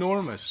an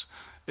enormous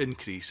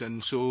increase.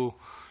 And so,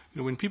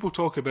 when people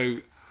talk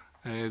about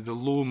the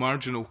low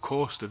marginal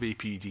cost of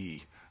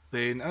APD,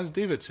 then, as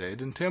David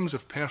said, in terms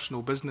of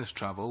personal business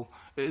travel,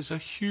 it is a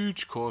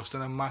huge cost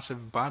and a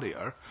massive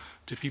barrier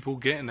to people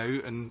getting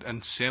out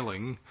and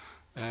selling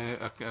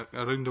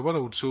around the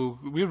world. So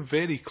we're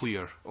very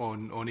clear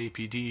on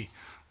APD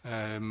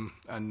and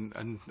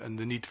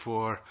the need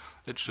for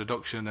its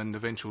reduction and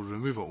eventual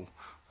removal.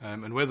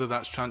 And whether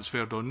that's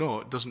transferred or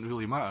not doesn't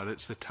really matter.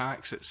 It's the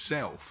tax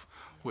itself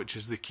which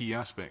is the key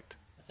aspect.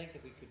 I think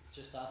if we could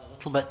just add a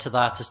little bit to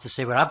that, is to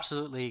say I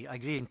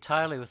agree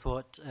entirely with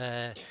what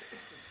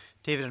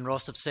David and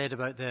Ross have said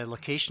about the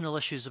locational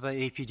issues about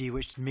APD,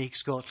 which make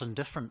Scotland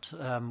different.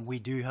 We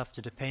do have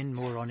to depend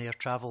more on air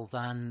travel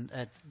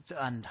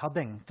and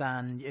hubbing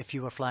than if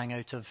you were flying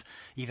out of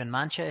even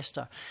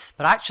Manchester.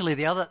 But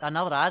actually,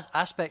 another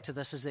aspect of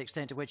this is the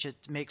extent to which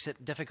it makes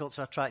it difficult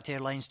to attract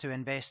airlines to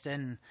invest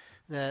in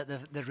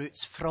the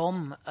routes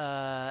from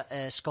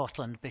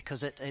Scotland,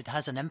 because it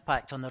has an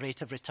impact on the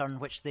rate of return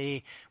which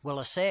they will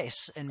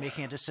assess in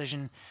making a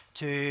decision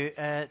to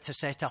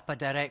set up a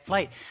direct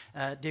flight.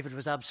 David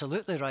was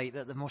absolutely right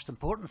that the most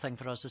important thing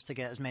for us is to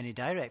get as many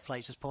direct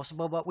flights as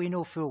possible, but we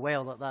know full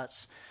well that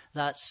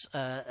that's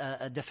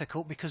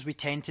difficult, because we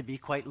tend to be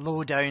quite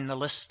low down the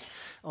list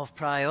of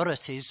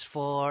priorities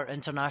for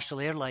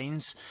international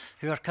airlines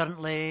who are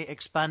currently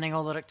expanding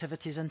all their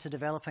activities into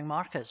developing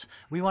markets.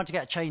 We want to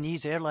get a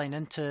Chinese airline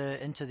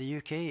into the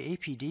UK.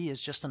 APD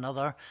is just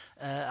another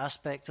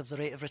aspect of the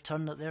rate of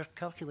return that they're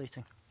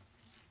calculating.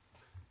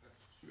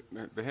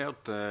 We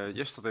heard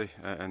yesterday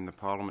in the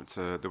Parliament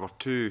there were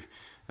two.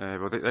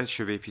 The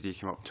issue of APD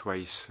came up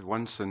twice.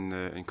 Once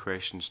in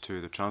questions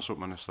to the Transport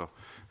Minister.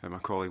 My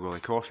colleague Willie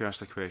Coffey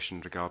asked a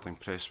question regarding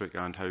Prestwick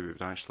and how it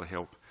would actually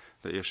help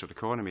the ayrshire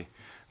economy.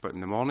 But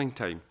in the morning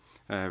time,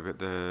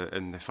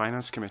 in the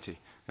Finance Committee,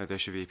 the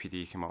issue of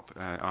APD came up,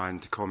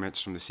 and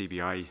comments from the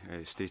CBI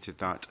stated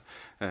that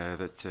the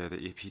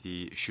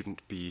APD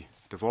shouldn't be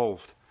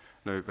devolved.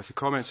 Now, with the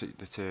comments that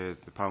the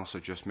panellists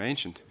have just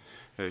mentioned,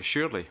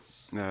 surely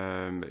the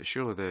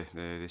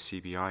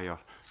CBI are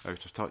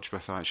out of touch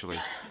with actually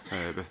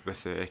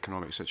with the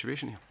economic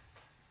situation here.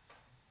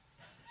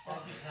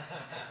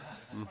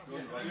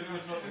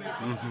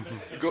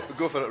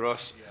 Go for it,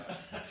 Ross.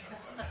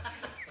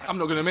 I'm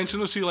not going to mention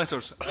those 3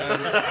 letters, but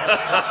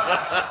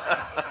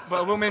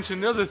I will mention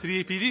the other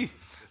 3 APD.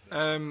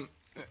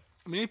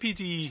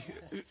 APD,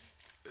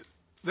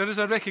 there is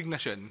a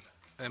recognition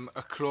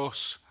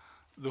across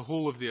the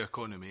whole of the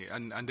economy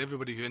and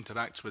everybody who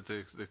interacts with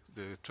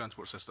the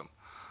transport system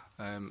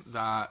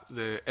that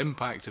the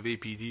impact of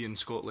APD in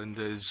Scotland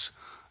is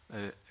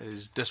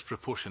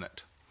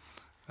disproportionate.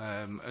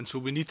 And so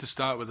we need to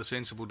start with a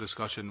sensible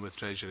discussion with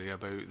Treasury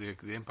about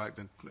the impact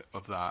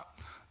of that,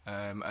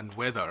 and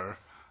whether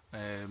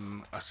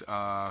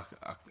a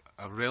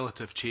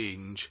relative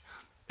change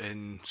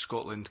in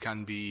Scotland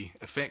can be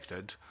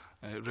affected,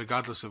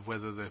 regardless of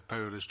whether the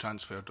power is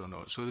transferred or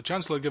not. So the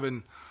Chancellor, I think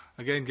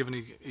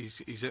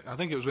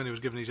it was when he was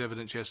giving his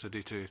evidence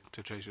yesterday to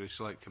Treasury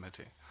Select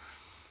Committee,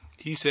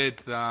 he said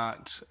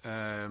that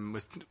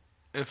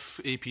if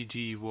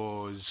APD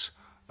was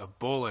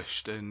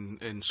abolished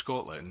in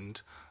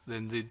Scotland,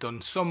 then they'd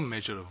done some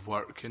measure of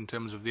work in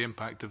terms of the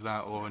impact of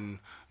that on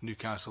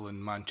Newcastle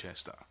and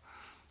Manchester.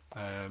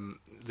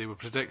 They were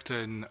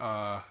predicting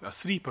a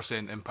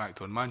 3%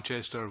 impact on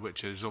Manchester,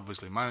 which is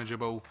obviously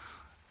manageable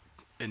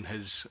in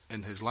his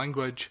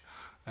language,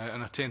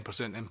 and a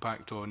 10%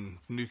 impact on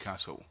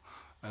Newcastle.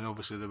 And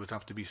obviously there would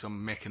have to be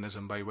some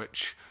mechanism by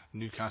which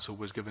Newcastle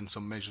was given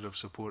some measure of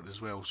support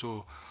as well.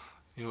 So,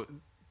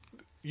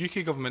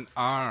 UK government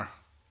are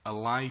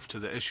alive to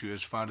the issue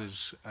as far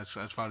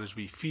as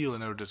we feel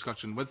in our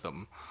discussion with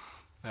them.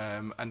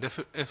 And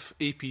if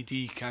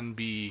APD can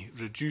be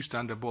reduced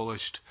and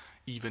abolished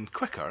even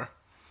quicker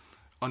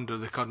under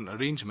the current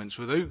arrangements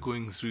without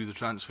going through the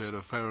transfer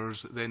of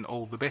powers, then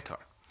all the better.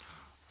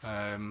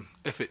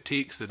 If it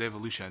takes the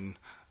devolution,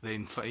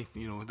 then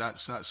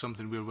that's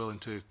something we're willing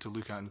to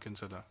look at and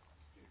consider.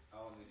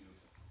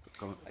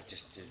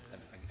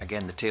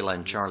 Again, the tail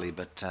end, Charlie,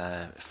 but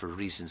for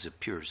reasons of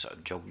pure sort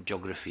of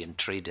geography and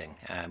trading,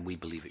 we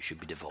believe it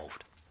should be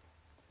devolved.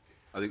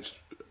 I think.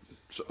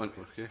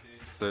 Okay.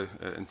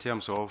 In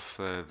terms of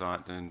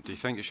that, then, do you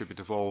think it should be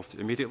devolved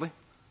immediately?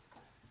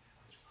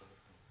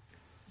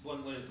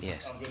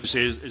 Yes. I would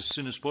say as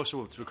soon as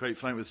possible, to be quite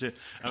frank with you.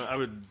 I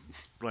would,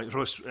 like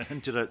Ross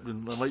hinted at,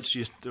 I'd like to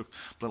see the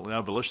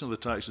abolition of the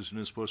tax as soon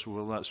as possible.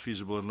 Whether that's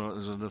feasible or not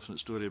is a different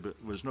story, but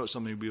it's not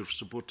something we're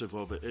supportive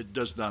of. It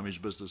does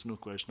damage business, no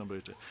question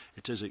about it.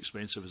 It is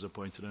expensive, as I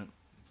pointed out.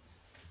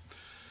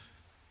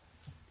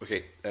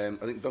 Okay, I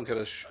think Duncan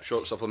has a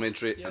short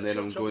supplementary, and then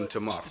I'm going to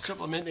Mark.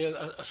 Supplementary,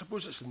 I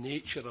suppose it's the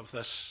nature of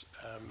this,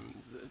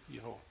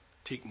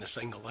 taking the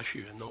single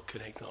issue and not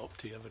connecting it up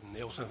to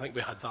everything else. And I think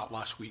we had that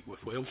last week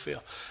with welfare.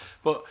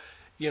 But,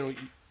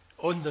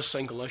 on this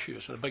single issue,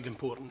 it's a big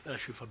important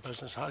issue for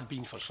business, has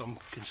been for some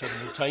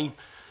considerable time.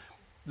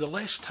 The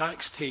less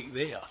tax take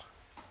there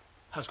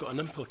has got an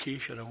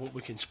implication on what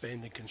we can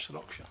spend in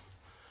construction,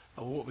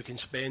 or what we can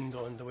spend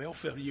on the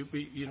welfare.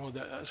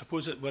 I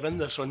suppose that we're in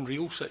this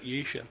unreal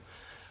situation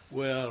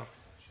where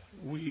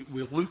we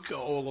look at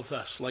all of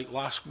this, like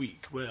last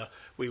week, where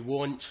we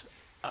want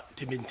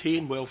to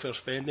maintain welfare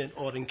spending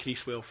or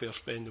increase welfare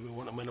spending. We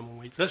want a minimum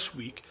wage. This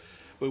week,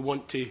 we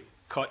want to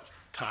cut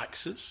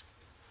taxes.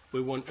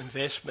 We want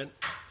investment,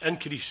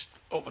 increased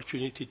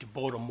opportunity to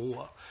borrow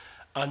more,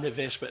 and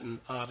investment in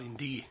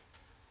R&D.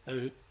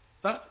 Now,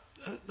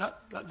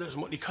 that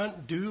doesn't work. You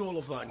can't do all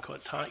of that and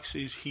cut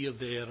taxes here,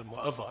 there, and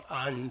whatever,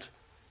 and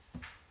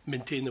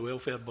maintain the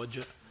welfare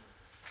budget,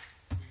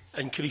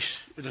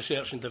 increase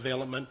research and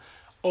development,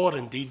 or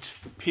indeed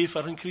pay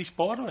for increased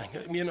borrowing.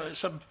 I mean,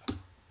 it's a...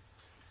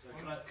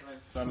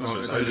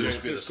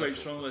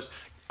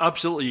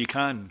 Absolutely, you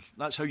can.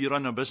 That's how you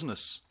run a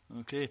business.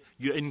 Okay,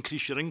 you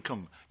increase your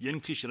income. You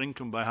increase your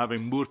income by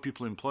having more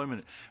people in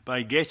employment,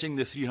 by getting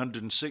the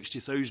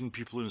 360,000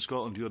 people in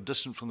Scotland who are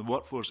distant from the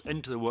workforce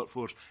into the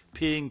workforce,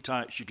 paying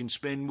tax. You can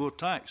spend more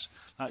tax.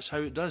 That's how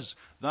it does.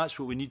 That's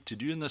what we need to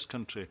do in this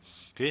country.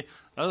 Okay.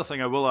 The other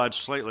thing I will add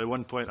slightly,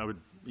 one point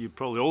you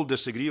probably all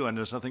disagree on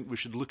is I think we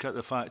should look at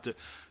the fact that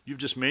you've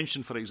just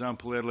mentioned, for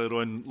example, earlier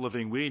on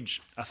living wage.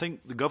 I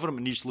think the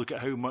government needs to look at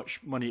how much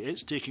money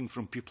it's taking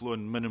from people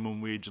on minimum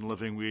wage and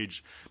living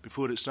wage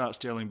before it starts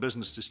telling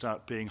business to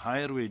start paying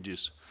higher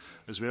wages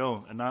as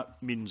well. And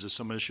that means there's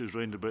some issues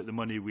round about the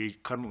money we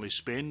currently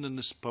spend in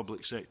this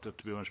public sector,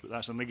 to be honest. But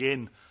that's, and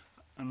again,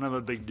 another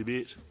big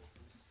debate.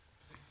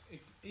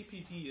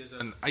 APD is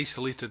an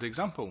isolated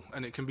example,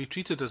 and it can be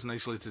treated as an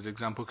isolated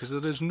example because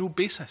there is no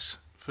basis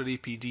for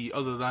APD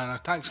other than a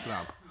tax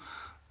grab.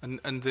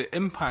 And the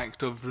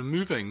impact of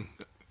removing,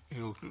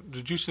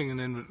 reducing and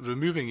then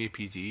removing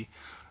APD,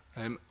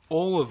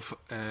 all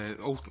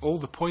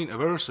the point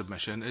of our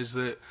submission is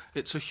that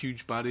it's a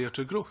huge barrier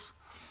to growth.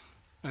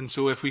 And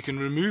so if we can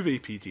remove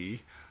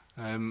APD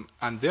and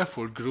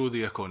therefore grow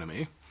the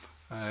economy,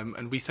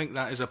 and we think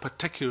that is a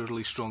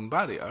particularly strong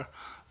barrier,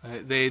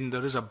 then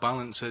there is a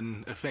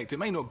balancing effect. It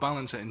might not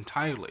balance it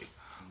entirely,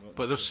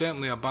 but there's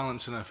certainly a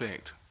balancing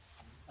effect.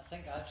 I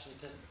think actually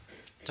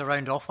to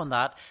round off on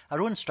that, our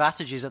own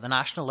strategies at the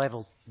national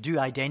level do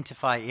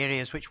identify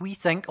areas which we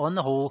think, on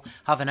the whole,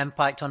 have an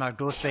impact on our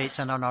growth rates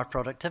and on our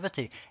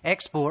productivity.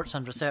 Exports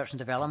and research and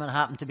development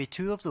happen to be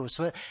two of those.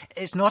 So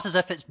it's not as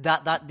if it's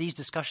that these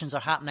discussions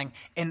are happening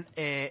in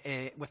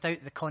without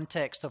the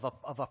context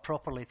of a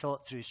properly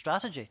thought through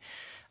strategy.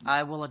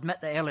 I will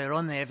admit that earlier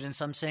on in the evidence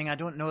I'm saying I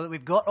don't know that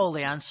we've got all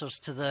the answers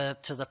to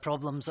the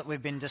problems that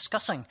we've been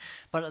discussing.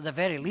 But at the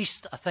very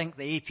least, I think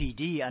the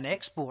APD and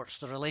exports,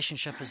 the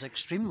relationship is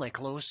extremely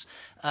close.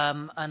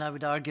 And I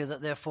would argue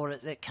that therefore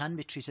it can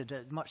be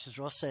treated, much as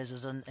Ross says,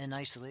 as in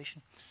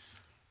isolation.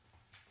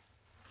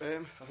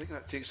 I think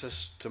that takes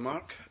us to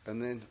Mark,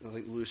 and then I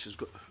think Lewis has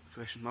got a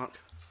question. Mark?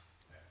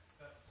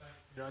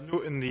 Yeah, I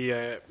note in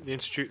the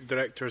Institute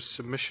Director's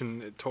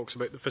submission it talks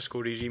about the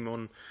fiscal regime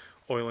on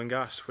oil and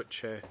gas,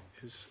 which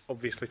is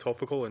obviously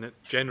topical, and it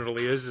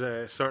generally is,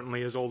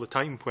 certainly is all the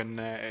time when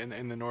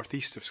in the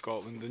northeast of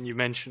Scotland.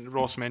 And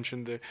Ross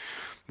mentioned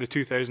the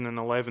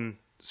 2011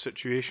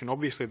 situation.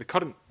 Obviously, the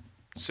current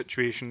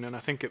situation, and I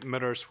think it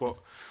mirrors what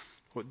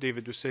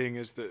David was saying,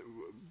 is that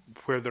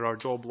where there are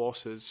job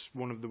losses,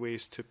 one of the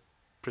ways to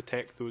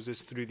protect those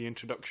is through the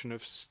introduction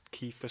of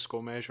key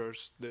fiscal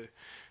measures. The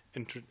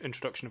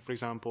introduction of, for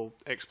example,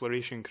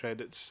 exploration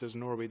credits, as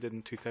Norway did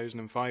in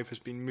 2005, has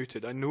been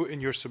mooted. I note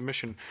in your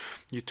submission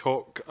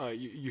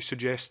you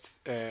suggest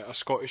a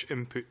Scottish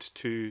input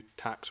to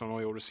tax on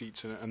oil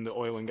receipts and the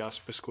oil and gas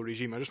fiscal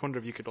regime. I just wonder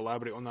if you could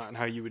elaborate on that and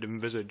how you would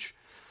envisage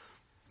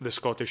the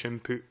Scottish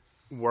input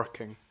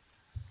working.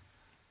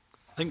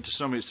 I think to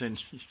some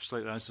extent, you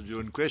slightly answered your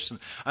own question.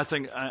 I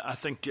think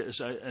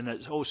it's, and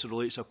it also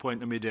relates to a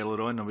point I made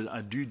earlier on.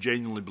 I do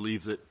genuinely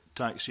believe that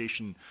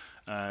taxation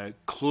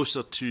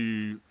closer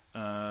to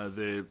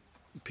the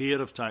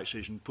payer of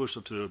taxation,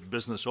 closer to the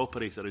business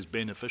operator, is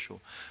beneficial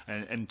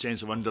in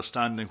terms of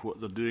understanding what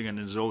they're doing, and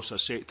there's also a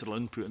sectoral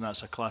input, and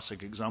that's a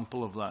classic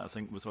example of that, I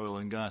think, with oil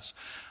and gas.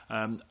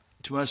 To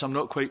be honest, I'm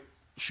not quite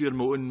sure in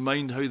my own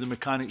mind how the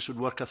mechanics would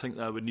work. I think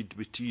that would need to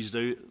be teased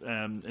out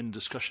in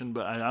discussion,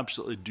 but I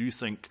absolutely do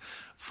think,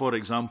 for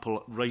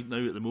example, right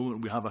now at the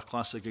moment we have a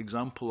classic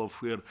example of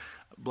where,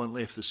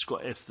 bluntly, if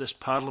this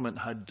Parliament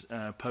had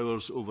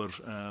powers over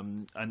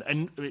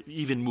and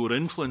even more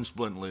influence,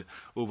 bluntly,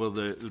 over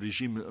the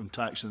regime of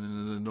taxing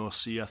in the North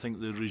Sea, I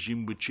think the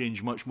regime would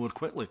change much more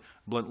quickly.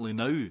 Bluntly,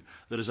 now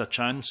there is a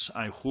chance,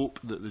 I hope,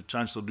 that the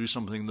Chancellor do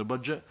something in the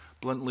budget.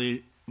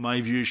 Bluntly, my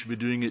view should be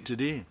doing it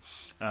today.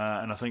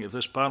 And I think if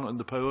this Parliament had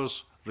the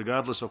powers,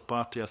 regardless of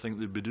party, I think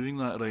they'd be doing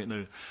that right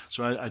now.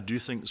 So I do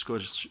think the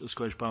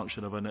Scottish Parliament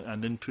should have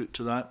an input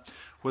to that.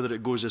 Whether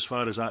it goes as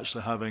far as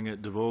actually having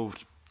it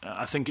devolved,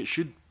 I think it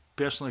should,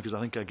 personally, because I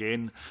think,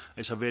 again,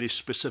 it's a very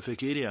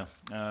specific area.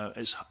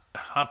 It's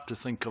hard to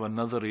think of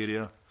another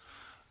area,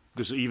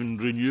 because even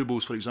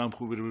renewables, for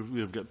example, where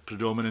we've got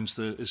predominance,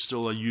 is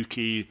still a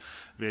UK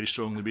very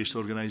strongly based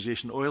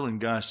organisation. Oil and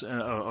gas,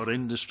 or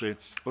industry,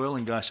 oil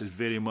and gas is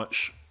very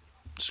much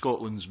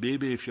Scotland's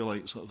baby, if you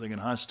like, sort of thing,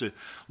 and has to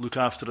look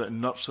after it and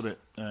nurture it,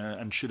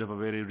 and should have a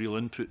very real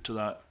input to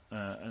that.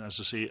 And as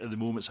I say, at the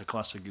moment, it's a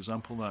classic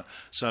example of that.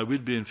 So I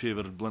would be in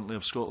favour, bluntly,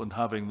 of Scotland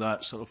having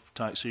that sort of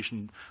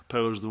taxation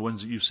powers. The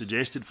ones that you've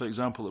suggested, for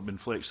example, that have been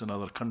flexed in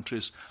other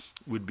countries,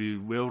 would be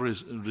well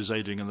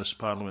residing in this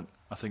Parliament.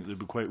 I think they'd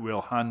be quite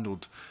well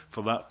handled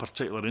for that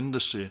particular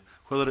industry.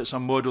 Whether it's a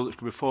model that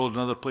could be followed in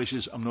other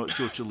places, I'm not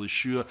totally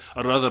sure,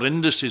 or other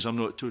industries, I'm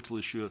not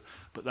totally sure.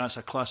 But that's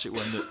a classic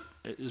one that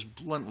it is,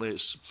 bluntly,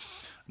 it's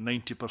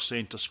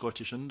 90% of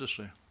Scottish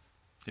industry,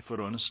 if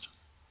we're honest.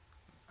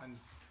 And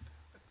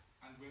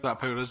where that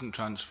power isn't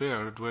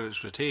transferred, where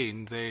it's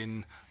retained,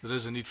 then there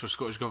is a need for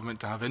Scottish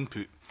Government to have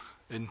input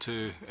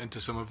into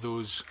some of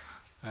those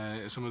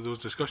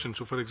discussions.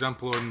 So, for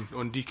example,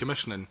 on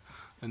decommissioning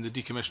and the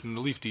decommissioning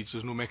relief deeds,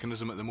 there's no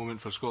mechanism at the moment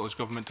for Scottish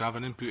Government to have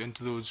an input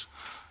into those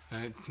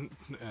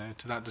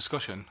to that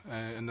discussion,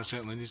 and there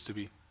certainly needs to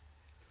be.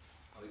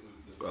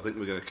 I think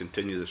we're going to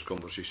continue this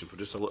conversation for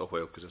just a little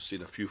while, because I've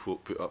seen a few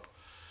folk put up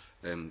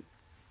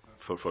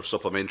for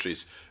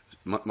supplementaries.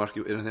 Mark,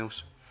 anything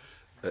else?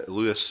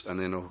 Lewis, and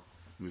then I'll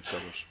move to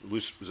others.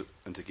 Lewis was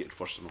indicated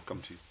first, and I'll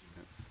come to you.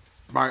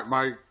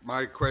 Yeah.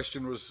 My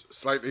question was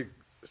slightly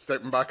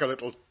stepping back a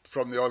little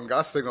from the oil and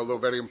gas thing, although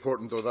very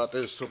important though that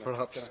is. So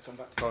perhaps. Can I come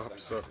back?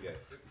 Perhaps. Yeah.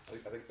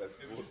 I think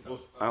that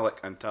both Alec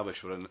and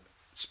Tavish were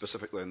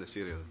specifically in this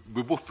area.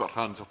 We both put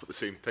our hands up at the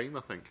same time, I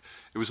think.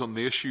 It was on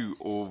the issue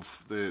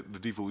of the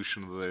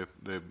devolution of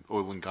the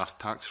oil and gas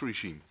tax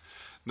regime.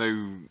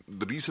 Now,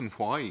 the reason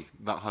why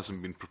that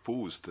hasn't been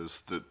proposed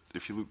is that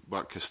if you look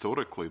back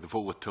historically, the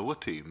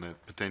volatility and the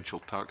potential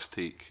tax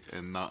take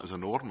in that is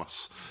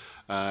enormous.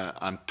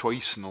 And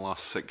twice in the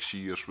last 6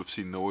 years, we've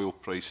seen the oil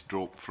price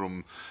drop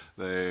from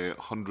the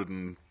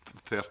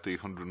 130,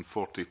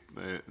 140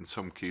 in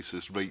some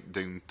cases, right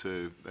down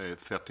to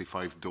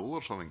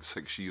 $35, I think,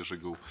 6 years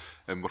ago.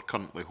 And we're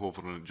currently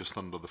hovering at just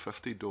under the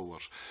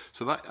 $50.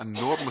 So that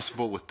enormous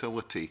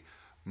volatility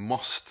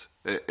must,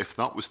 if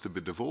that was to be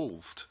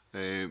devolved,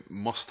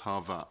 must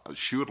have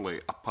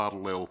surely a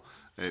parallel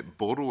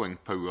borrowing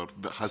power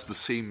that has the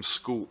same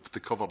scope to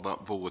cover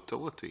that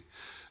volatility.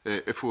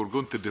 If we were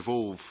going to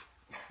devolve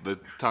the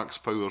tax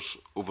powers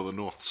over the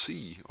North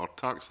Sea, or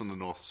tax on the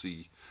North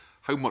Sea,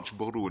 how much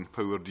borrowing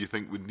power do you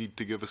think would need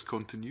to give us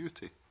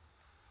continuity?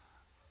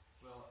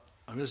 Well,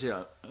 I'm going to say,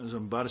 it's an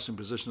embarrassing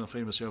position I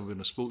find myself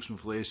being a spokesman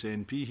for the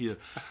SNP here.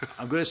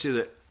 I'm going to say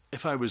that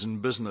if I was in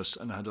business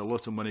and I had a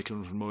lot of money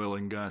coming from oil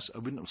and gas, I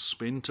wouldn't have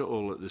spent it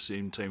all at the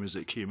same time as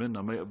it came in.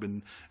 I might have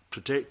been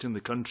protecting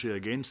the country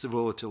against the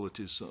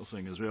volatility sort of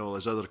thing, as well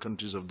as other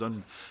countries have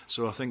done.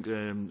 So I think,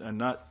 and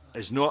that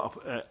is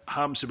not,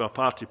 happens to be a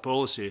party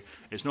policy.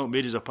 It's not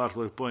made as a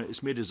party point,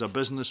 it's made as a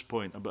business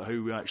point about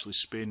how we actually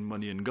spend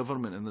money in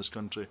government in this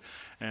country,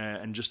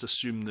 and just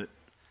assume that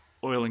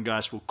oil and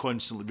gas will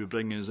constantly be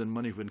bringing us in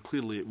money when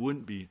clearly it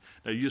won't be.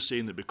 Now, you're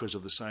saying that because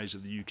of the size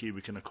of the UK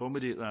we can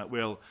accommodate that.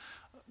 Well,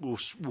 we'll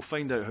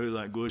find out how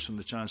that goes when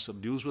the Chancellor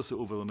deals with it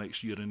over the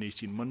next year and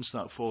 18 months,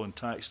 that fall in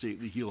tax rate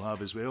that he'll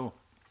have as well.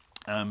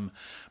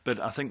 But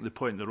I think the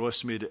point that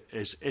Ross made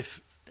is if,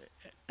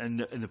 and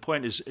the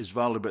point is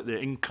valid about the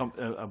income,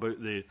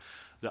 about the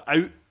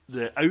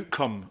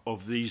outcome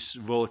of these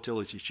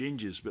volatility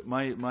changes. But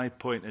my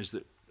point is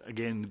that,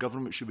 again, the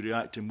government should be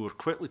reacting more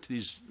quickly to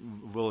these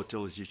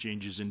volatility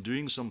changes and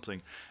doing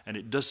something. And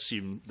it does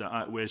seem that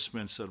at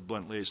Westminster,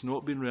 bluntly, it's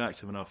not been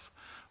reactive enough.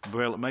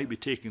 While it might be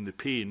taking the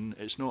pain,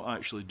 it's not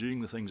actually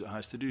doing the things it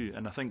has to do.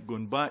 And I think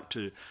going back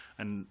to,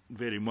 and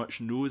very much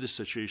know the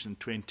situation in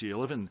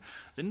 2011,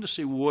 the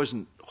industry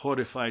wasn't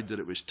horrified that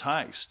it was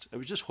taxed. It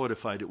was just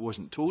horrified it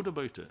wasn't told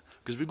about it.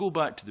 Because if we go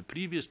back to the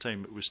previous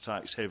time it was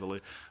taxed heavily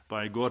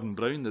by Gordon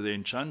Brown, the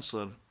then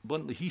Chancellor,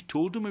 bluntly, he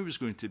told them he was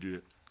going to do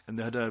it. And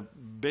they had a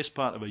best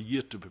part of a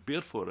year to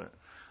prepare for it.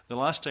 The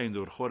last time they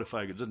were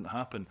horrified it didn't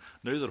happen.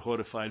 Now they're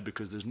horrified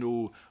because there's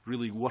no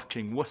really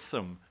working with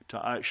them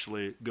to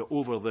actually get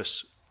over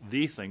this,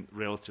 they think,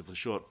 relatively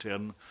short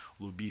term,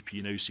 although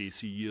BP now say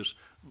 3 years,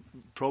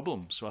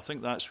 problem. So I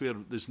think that's where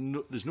there's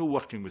no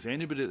working with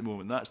anybody at the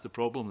moment. That's the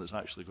problem that's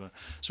actually going on.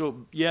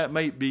 So yeah, it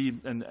might be,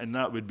 and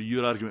that would be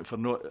your argument for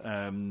not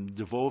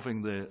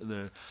devolving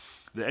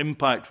the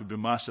impact would be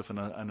massive in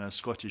a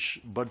Scottish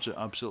budget,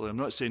 absolutely. I'm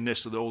not saying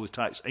necessarily that all the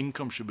tax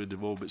income should be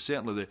devolved, but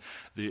certainly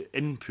the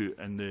input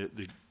and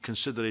the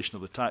consideration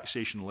of the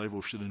taxation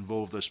level should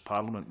involve this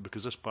Parliament,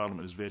 because this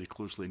Parliament is very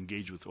closely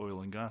engaged with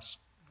oil and gas.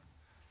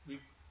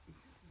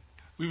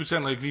 We would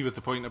certainly agree with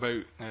the point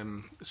about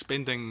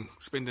spending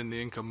the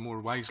income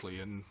more wisely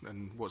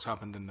and what's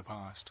happened in the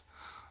past.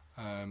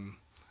 And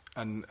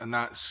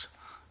that's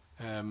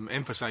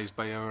emphasised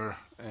by our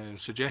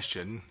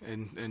suggestion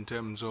in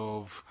terms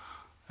of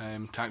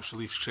tax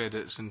relief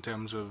credits, in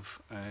terms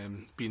of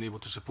being able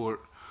to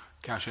support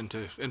cash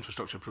into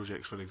infrastructure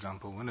projects, for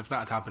example. And if that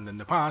had happened in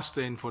the past,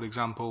 then, for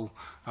example,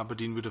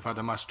 Aberdeen would have had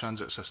a mass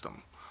transit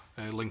system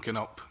linking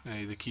up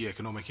the key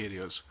economic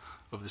areas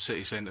of the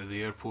city centre,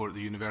 the airport,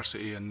 the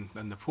university and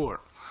the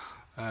port.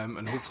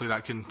 And hopefully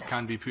that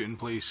can be put in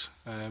place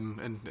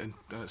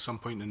at some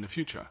point in the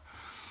future.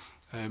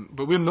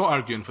 But we're not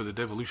arguing for the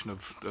devolution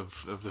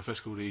of the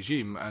fiscal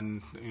regime.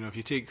 And if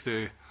you take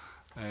the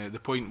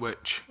point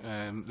which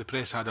the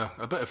press had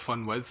a bit of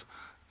fun with,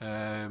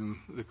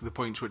 the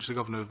points which the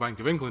Governor of the Bank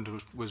of England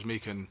was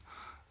making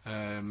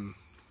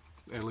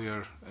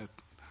earlier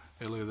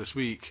this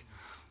week,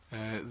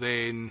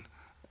 then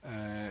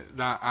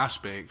that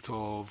aspect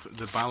of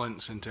the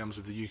balance in terms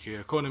of the UK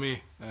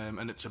economy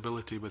and its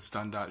ability to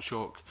withstand that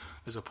shock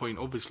is a point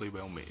obviously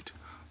well made.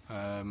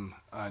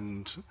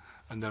 And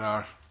there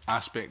are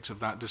aspects of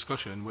that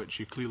discussion which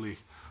you clearly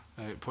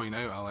point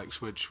out,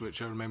 Alex,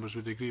 which our members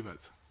would agree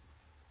with.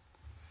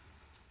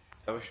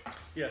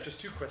 Yeah, just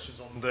two questions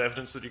on the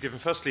evidence that you've given.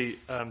 Firstly,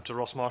 to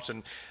Ross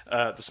Martin,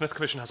 the Smith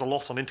Commission has a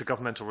lot on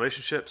intergovernmental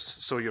relationships,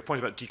 so your point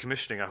about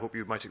decommissioning, I hope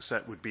you might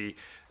accept, would be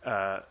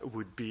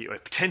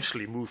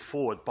potentially moved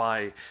forward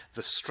by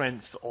the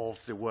strength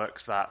of the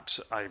work that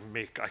I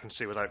can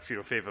say without fear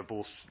or favour,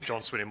 both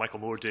John Swinney and Michael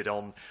Moore did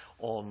on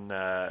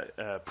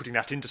putting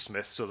that into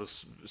Smith. So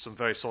there's some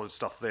very solid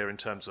stuff there in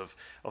terms of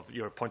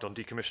your point on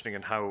decommissioning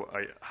and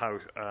how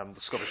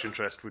the Scottish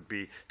interest would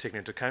be taken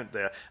into account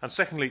there. And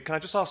secondly, can I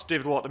just ask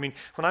David Watt? I mean,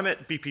 when I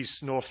met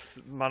BP's North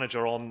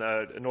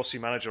Sea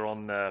manager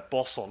on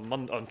Boss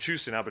on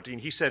Tuesday in Aberdeen,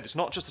 he said it's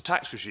not just the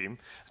tax regime.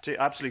 I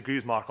absolutely agree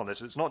with Mark on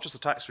this. It's not just the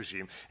tax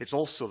regime. It's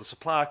also the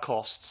supplier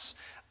costs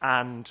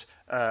and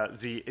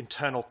the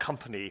internal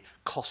company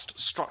cost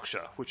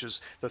structure, which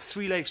is the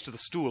three legs to the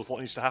stool of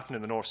what needs to happen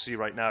in the North Sea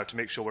right now to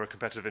make sure we're a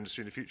competitive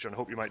industry in the future. And I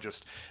hope you might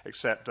just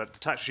accept that the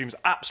tax regime is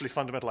absolutely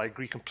fundamental. I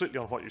agree completely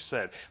on what you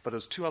said, but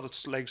there's two other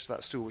legs to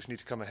that stool which need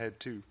to come ahead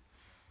too.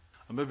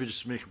 And maybe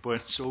just to make a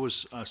point, it's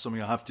always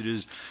something I have to do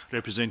is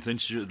represent the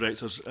Institute of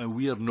Directors.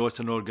 We are not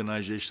an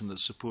organisation that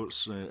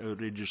supports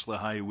outrageously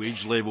high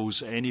wage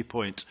levels at any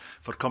point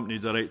for company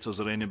directors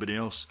or anybody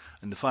else.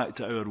 And the fact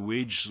that our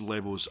wage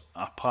levels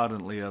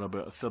apparently are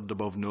about a third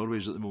above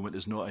Norway's at the moment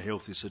is not a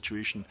healthy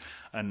situation.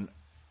 And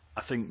I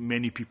think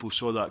many people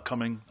saw that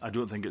coming. I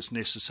don't think it's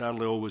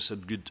necessarily always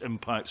had good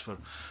impacts for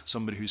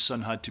somebody whose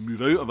son had to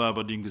move out of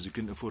Aberdeen because he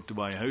couldn't afford to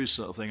buy a house,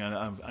 sort of thing.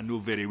 I know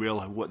very well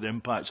what the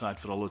impacts had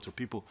for a lot of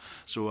people.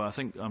 So I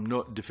think I'm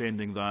not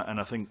defending that, and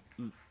I think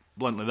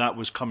bluntly that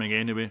was coming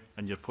anyway,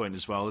 and your point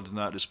is valid in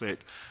that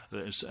respect.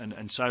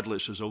 And sadly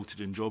it's resulted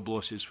in job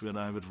losses where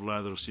I would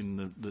rather have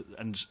seen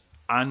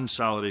and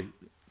salary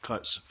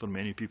cuts for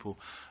many people.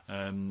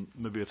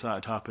 Maybe if that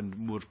had happened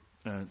more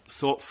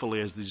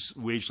thoughtfully as these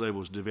wage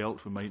levels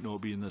develop, we might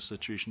not be in this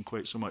situation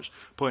quite so much.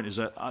 Point is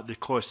that the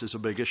cost is a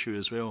big issue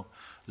as well.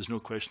 There's no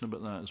question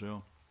about that as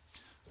well.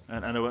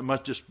 And I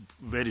must just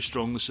very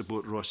strongly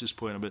support Ross's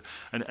point about,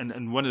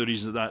 and one of the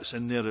reasons that's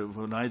in there,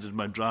 when I did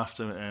my draft,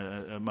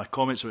 my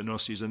comments about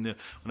North Sea's in there,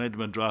 when I did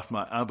my draft,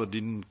 my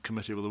Aberdeen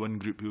committee were the one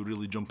group who were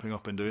really jumping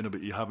up and down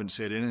about you haven't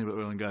said anything about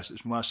oil and gas.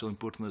 It's massively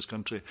important in this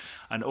country.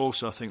 And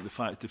also I think the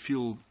fact to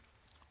feel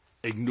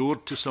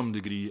ignored to some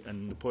degree,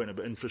 and the point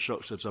about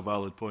infrastructure is a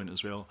valid point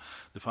as well.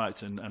 The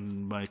fact,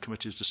 and my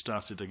committee has just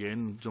started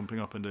again, jumping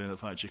up and down the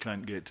fact you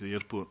can't get to the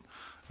airport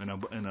in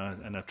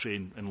a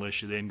train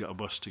unless you then get a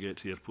bus to get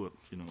to the airport.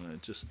 You know,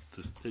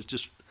 it's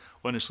just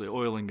honestly,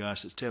 oil and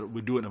gas, it's terrible.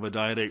 We don't have a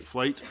direct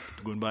flight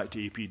going back to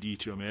APD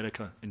to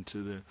America,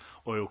 into the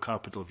oil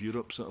capital of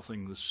Europe, sort of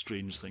thing. There's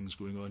strange things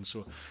going on.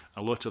 So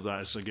a lot of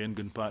that is, again,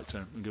 going back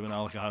to giving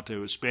Alec a hard time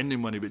about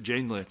spending money, but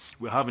generally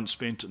we haven't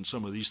spent it on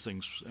some of these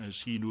things,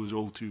 as he knows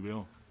all too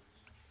well.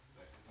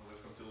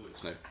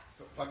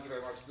 Thank you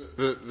very much.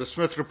 The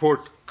Smith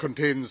report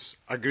contains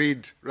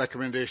agreed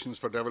recommendations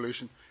for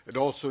devolution. It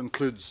also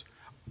includes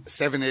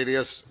 7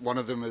 areas. One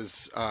of them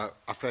is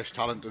a fresh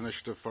talent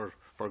initiative for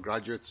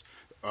graduates,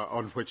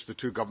 on which the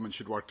two governments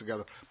should work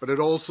together. But it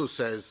also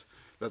says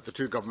that the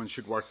two governments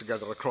should work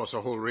together across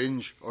a whole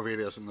range of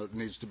areas, and that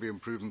there needs to be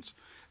improvements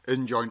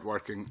in joint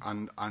working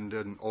and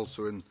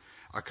also in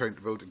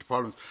accountability to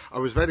Parliament. I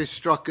was very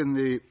struck in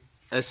the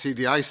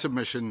SCDI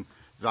submission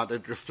that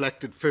it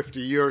reflected 50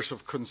 years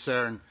of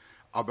concern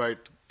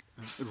about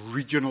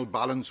regional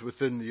balance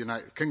within the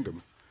United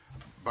Kingdom,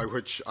 by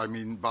which I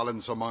mean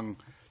balance among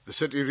the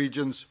city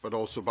regions, but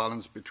also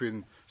balance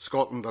between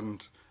Scotland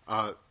and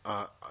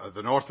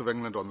the north of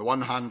England on the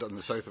one hand, and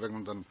the south of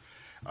England, and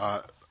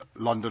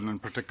London in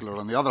particular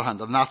on the other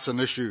hand. And that's an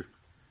issue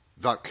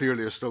that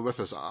clearly is still with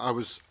us.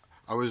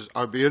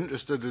 I'd be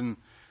interested in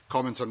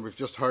comments, and we've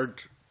just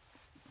heard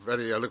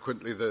very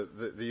eloquently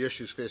the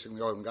issues facing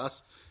the oil and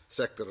gas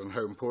sector and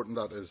how important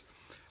that is.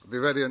 I'd be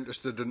very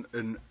interested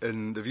in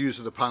the views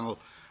of the panel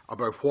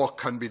about what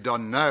can be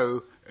done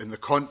now in the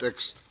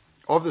context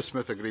of the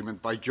Smith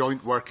Agreement by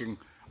joint working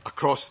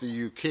across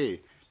the UK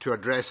to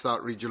address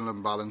that regional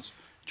imbalance.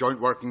 Joint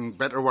working,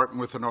 better working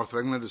with the North of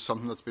England is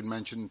something that's been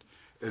mentioned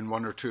in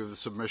 1 or 2 of the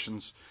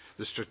submissions.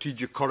 The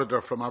strategic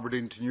corridor from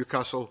Aberdeen to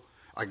Newcastle,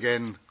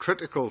 again,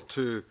 critical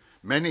to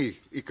many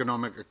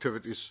economic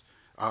activities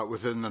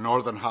within the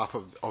northern half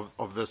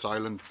of this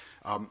island.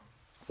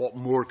 What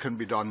more can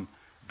be done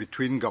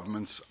between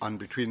governments and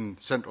between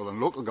central and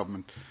local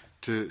government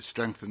to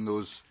strengthen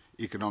those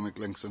economic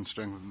links and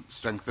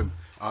strengthen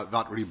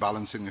that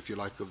rebalancing, if you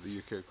like, of the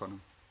UK economy?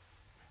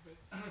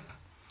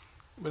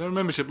 When our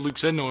membership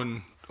looks in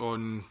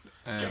on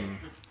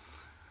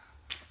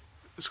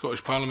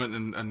Scottish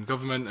Parliament and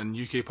government, and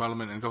UK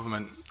Parliament and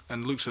government,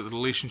 and looks at the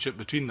relationship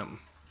between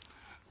them,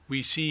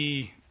 we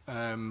see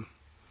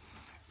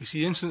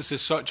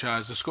instances such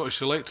as the Scottish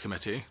Select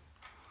Committee,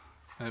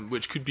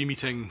 which could be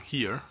meeting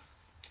here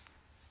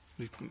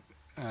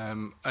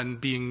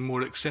and being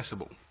more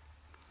accessible.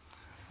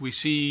 We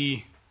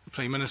see the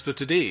Prime Minister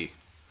today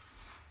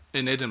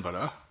in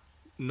Edinburgh,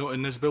 not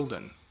in this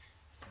building.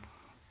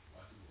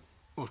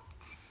 Oh,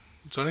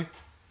 sorry?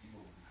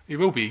 He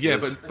will be, yeah,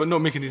 yes. but not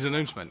making his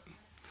announcement.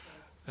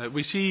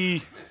 We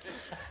see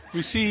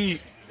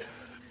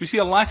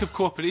a lack of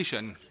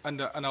cooperation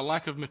and a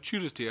lack of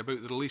maturity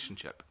about the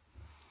relationship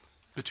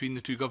between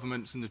the two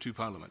governments and the two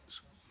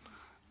parliaments.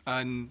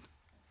 And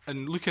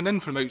looking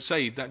in from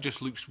outside, that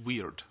just looks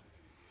weird.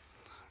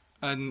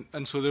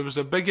 And so there was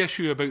a big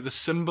issue about the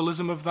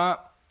symbolism of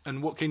that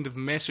and what kind of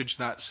message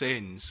that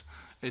sends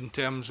in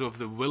terms of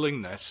the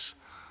willingness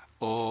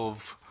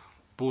of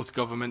both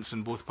governments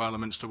and both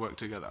parliaments to work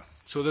together.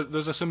 So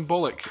there's a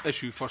symbolic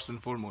issue first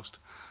and foremost.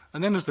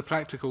 And then there's the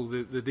practical,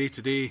 the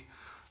day-to-day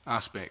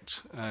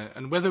aspect.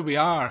 And whether we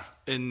are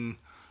in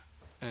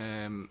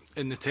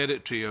the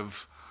territory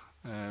of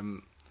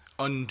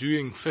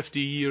undoing 50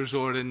 years,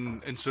 or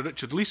in Sir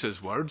Richard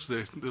Leese's words,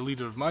 the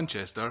leader of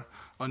Manchester,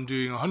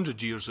 undoing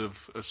 100 years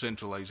of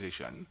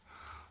centralisation.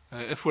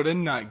 If we're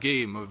in that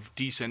game of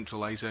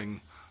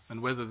decentralising,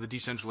 and whether the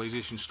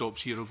decentralisation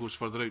stops here or goes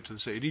further out to the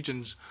city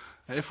regions,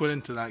 if we're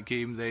into that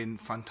game, then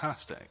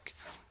fantastic.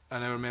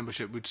 And our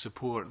membership would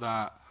support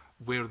that,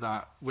 where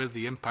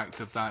the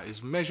impact of that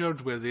is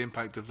measured, where the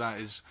impact of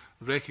that is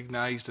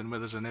recognised, and where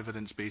there's an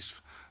evidence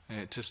base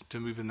to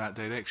move in that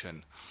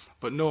direction,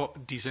 but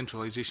not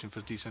decentralisation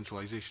for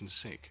decentralisation's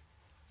sake.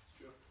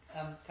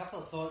 A couple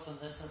of thoughts on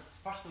this.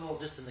 First of all,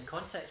 just in the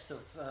context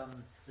of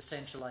the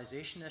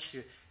centralisation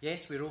issue,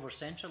 yes, we're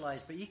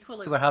over-centralised, but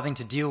equally we're having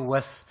to deal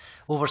with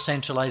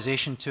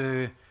over-centralisation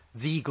to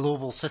the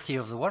global city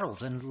of the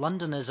world. And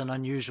London is an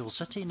unusual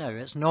city now.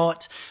 It's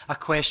not a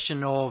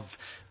question of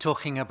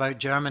talking about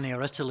Germany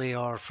or Italy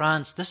or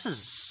France. This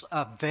is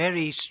a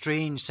very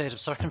strange set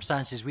of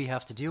circumstances we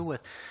have to deal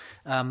with.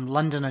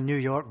 London and New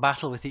York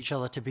battle with each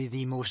other to be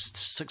the most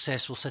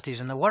successful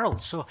cities in the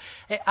world. So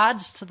it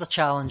adds to the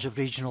challenge of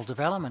regional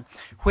development,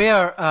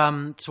 where,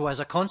 so as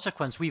a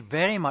consequence, we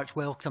very much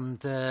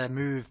welcomed the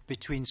move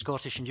between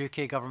Scottish and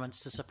UK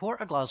governments to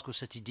support a Glasgow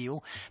City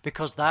deal,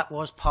 because that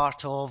was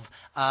part of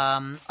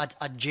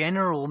a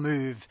general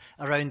move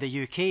around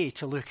the UK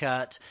to look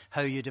at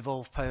how you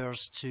devolve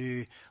powers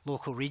to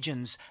local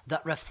regions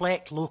that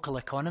reflect local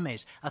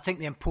economies. I think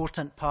the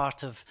important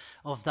part of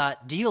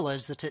that deal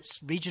is that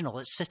it's regional,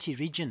 it's city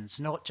regions,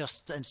 not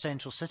just in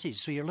central cities.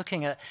 So you're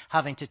looking at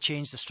having to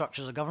change the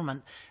structures of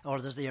government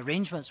or the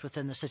arrangements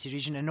within the city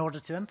region in order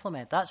to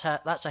implement. That's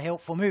a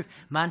helpful move.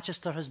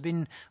 Manchester has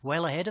been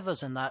well ahead of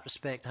us in that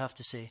respect, I have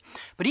to say.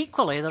 But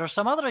equally, there are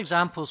some other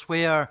examples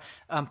where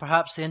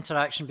perhaps the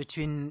interaction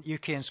between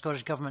UK and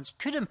Scottish governments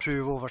could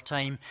improve over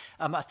time.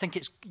 I think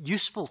it's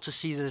useful to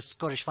see the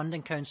Scottish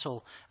Funding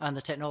Council and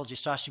the Technology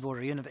Strategy Board,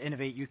 or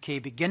Innovate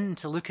UK, begin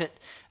to look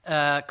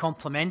at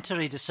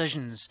complementary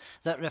decisions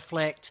that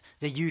reflect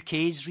the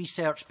UK's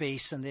research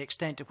base and the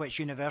extent to which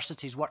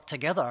universities work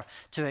together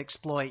to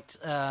exploit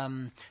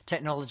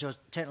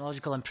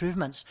technological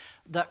improvements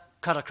that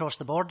cut across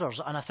the borders.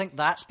 And I think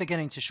that's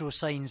beginning to show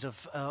signs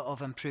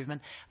of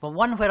improvement. But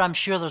one where I'm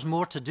sure there's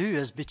more to do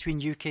is between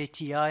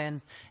UKTI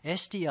and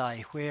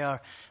SDI,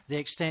 where the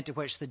extent to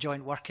which the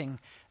joint working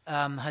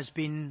has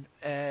been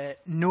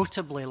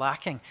notably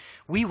lacking.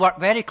 We work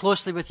very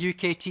closely with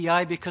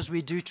UKTI because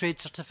we do trade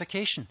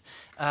certification.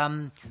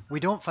 We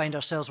don't find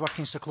ourselves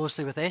working so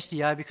closely with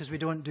SDI because we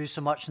don't do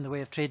so much in the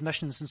way of trade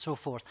missions and so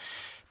forth.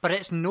 But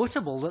it's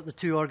notable that the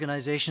two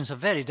organisations have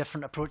very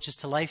different approaches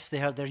to life.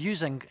 They're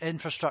using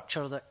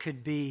infrastructure that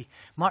could be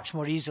much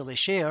more easily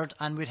shared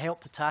and would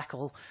help to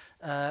tackle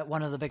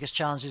one of the biggest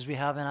challenges we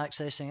have in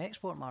accessing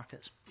export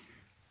markets.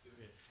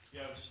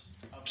 Yeah, I just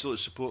absolutely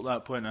support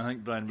that point. I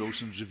think Brian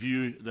Wilson's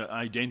review that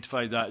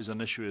identified that as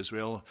an issue as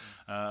well.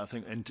 I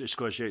think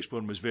Scottish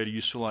Export was very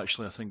useful,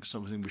 actually. I think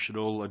something we should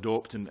all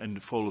adopt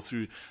and follow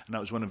through. And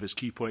that was one of his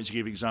key points. He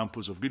gave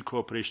examples of good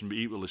cooperation, but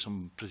equally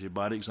some pretty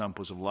bad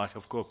examples of lack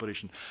of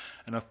cooperation.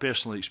 And I've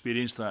personally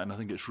experienced that, and I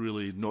think it's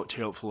really not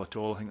helpful at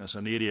all. I think that's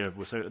an area,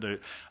 without a doubt.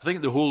 I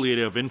think the whole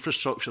area of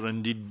infrastructure,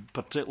 indeed,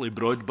 particularly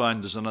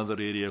broadband, is another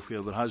area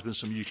where there has been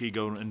some UK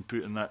government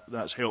input, and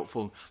that's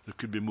helpful. There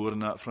could be more on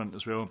that front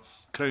as well.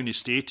 Crown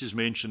Estate is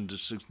mentioned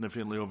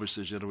significantly,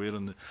 obviously, as you're aware,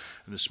 in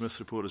the Smith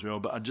report as well.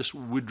 But I just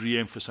would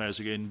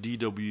re-emphasise again,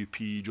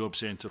 DWP, Job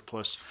Centre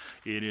Plus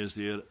areas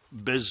there.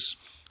 BIS,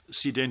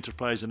 Seed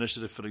Enterprise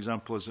Initiative, for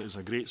example, is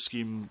a great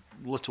scheme,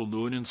 little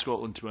known in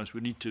Scotland, to be honest. We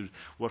need to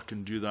work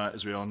and do that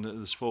as well. And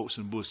there's faults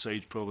on both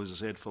sides, probably, as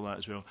I said, for that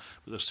as well.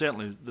 But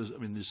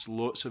there's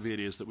lots of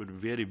areas that would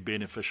be very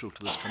beneficial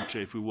to this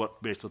country if we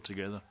work better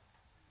together.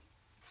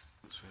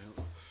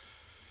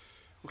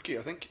 Okay,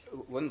 I think,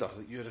 Linda,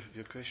 you had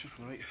your question,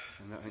 all right?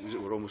 And I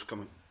think we're almost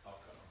coming.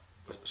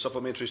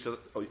 Supplementaries to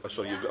the,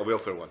 sorry, you've got a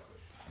welfare one.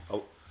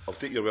 I'll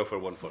take your welfare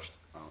one first.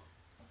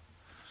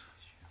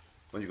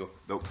 When you go.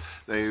 No,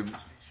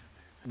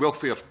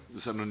 welfare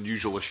is an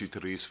unusual issue to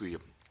raise with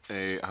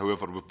you.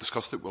 However, we've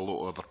discussed it with a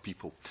lot of other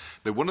people.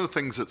 Now, one of the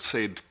things that's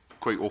said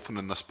quite often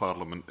in this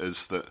Parliament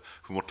is that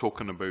when we're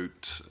talking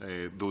about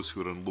those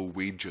who are on low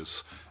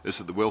wages, is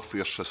that the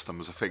welfare system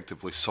is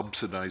effectively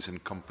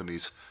subsidising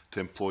companies to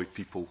employ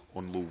people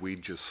on low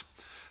wages.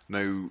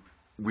 Now,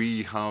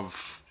 we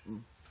have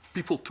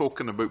people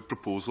talking about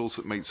proposals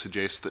that might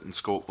suggest that in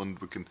Scotland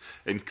we can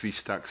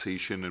increase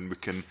taxation and we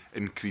can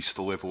increase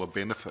the level of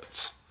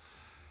benefits.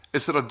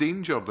 Is there a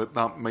danger that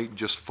that might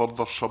just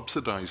further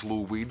subsidise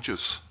low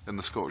wages in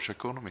the Scottish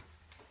economy?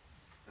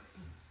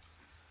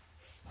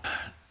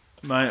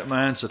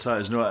 My answer to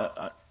that is no.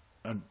 A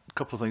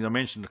couple of things. I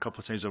mentioned a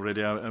couple of times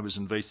already. I was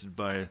invited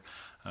by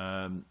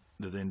the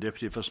then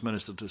Deputy First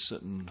Minister to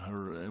sit in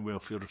her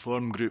welfare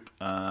reform group,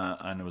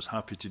 and I was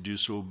happy to do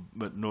so,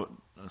 but not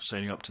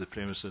signing up to the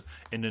premise of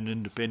in an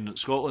independent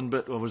Scotland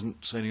bit. I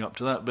wasn't signing up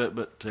to that bit.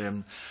 But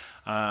and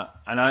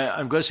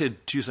I've got to say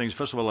two things.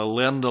 First of all, I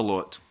learned a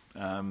lot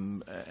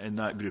in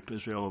that group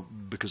as well,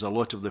 because a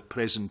lot of the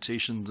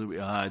presentations that we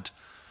had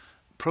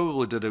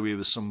probably did away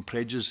with some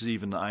prejudice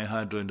even that I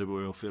had around about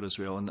welfare as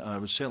well. And I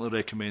would certainly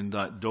recommend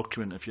that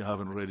document. If you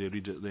haven't already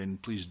read it, then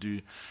please do.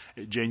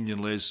 It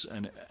genuinely is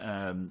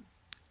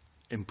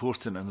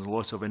important, and there's a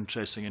lot of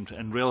interesting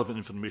and relevant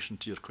information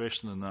to your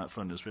question on that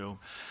front as well.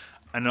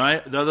 And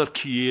the other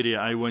key area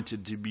I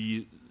wanted to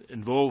be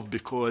involved,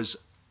 because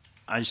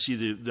I see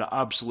the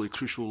absolutely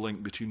crucial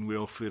link between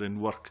welfare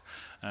and work,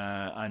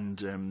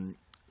 and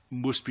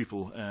most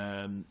people,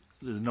 the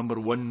number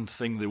one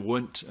thing they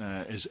want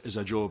is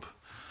a job,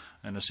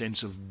 and a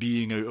sense of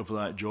being out of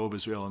that job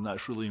as well, and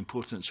that's really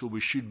important. So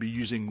we should be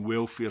using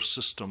welfare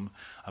system,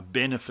 a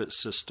benefit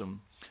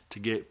system, to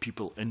get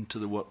people into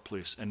the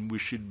workplace, and we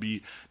should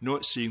be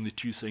not seeing the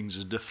two things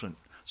as different.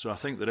 So I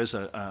think there is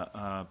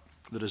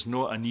there is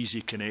not an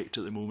easy connect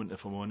at the moment,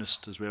 if I'm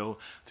honest, as well,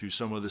 through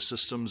some of the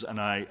systems, and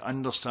I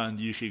understand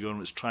the UK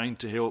government is trying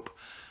to help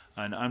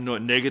And I'm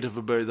not negative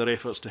about their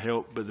efforts to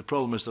help, but the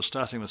problem is they're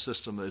starting a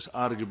system that is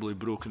arguably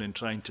broken and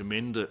trying to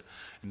mend it.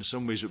 In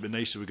some ways, it would be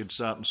nice if we could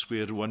start from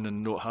square one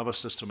and not have a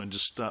system and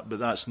just start, but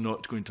that's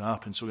not going to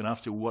happen. So we're going to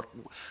have to work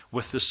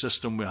with the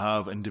system we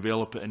have and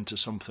develop it into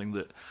something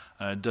that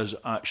does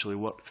actually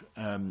work,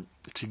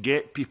 to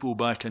get people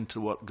back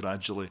into work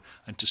gradually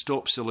and to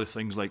stop silly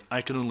things like,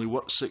 I can only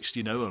work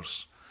 16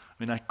 hours.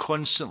 I mean, I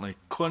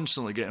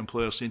constantly get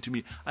employers saying to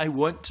me, I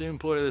want to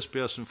employ this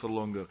person for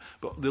longer,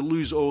 but they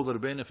lose all their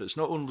benefits.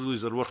 Not only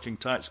lose their working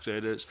tax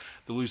credits,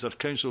 they lose their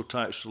council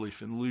tax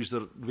relief and lose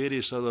their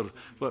various other...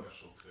 But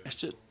it's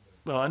just,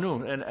 well, I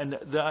know, and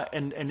that,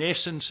 in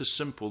essence, is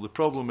simple. The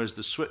problem is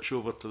the switch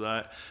over to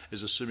that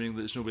is assuming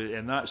that it's nobody,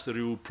 and that's the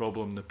real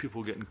problem, the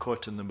people getting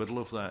caught in the middle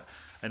of that.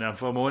 And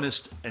if I'm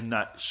honest, in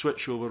that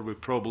switchover, we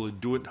probably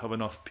don't have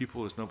enough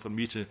people. It's not for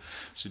me to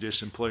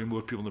suggest employing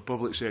more people in the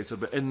public sector,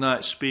 but in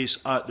that space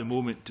at the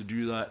moment to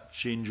do that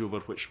changeover,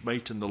 which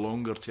might in the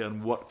longer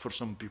term work for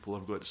some people,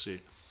 I've got to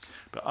say.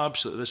 But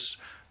absolutely,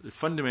 the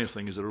fundamental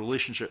thing is the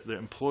relationship that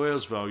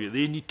employers value.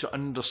 They need to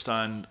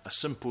understand a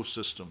simple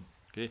system,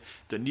 okay,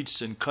 that needs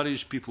to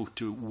encourage people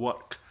to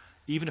work,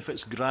 even if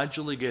it's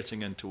gradually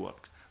getting into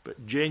work.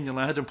 But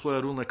genuinely, I had an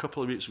employer only a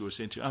couple of weeks ago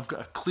saying to me, I've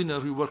got a cleaner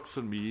who worked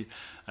for me,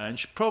 and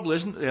she probably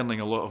isn't earning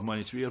a lot of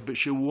money to be here, but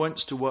she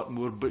wants to work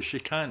more, but she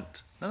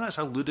can't. Now, that's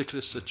a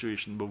ludicrous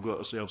situation we've got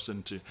ourselves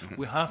into.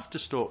 We have to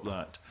stop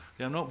that.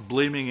 Okay, I'm not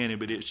blaming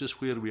anybody, it's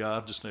just where we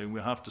are just now, and we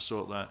have to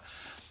sort that.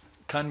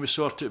 Can we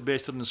sort it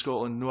better in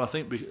Scotland? No, I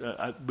think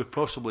we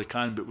possibly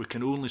can, but we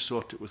can only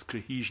sort it with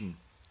cohesion.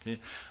 Okay.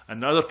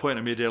 And the other point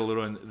I made earlier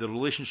on, the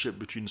relationship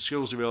between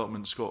skills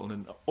development in Scotland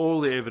and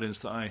all the evidence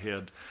that I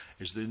heard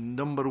is the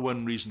number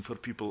one reason for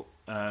people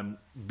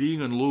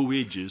being on low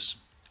wages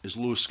is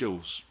low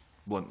skills,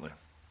 bluntly.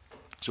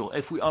 So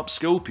if we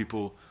upskill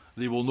people,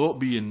 they will not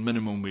be in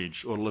minimum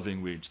wage or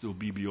living wage. They'll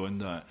be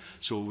beyond that.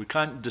 So we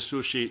can't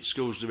dissociate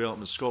Skills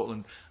Development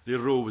Scotland, their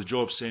role with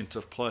Job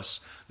Centre Plus,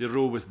 their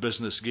role with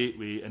Business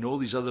Gateway and all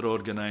these other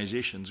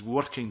organisations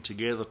working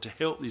together to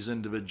help these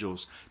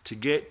individuals to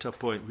get to a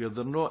point where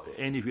they're not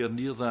anywhere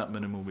near that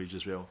minimum wage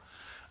as well.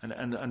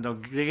 And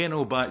again,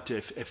 I'll back to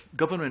if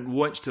government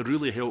wants to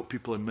really help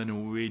people in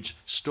minimum wage,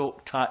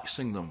 stop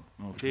taxing them,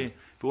 okay? If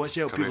it wants to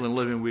help people in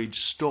living wage,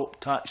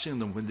 stop taxing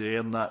them when they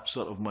earn that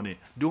sort of money.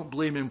 Don't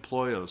blame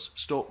employers,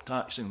 stop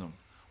taxing them.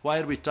 Why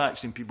are we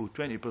taxing people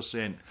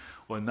 20%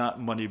 on that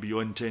money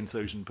beyond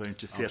 £10,000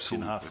 to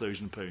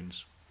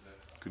 £13,500?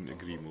 Couldn't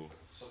agree more.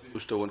 Some people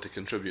still want to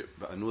contribute,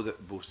 but I know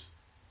that both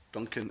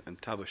Duncan and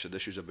Tavish had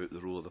issues about the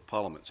role of the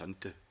Parliaments. I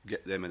need to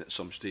get them in at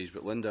some stage.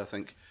 But Linda, I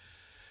think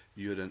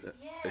you had an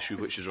issue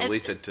which is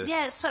related to...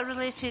 Yeah, it's sort of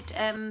related.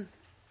 I mean,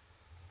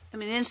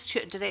 the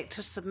Institute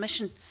Director's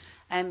submission,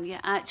 you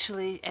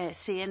actually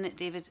say in it,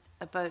 David,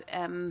 about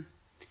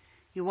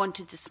you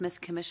wanted the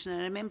Smith Commission, and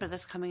I remember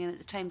this coming in at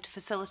the time, to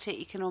facilitate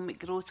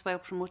economic growth while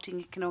promoting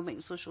economic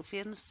and social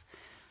fairness,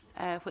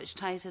 which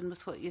ties in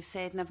with what you've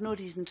said, and I've no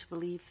reason to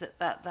believe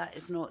that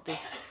is not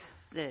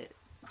the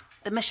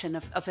mission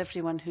of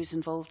everyone who's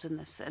involved in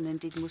this, and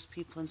indeed most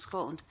people in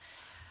Scotland.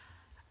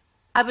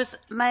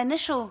 My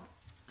initial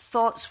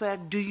thoughts were,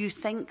 do you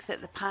think that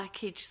the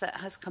package that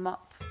has come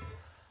up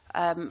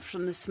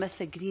from the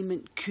Smith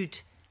Agreement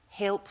could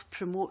help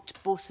promote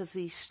both of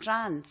these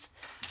strands?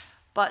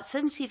 But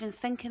since even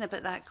thinking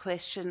about that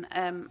question,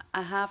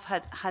 I have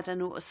had a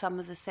note of some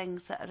of the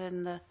things that are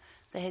in the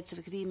Heads of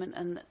Agreement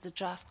and the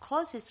draft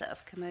clauses that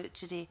have come out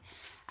today.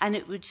 And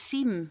it would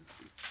seem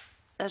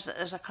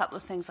there's a couple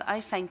of things that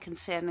I find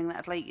concerning that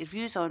I'd like your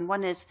views on.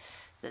 One is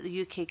that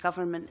the UK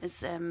government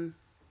is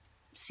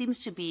seems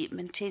to be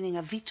maintaining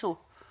a veto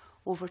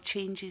over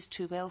changes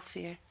to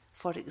welfare,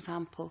 for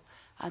example,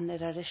 and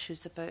there are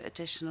issues about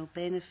additional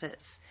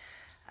benefits.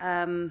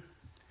 The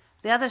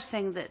other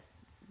thing that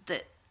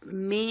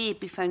may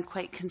be found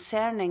quite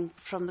concerning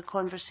from the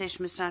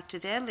conversation we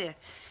started earlier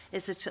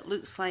is that it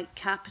looks like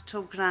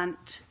capital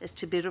grant is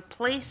to be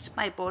replaced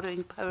by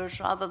borrowing powers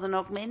rather than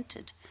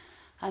augmented.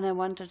 And I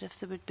wondered if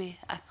there would be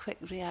a quick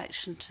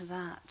reaction to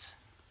that.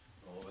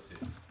 Well, obviously,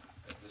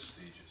 at this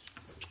stage,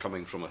 it's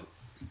coming from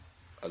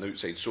an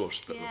outside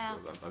source, but, yeah.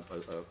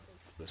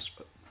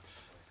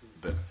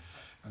 But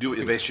do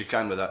the best you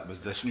can with that,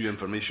 with this new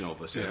information,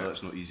 obviously. Yeah.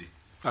 That's not easy.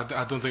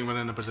 I don't think we're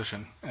in a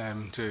position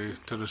to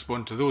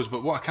respond to those,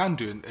 but what I can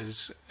do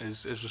is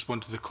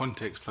respond to the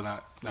context for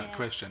that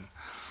question.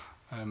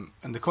 And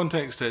the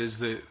context is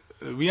that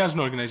we as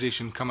an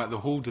organisation come at the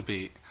whole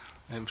debate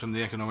from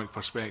the economic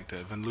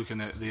perspective and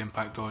looking at the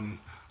impact on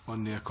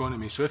the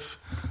economy. So if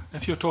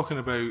you're talking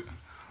about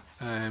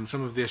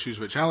some of the issues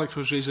which Alex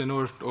was raising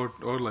or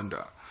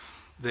Linda,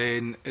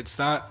 then it's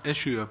that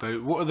issue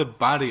about what are the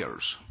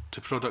barriers to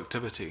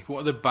productivity,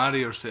 what are the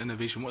barriers to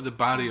innovation, what are the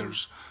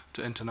barriers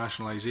to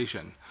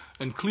internationalisation.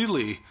 And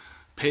clearly,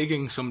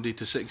 pegging somebody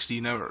to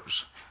 16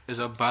 hours is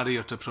a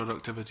barrier to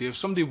productivity. If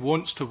somebody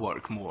wants to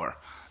work more,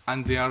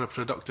 and they are a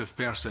productive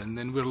person,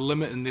 then we're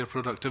limiting their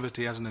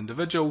productivity as an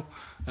individual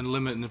and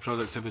limiting the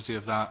productivity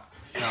of that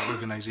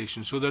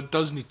organisation. So there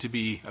does need to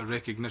be a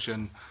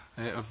recognition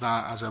of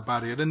that as a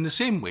barrier, in the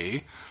same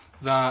way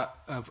that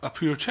a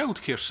poor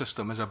childcare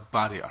system is a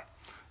barrier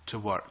to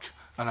work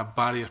and a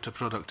barrier to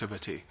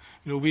productivity.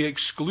 You know, we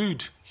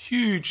exclude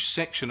huge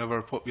section of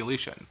our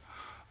population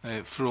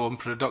from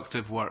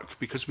productive work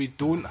because we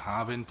don't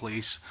have in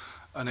place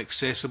an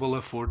accessible,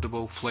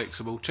 affordable,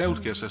 flexible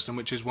childcare system,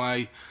 which is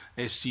why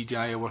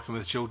SCDI are working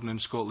with Children in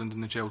Scotland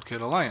and the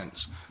Childcare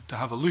Alliance to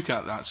have a look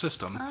at that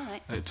system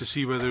to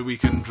see whether we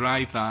can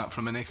drive that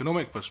from an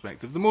economic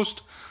perspective. The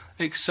most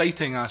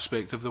exciting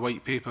aspect of the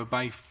white paper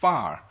by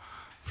far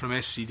from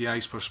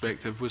SCDI's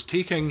perspective was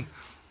taking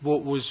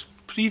what was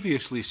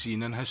previously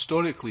seen and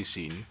historically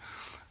seen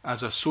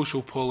as a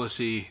social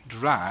policy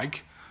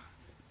drag,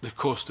 the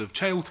cost of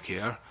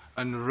childcare,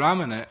 and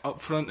ramming it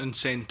up front and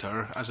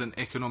centre as an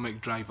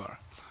economic driver,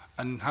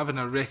 and having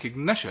a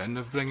recognition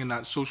of bringing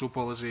that social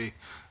policy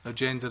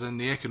agenda and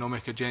the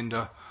economic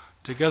agenda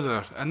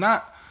together. And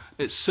that,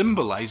 it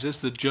symbolises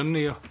the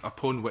journey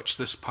upon which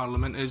this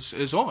Parliament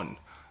is on,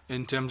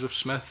 in terms of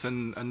Smith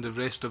and the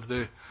rest of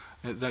the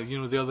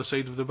other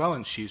side of the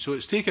balance sheet. So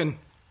it's taken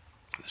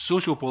the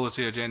social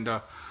policy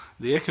agenda,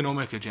 the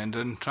economic agenda,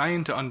 and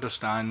trying to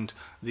understand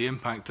the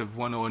impact of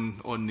one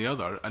on the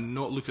other and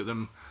not look at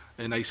them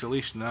in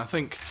isolation. And I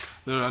think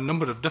there are a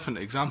number of different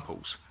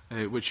examples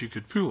which you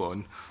could pull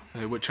on,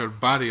 which are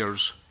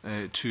barriers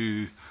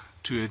to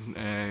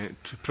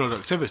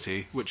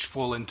productivity, which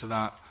fall into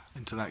that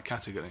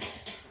category.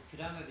 Could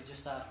I maybe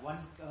just add one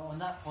on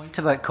that point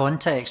about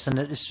context, and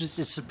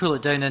it's to pull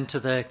it down into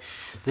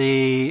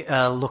the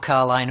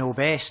locale I know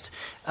best.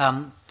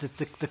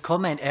 The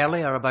comment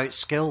earlier about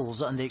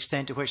skills and the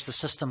extent to which the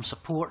system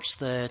supports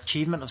the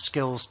achievement of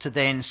skills to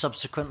then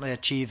subsequently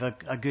achieve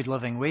a good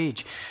living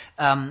wage.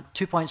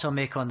 2 points I'll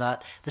make on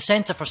that. The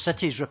Centre for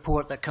Cities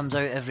report that comes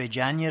out every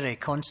January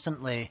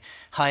constantly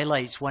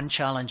highlights one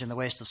challenge in the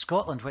west of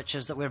Scotland, which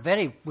is that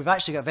we've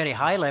actually got very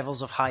high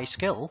levels of high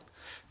skill.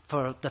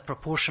 For the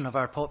proportion of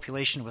our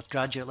population with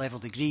graduate level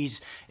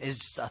degrees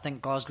is, I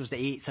think Glasgow's the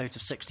 8th out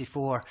of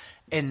 64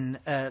 in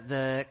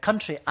the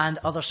country, and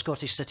other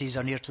Scottish cities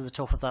are near to the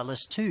top of that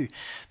list too.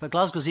 But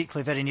Glasgow's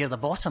equally very near the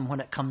bottom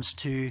when it comes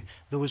to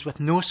those with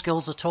no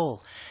skills at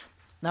all.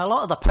 Now, a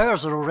lot of the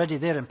powers are already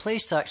there in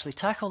place to actually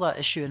tackle that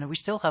issue, and we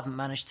still haven't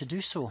managed to do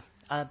so.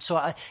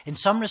 In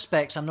some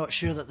respects, I'm not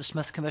sure that the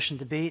Smith Commission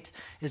debate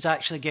is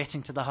actually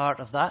getting to the heart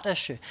of that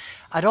issue.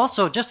 I'd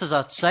also, just as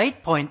a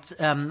side point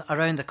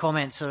around the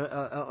comments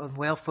on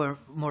welfare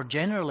more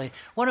generally,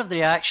 one of the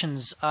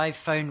reactions I've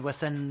found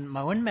within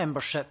my own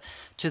membership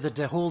to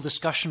the whole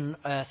discussion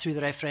through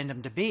the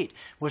referendum debate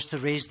was to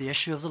raise the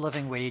issue of the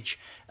living wage,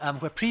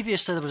 where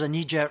previously there was a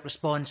knee-jerk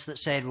response that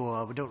said,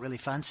 well, we don't really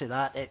fancy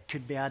that, it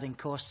could be adding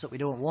costs that we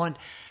don't want.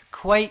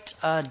 Quite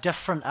a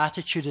different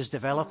attitude is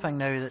developing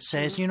now that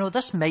says, you know,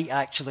 this might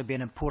actually be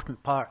an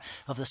important part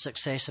of the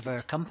success of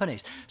our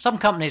companies. Some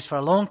companies for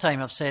a long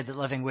time have said that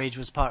living wage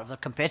was part of their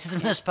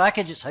competitiveness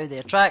package. It's how they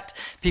attract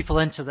people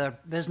into their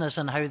business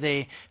and how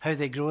they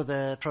grow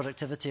the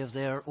productivity of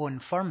their own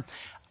firm.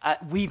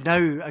 We've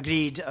now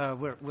agreed,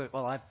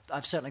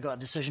 I've certainly got a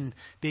decision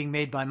being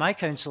made by my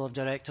Council of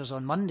Directors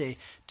on Monday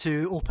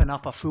to open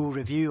up a full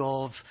review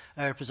of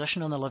our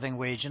position on the living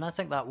wage, and I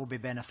think that will be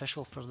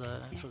beneficial for the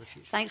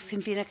future. Thanks,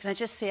 Convener. Can I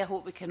just say I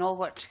hope we can all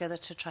work together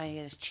to try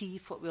and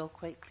achieve what we all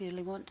quite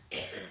clearly want?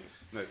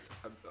 Now,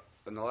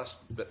 in the last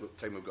bit of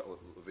time we've got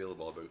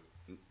available, about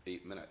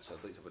 8 minutes,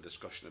 I'd like to have a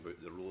discussion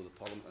about the role of the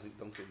Parliament. I think,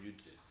 Duncan, you'd...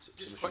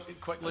 Just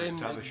quickly,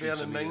 bear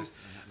in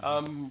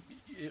mind,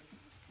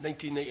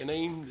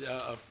 1999,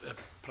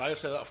 prior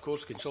to that, of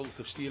course,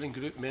 Consultative Steering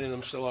Group, many of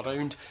them still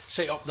around,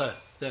 set up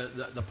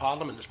the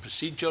Parliament, its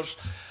procedures.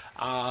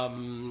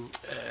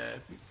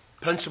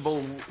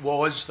 Principle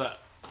was that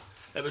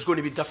it was going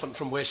to be different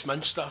from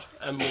Westminster,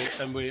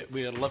 and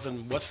we are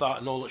living with that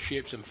in all its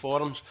shapes and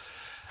forms.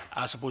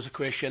 I suppose the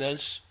question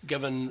is,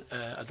 given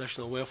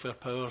additional welfare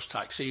powers,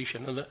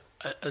 taxation, and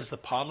is the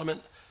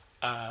Parliament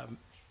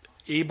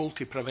able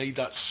to provide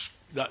that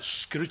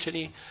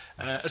scrutiny?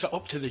 Is it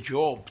up to the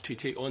job to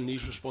take on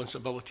these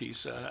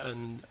responsibilities,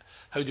 and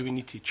how do we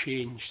need to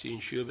change to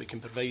ensure we can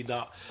provide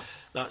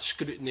that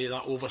scrutiny,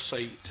 that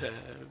oversight,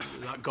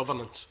 that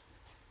governance?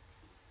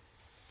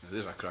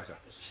 There's a cracker.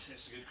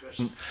 That's a good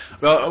question.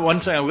 Well,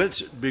 one thing,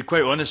 let's be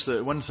quite honest,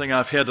 that one thing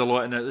I've heard a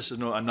lot, and this is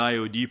not an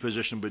IOD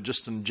position, but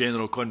just in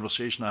general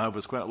conversation I have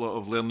with quite a lot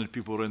of learned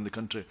people around the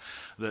country,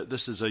 that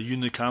this is a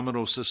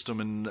unicameral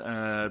system, and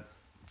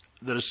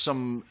there is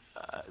some...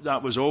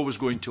 that was always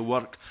going to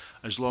work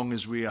as long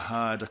as we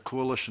had a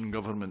coalition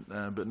government,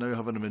 but now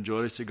having a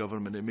majority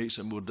government, it makes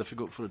it more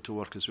difficult for it to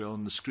work as well,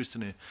 and the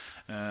scrutiny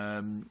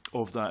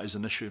of that is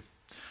an issue.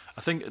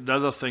 I think the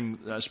other thing,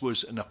 I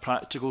suppose, in a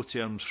practical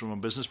terms, from a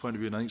business point of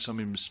view, and I think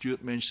something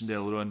Stuart mentioned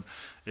earlier on,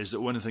 is that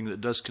one thing that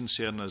does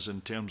concern us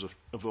in terms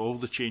of all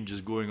the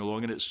changes going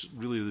along, and it's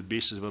really the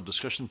basis of our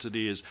discussion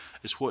today, is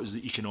what is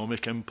the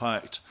economic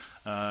impact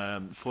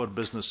for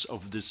business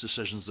of the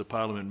decisions the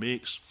Parliament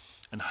makes,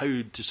 and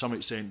how, to some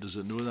extent, does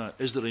it know that?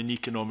 Is there an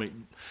economic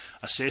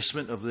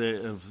assessment of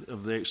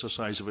the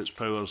exercise of its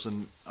powers?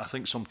 And I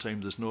think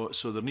sometimes there's not.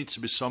 So there needs to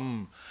be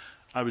some,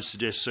 I would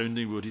suggest,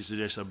 sounding board, you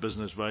suggest a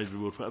business advisory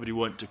board, whatever you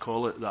want to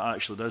call it, that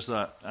actually does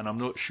that. And I'm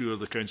not sure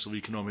the Council of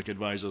Economic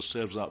Advisers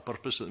serves that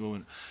purpose at the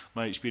moment.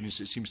 My experience,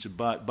 it seems to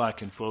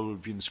back and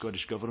forward between the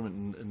Scottish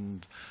Government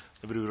and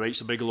everybody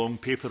writes a big long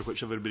paper,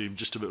 which everybody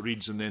just about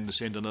reads, and then they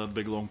send another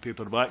big long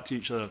paper back to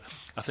each other.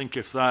 I think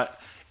if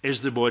that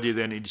is the body,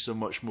 then it needs so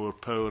much more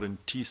power and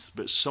teeth,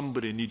 but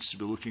somebody needs to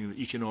be looking at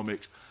the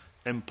economic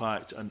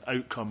impact and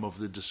outcome of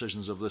the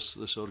decisions of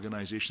this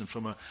organisation.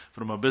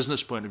 From a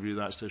business point of view,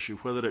 that's the issue.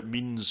 Whether it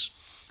means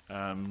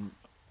a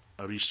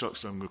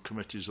restructuring of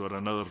committees or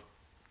another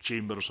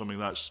chamber or something,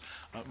 that's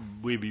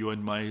way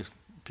beyond my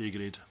pay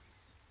grade.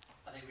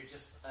 I think we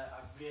just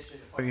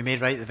reiterated the point you made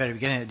right at the very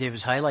beginning that Dave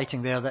was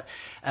highlighting there, that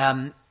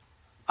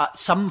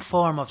some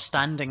form of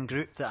standing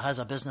group that has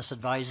a business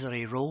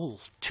advisory role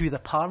to the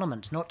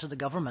Parliament, not to the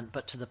government,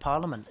 but to the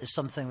Parliament, is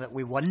something that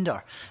we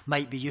wonder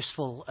might be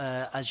useful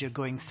as you're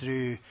going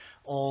through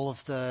all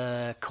of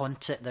the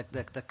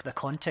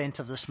content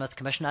of the Smith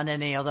Commission and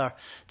any other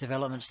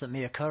developments that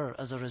may occur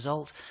as a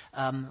result.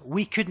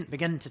 We couldn't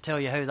begin to tell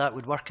you how that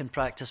would work in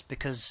practice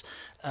because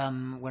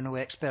we're no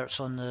experts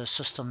on the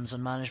systems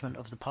and management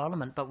of the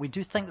Parliament, but we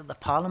do think that the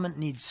Parliament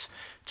needs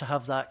to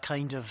have that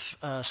kind of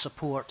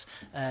support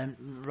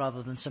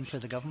rather than simply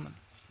the government.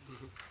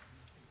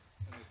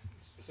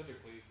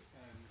 Specifically,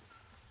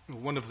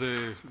 one of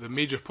the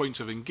major points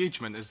of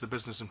engagement is the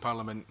Business and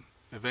Parliament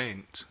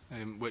event,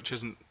 which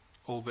isn't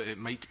all that it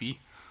might be,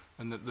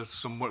 and that there's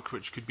some work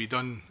which could be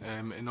done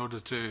in order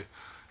to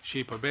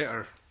shape a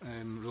better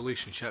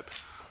relationship.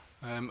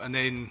 And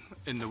then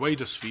in the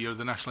wider sphere,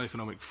 the National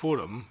Economic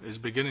Forum is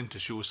beginning to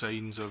show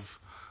signs of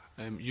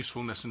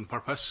usefulness and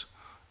purpose,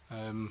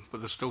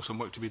 but there's still some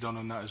work to be done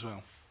on that as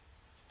well.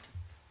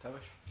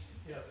 Tavish?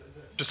 Yeah,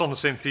 just on the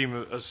same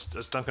theme as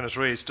Duncan has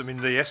raised, I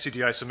mean, the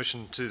SCDI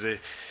submission to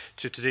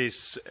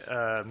today's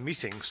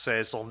meeting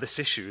says on this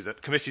issue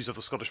that committees of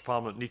the Scottish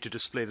Parliament need to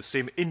display the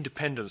same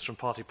independence from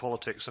party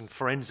politics and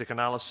forensic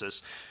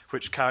analysis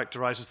which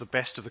characterises the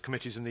best of the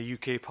committees in the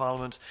UK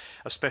Parliament,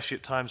 especially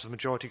at times of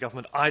majority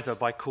government, either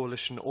by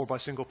coalition or by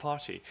single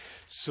party.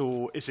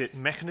 So is it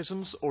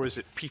mechanisms or is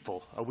it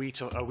people? Are we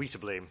to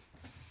blame?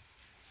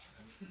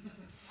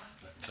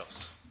 It's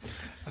us.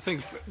 I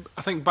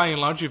think by and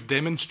large you've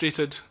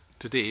demonstrated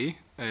today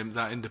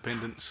that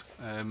independence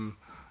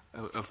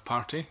of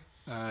party,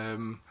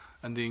 and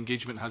the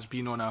engagement has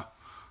been on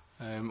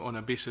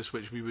a basis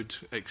which we would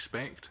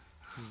expect.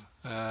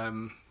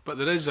 But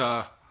there is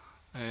I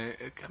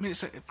mean,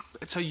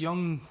 it's a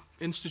young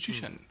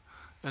institution,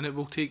 and it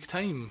will take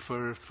time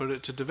for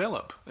it to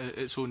develop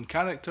its own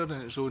character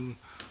and its own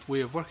way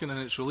of working and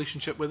its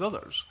relationship with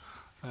others.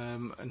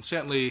 And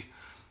certainly,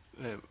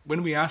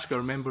 when we ask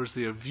our members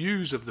their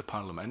views of the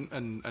Parliament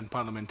and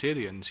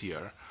parliamentarians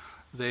here,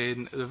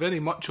 then they're very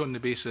much on the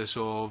basis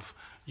of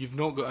you've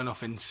not got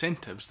enough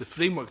incentives. The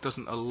framework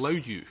doesn't allow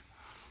you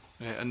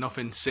enough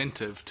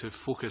incentive to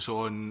focus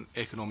on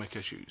economic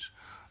issues.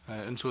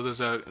 And so there's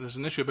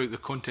an issue about the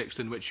context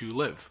in which you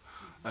live.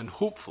 And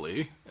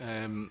hopefully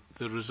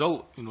the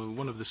result,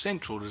 one of the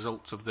central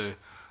results of the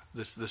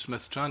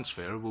Smith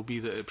transfer will be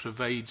that it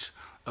provides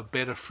a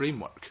better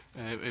framework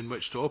in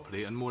which to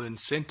operate and more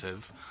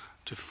incentive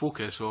to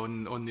focus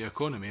on the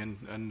economy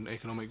and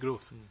economic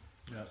growth.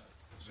 Yeah.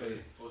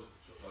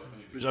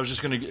 I was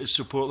just going to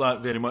support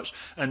that very much.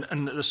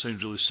 And this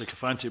sounds really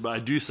sycophantic, but I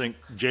do think,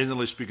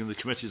 generally speaking, the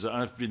committees that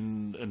I've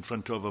been in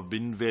front of have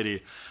been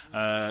very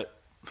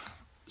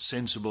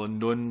sensible and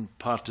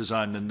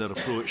non-partisan in their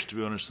approach, to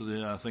be honest with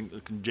you. I think I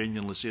can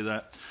genuinely say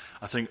that.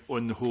 I think,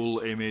 on the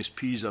whole,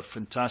 MSPs are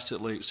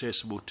fantastically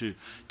accessible to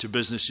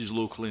businesses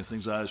locally and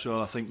things like that as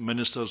well. I think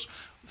ministers,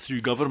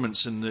 through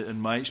governments, in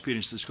my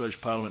experience, the Scottish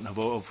Parliament, have,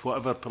 of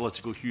whatever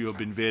political hue, have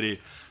been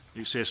very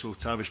accessible,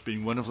 Tavish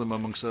being one of them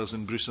amongst others,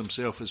 and Bruce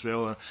himself as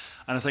well.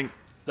 And I think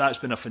that's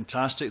been a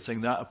fantastic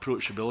thing, that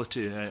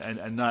approachability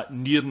and that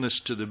nearness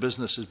to the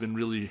business has been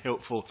really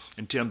helpful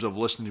in terms of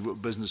listening to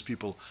what business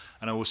people,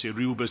 and I will say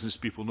real business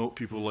people, not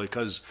people like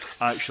us,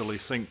 actually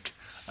think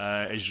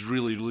is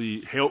really,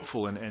 really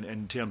helpful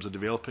in terms of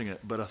developing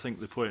it. But I think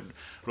the point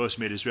Ross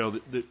made as well,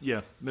 that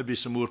yeah, maybe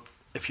some more,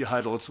 if you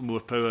had a little more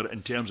power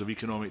in terms of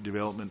economic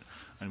development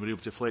and were able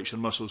to flex your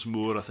muscles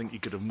more, I think you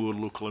could have more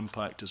local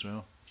impact as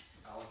well.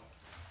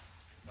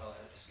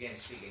 Again,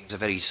 speaking, it's a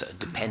very sort of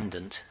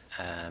dependent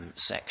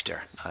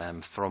sector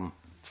from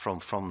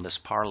this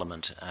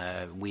Parliament.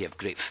 We have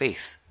great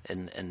faith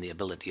in the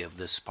ability of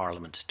this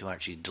Parliament to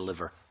actually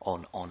deliver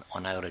on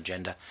our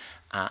agenda,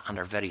 and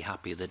are very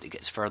happy that it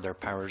gets further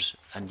powers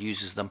and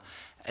uses them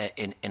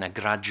in a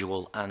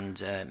gradual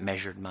and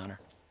measured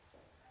manner.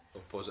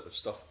 of positive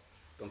stuff.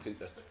 Don't think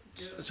that.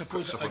 I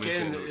suppose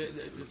again,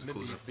 it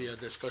maybe be a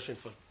discussion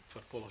for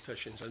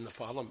politicians in the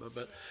Parliament,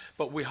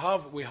 but we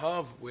have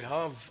a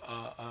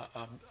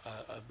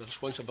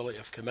responsibility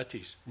of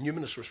committees,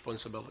 numerous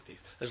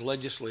responsibilities as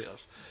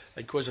legislators,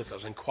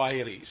 inquisitors,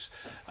 inquiries,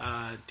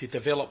 to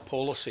develop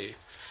policy,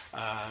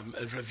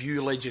 and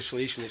review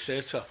legislation,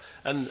 etc.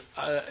 And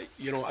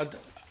you know,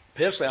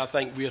 personally, I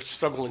think we are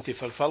struggling to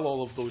fulfil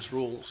all of those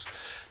roles.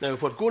 Now,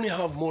 if we're going to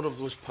have more of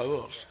those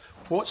powers,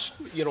 what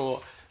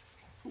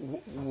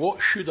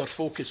should our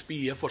focus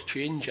be if we're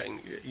changing?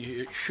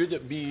 Should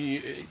it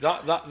be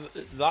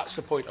that's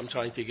the point I'm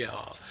trying to get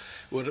at.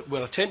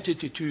 We're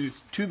attempted to do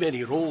too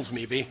many roles,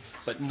 maybe,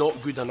 but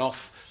not good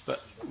enough.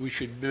 But we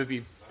should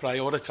maybe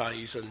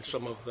prioritise in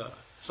some of the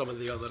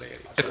other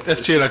areas.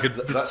 If Chair, I could.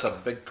 That's a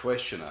big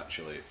question,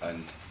 actually,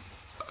 and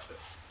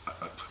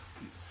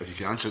if you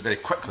can answer it very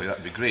quickly,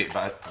 that'd be great.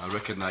 But I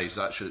recognise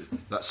that's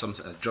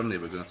something, a journey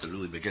we're going to have to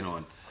really begin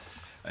on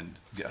and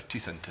get our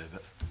teeth into.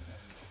 But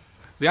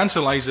the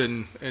answer lies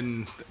in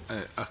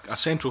a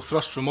central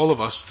thrust from all of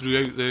us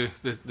throughout the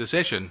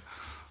session,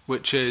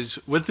 which is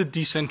with the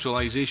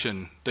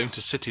decentralisation down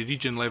to city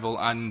region level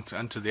and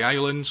to the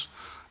islands,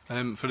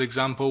 for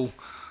example,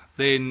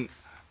 then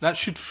that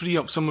should free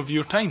up some of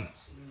your time.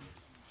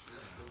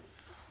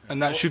 And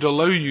that should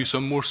allow you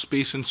some more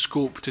space and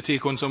scope to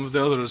take on some of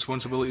the other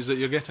responsibilities that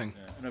you're getting.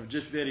 Yeah, and I would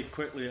just very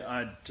quickly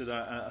add to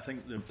that, I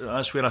think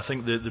that's where I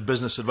think the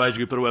business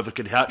advisory group or whatever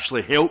could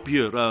actually help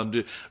you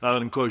rather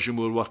than cause you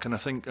more work. And I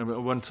think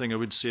one thing I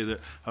would say that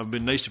I've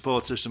been nice to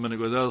politicians a minute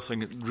ago, the other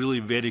thing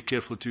really very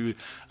careful to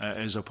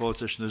as a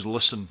politician is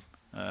listen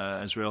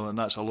as well, and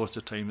that's a lot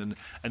of time.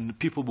 And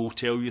people will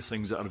tell you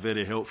things that are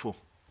very helpful.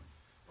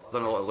 I've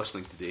done a lot of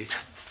listening today.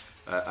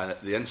 And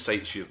the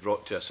insights you've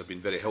brought to us have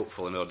been very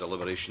helpful in our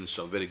deliberations,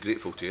 so I'm very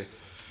grateful to you.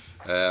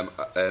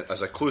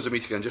 As I close the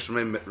meeting, I just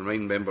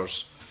remind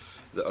members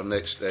that our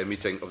next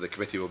meeting of the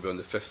committee will be on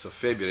the 5th of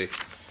February,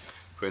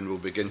 when we'll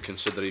begin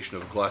consideration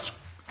of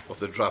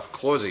the draft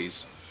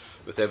clauses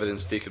with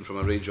evidence taken from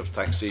a range of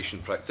taxation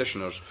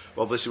practitioners.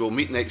 Obviously, we'll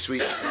meet next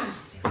week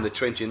on the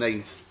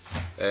 29th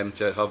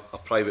to have a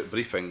private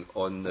briefing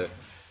on the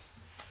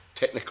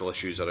technical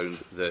issues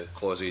around the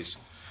clauses,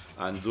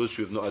 and those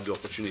who have not had the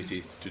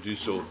opportunity to do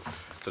so,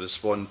 to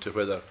respond to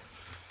whether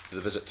the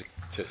visit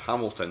to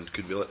Hamilton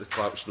could be let the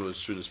clerks know as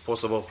soon as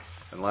possible.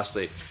 And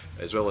lastly,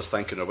 as well as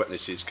thanking our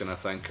witnesses, can I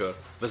thank our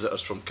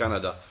visitors from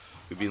Canada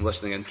who've been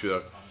listening into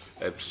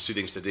our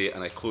proceedings today,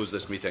 and I close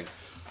this meeting.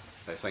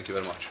 Thank you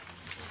very much.